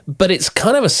 But it's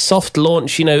kind of a soft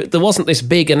launch. There wasn't this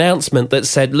big announcement that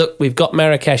said, look, we've got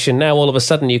Marrakesh and now all of a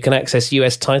sudden you can access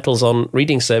US titles on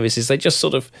reading services. They just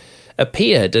sort of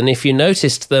appeared. And if you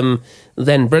noticed them,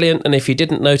 then brilliant. And if you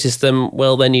didn't notice them,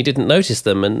 well, then you didn't notice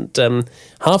them. And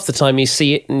half the time you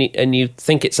see it and you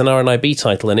think it's an RNIB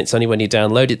title, and it's only when you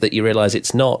download it that you realise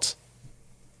it's not.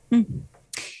 Mm-hmm.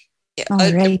 Yeah,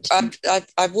 all right.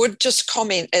 I would just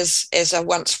comment as I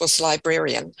once was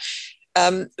librarian.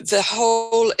 The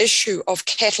whole issue of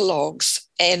catalogues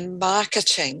and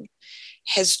marketing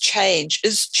is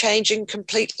changing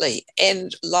completely,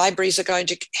 and libraries are going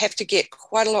to have to get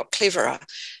quite a lot cleverer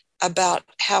about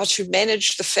how to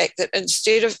manage the fact that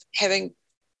instead of having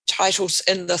titles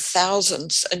in the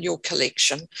thousands in your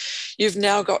collection, you've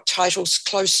now got titles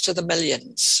close to the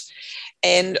millions.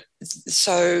 And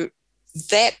so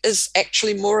that is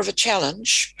actually more of a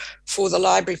challenge for the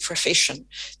library profession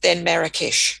than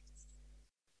Marrakesh.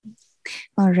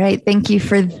 All right. Thank you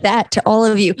for that to all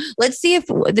of you. Let's see if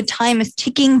the time is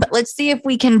ticking, but let's see if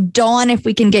we can, Dawn, if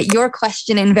we can get your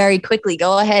question in very quickly.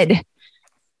 Go ahead.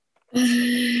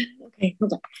 Okay,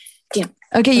 hold on. Yeah.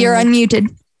 Okay, you're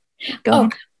unmuted. Go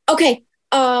ahead. Okay.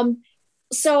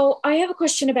 So I have a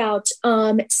question about,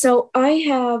 so I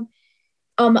have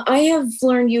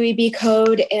learned UEB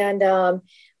code, and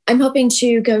I'm hoping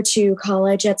to go to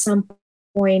college at some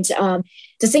point. The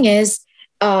thing is,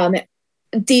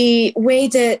 the way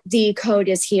that the code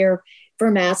is here for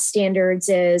math standards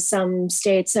is some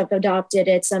states have adopted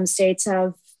it, some states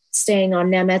have staying on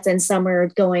Nemeth, and some are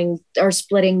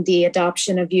splitting the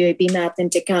adoption of UEB math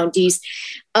into counties.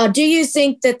 Do you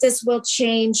think that this will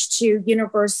change to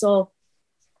universal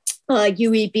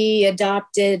UEB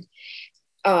adopted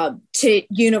to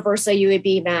universal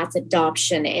UEB math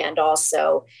adoption? And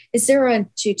also, is there a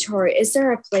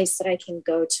place that I can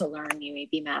go to learn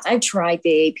UEB math? I've tried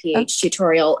the APH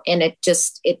tutorial, and it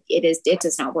does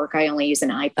not work. I only use an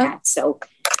iPad. So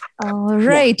all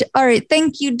right. Yeah. All right.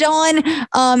 Thank you, Dawn.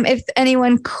 If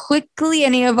anyone quickly,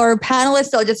 any of our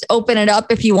panelists, I'll just open it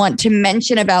up if you want to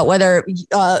mention about whether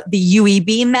the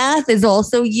UEB math is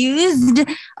also used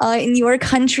in your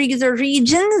countries or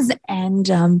regions.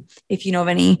 And if you know of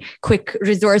any quick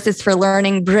resources for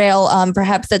learning Braille,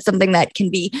 perhaps that's something that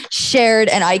can be shared,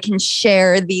 and I can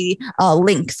share the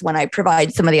links when I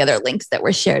provide some of the other links that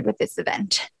were shared with this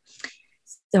event.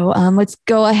 So let's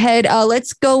go ahead.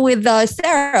 Let's go with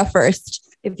Sarah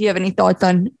first. If you have any thoughts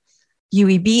on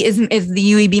UEB, is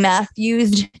the UEB math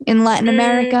used in Latin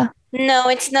America? No,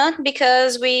 it's not,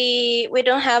 because we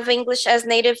don't have English as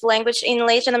native language in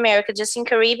Latin America, just in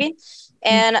Caribbean.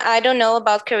 And I don't know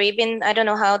about Caribbean. I don't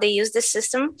know how they use this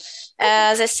system.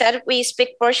 As I said, we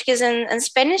speak Portuguese and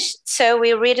Spanish, so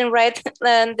we read and write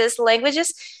these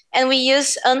languages. And we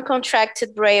use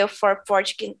uncontracted Braille for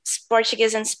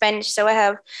Portuguese and Spanish. So I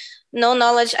have no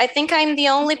knowledge. I think I'm the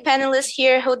only panelist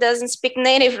here who doesn't speak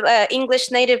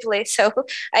English natively, so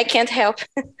I can't help.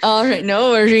 All right,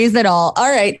 no worries at all.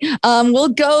 All right, we'll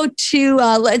go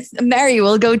to Mary.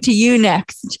 We'll go to you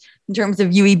next in terms of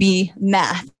UEB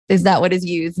math. Is that what is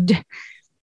used?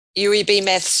 UEB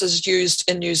maths is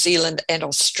used in New Zealand and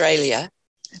Australia.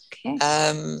 Okay.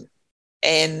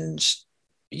 And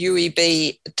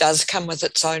UEB does come with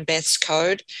its own maths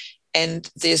code, and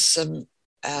there's some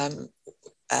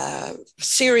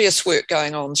serious work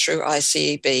going on through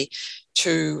ICEB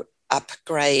to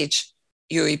upgrade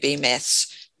UEB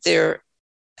maths. There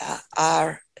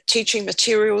are teaching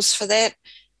materials for that,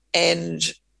 and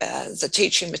the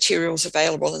teaching materials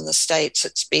available in the States,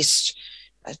 it's best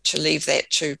to leave that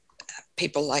to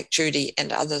people like Judy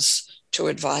and others to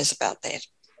advise about that.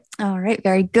 All right,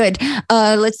 very good.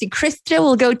 Let's see, Krista,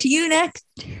 we'll go to you next.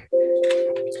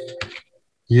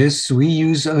 Yes, we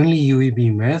use only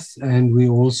UEB math, and we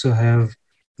also have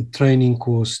a training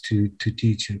course to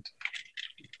teach it.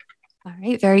 All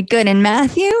right, very good. And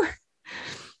Matthew?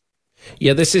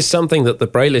 Yeah, this is something that the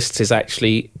Braillists is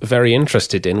actually very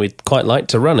interested in. We'd quite like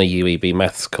to run a UEB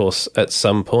maths course at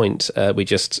some point. We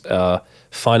just are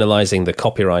finalising the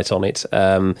copyright on it.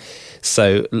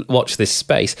 So watch this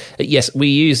space. Yes, we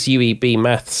use UEB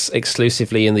maths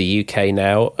exclusively in the UK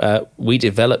now. We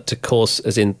developed a course,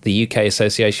 as in the UK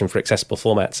Association for Accessible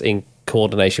Formats, in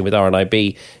coordination with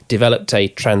RNIB, developed a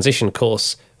transition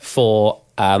course for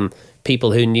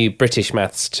people who knew British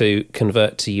maths to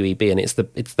convert to UEB, and it's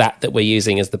that we're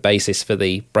using as the basis for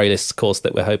the Braillists course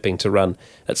that we're hoping to run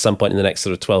at some point in the next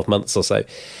sort of 12 months or so.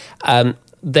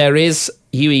 There is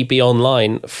UEB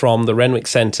Online from the Renwick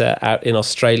Centre out in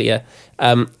Australia.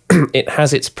 It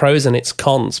has its pros and its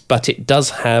cons, but it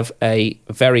does have a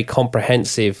very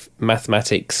comprehensive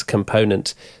mathematics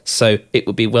component. So it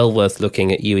would be well worth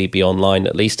looking at UEB Online,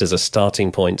 at least as a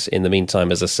starting point, in the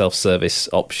meantime, as a self-service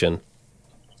option.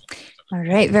 All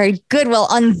right, very good. Well,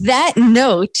 on that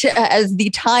note, as the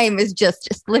time is just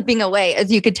slipping away,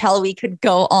 as you could tell, we could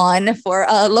go on for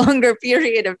a longer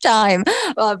period of time,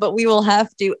 but we will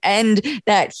have to end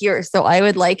that here. So I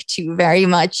would like to very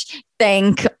much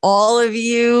thank all of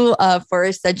you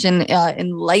for such an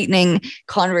enlightening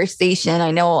conversation. I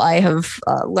know I have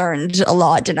learned a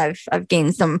lot, and I've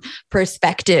gained some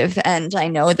perspective, and I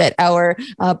know that our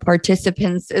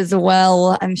participants as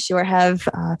well, I'm sure, have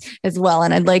as well.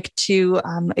 And I'd like to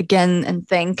again and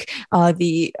thank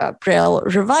the Braille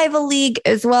Revival League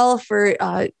as well for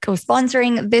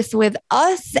co-sponsoring this with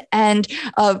us. And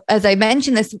as I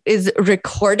mentioned, this is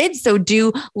recorded, so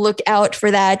do look out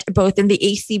for that both in the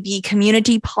ACB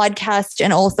community podcast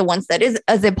and also once that is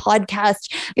as a podcast.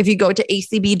 If you go to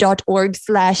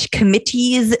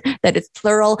acb.org/committees, that is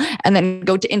plural, and then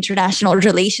go to International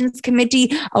Relations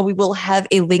Committee, we will have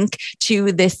a link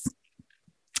to this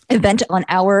event on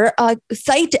our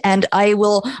site, and I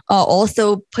will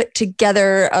also put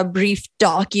together a brief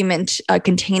document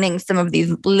containing some of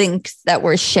these links that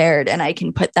were shared, and I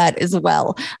can put that as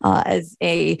well as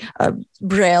a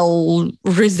Braille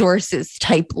resources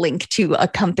type link to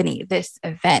accompany this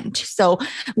event. So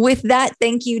with that,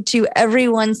 thank you to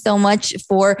everyone so much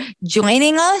for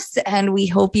joining us, and we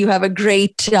hope you have a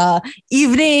great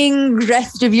evening,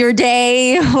 rest of your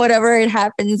day, whatever it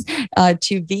happens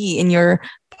to be in your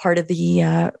part of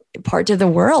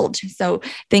the world. So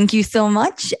thank you so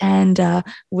much. And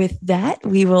with that,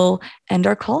 we will end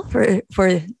our call for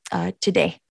today.